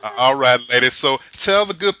excellent. All right, ladies. So tell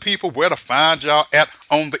the good people where to find y'all at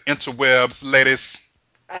on the interwebs, ladies.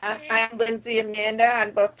 I'm Lindsay Amanda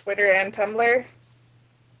on both Twitter and Tumblr.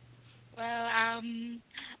 Well,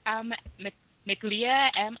 McLeal,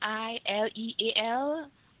 Mileal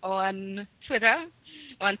on Twitter.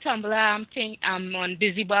 On Tumblr, I'm on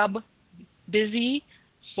Busy Bob, Busy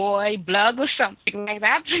Boy Blog or something like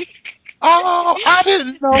that. Oh, I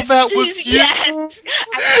didn't know that was you. Yes,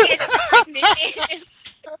 I changed my name.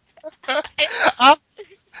 I, I,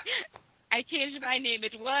 I changed my name.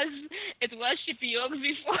 It was Shippy Oaks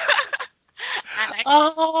before, and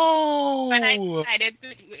when I oh. decided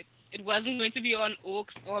it wasn't going to be on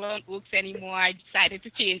Oaks, all on Oaks anymore, I decided to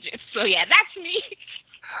change it. So yeah, that's me.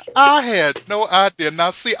 I had no idea.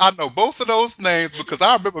 Now, see, I know both of those names because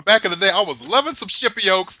I remember back in the day I was loving some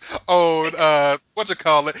Shippy Oaks on what you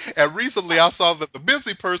call it, and recently I saw that the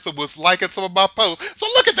busy person was liking some of my posts. So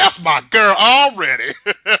look at that's my girl already.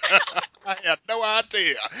 I had no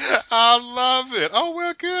idea. I love it. Oh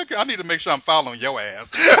well, good. Good. I need to make sure I'm following your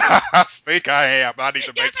ass. I think I am, but I need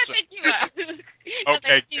to Yes, make I sure. think you are. Because I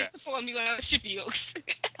Okay, good. used to follow me when I was Shippy Oaks.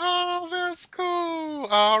 Oh, that's cool.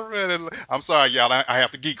 Already. I'm sorry, y'all. I have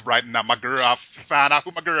to geek right now. My girl, I find out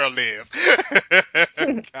who my girl is.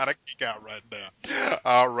 Gotta geek out right now.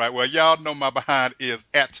 All right. Well, y'all know my behind is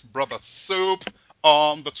at Brother Soup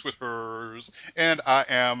on the Twitters. And I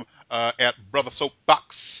am at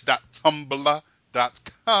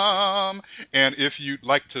brothersoapbox.tumblr.com. And if you'd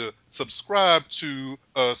like to subscribe to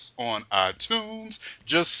us on iTunes,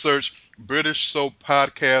 just search British Soap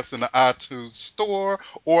Podcast in the iTunes Store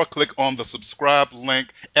or click on the subscribe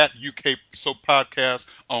link at UK Soap Podcast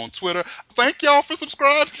on Twitter. Thank y'all for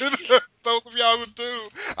subscribing. Those of y'all who do.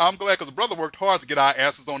 I'm glad because the brother worked hard to get our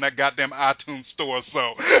asses on that goddamn iTunes store.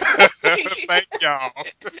 So thank y'all.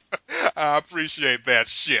 I appreciate that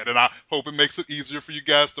shit. And I hope it makes it easier for you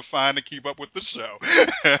guys to find and keep up with the show.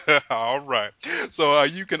 All right. So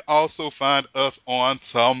you can also find us on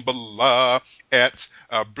Tumblr at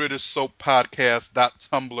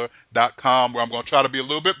BritishSoapPodcast.tumblr.com, where I'm going to try to be a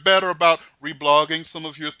little bit better about reblogging some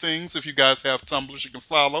of your things. If you guys have Tumblrs you can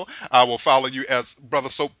follow, I will follow you as Brother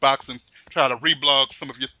Soapbox and try to reblog some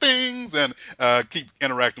of your things and keep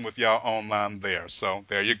interacting with y'all online there. So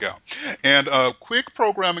there you go. And a quick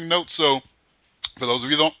programming note. So for those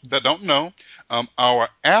of you that don't know, our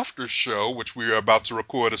after show, which we are about to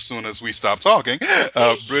record as soon as we stop talking,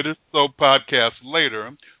 British Soap Podcast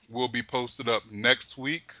Later, will be posted up next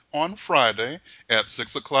week on Friday at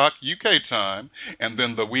 6 o'clock UK time. And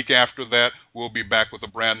then the week after that, we'll be back with a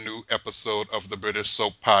brand new episode of the British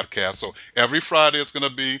Soap Podcast. So every Friday, it's going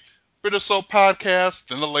to be British Soap Podcast,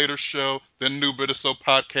 then a later show, then new British Soap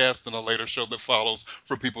Podcast, then a later show that follows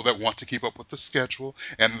for people that want to keep up with the schedule.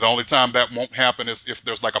 And the only time that won't happen is if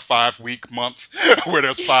there's like a 5 week month where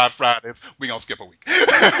there's 5 Fridays. We're going to skip a week.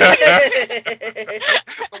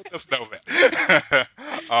 So just know that.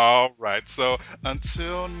 All right. So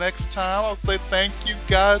until next time, I'll say thank you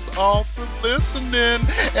guys all for listening.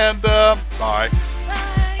 And bye. Bye.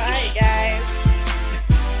 Bye, guys.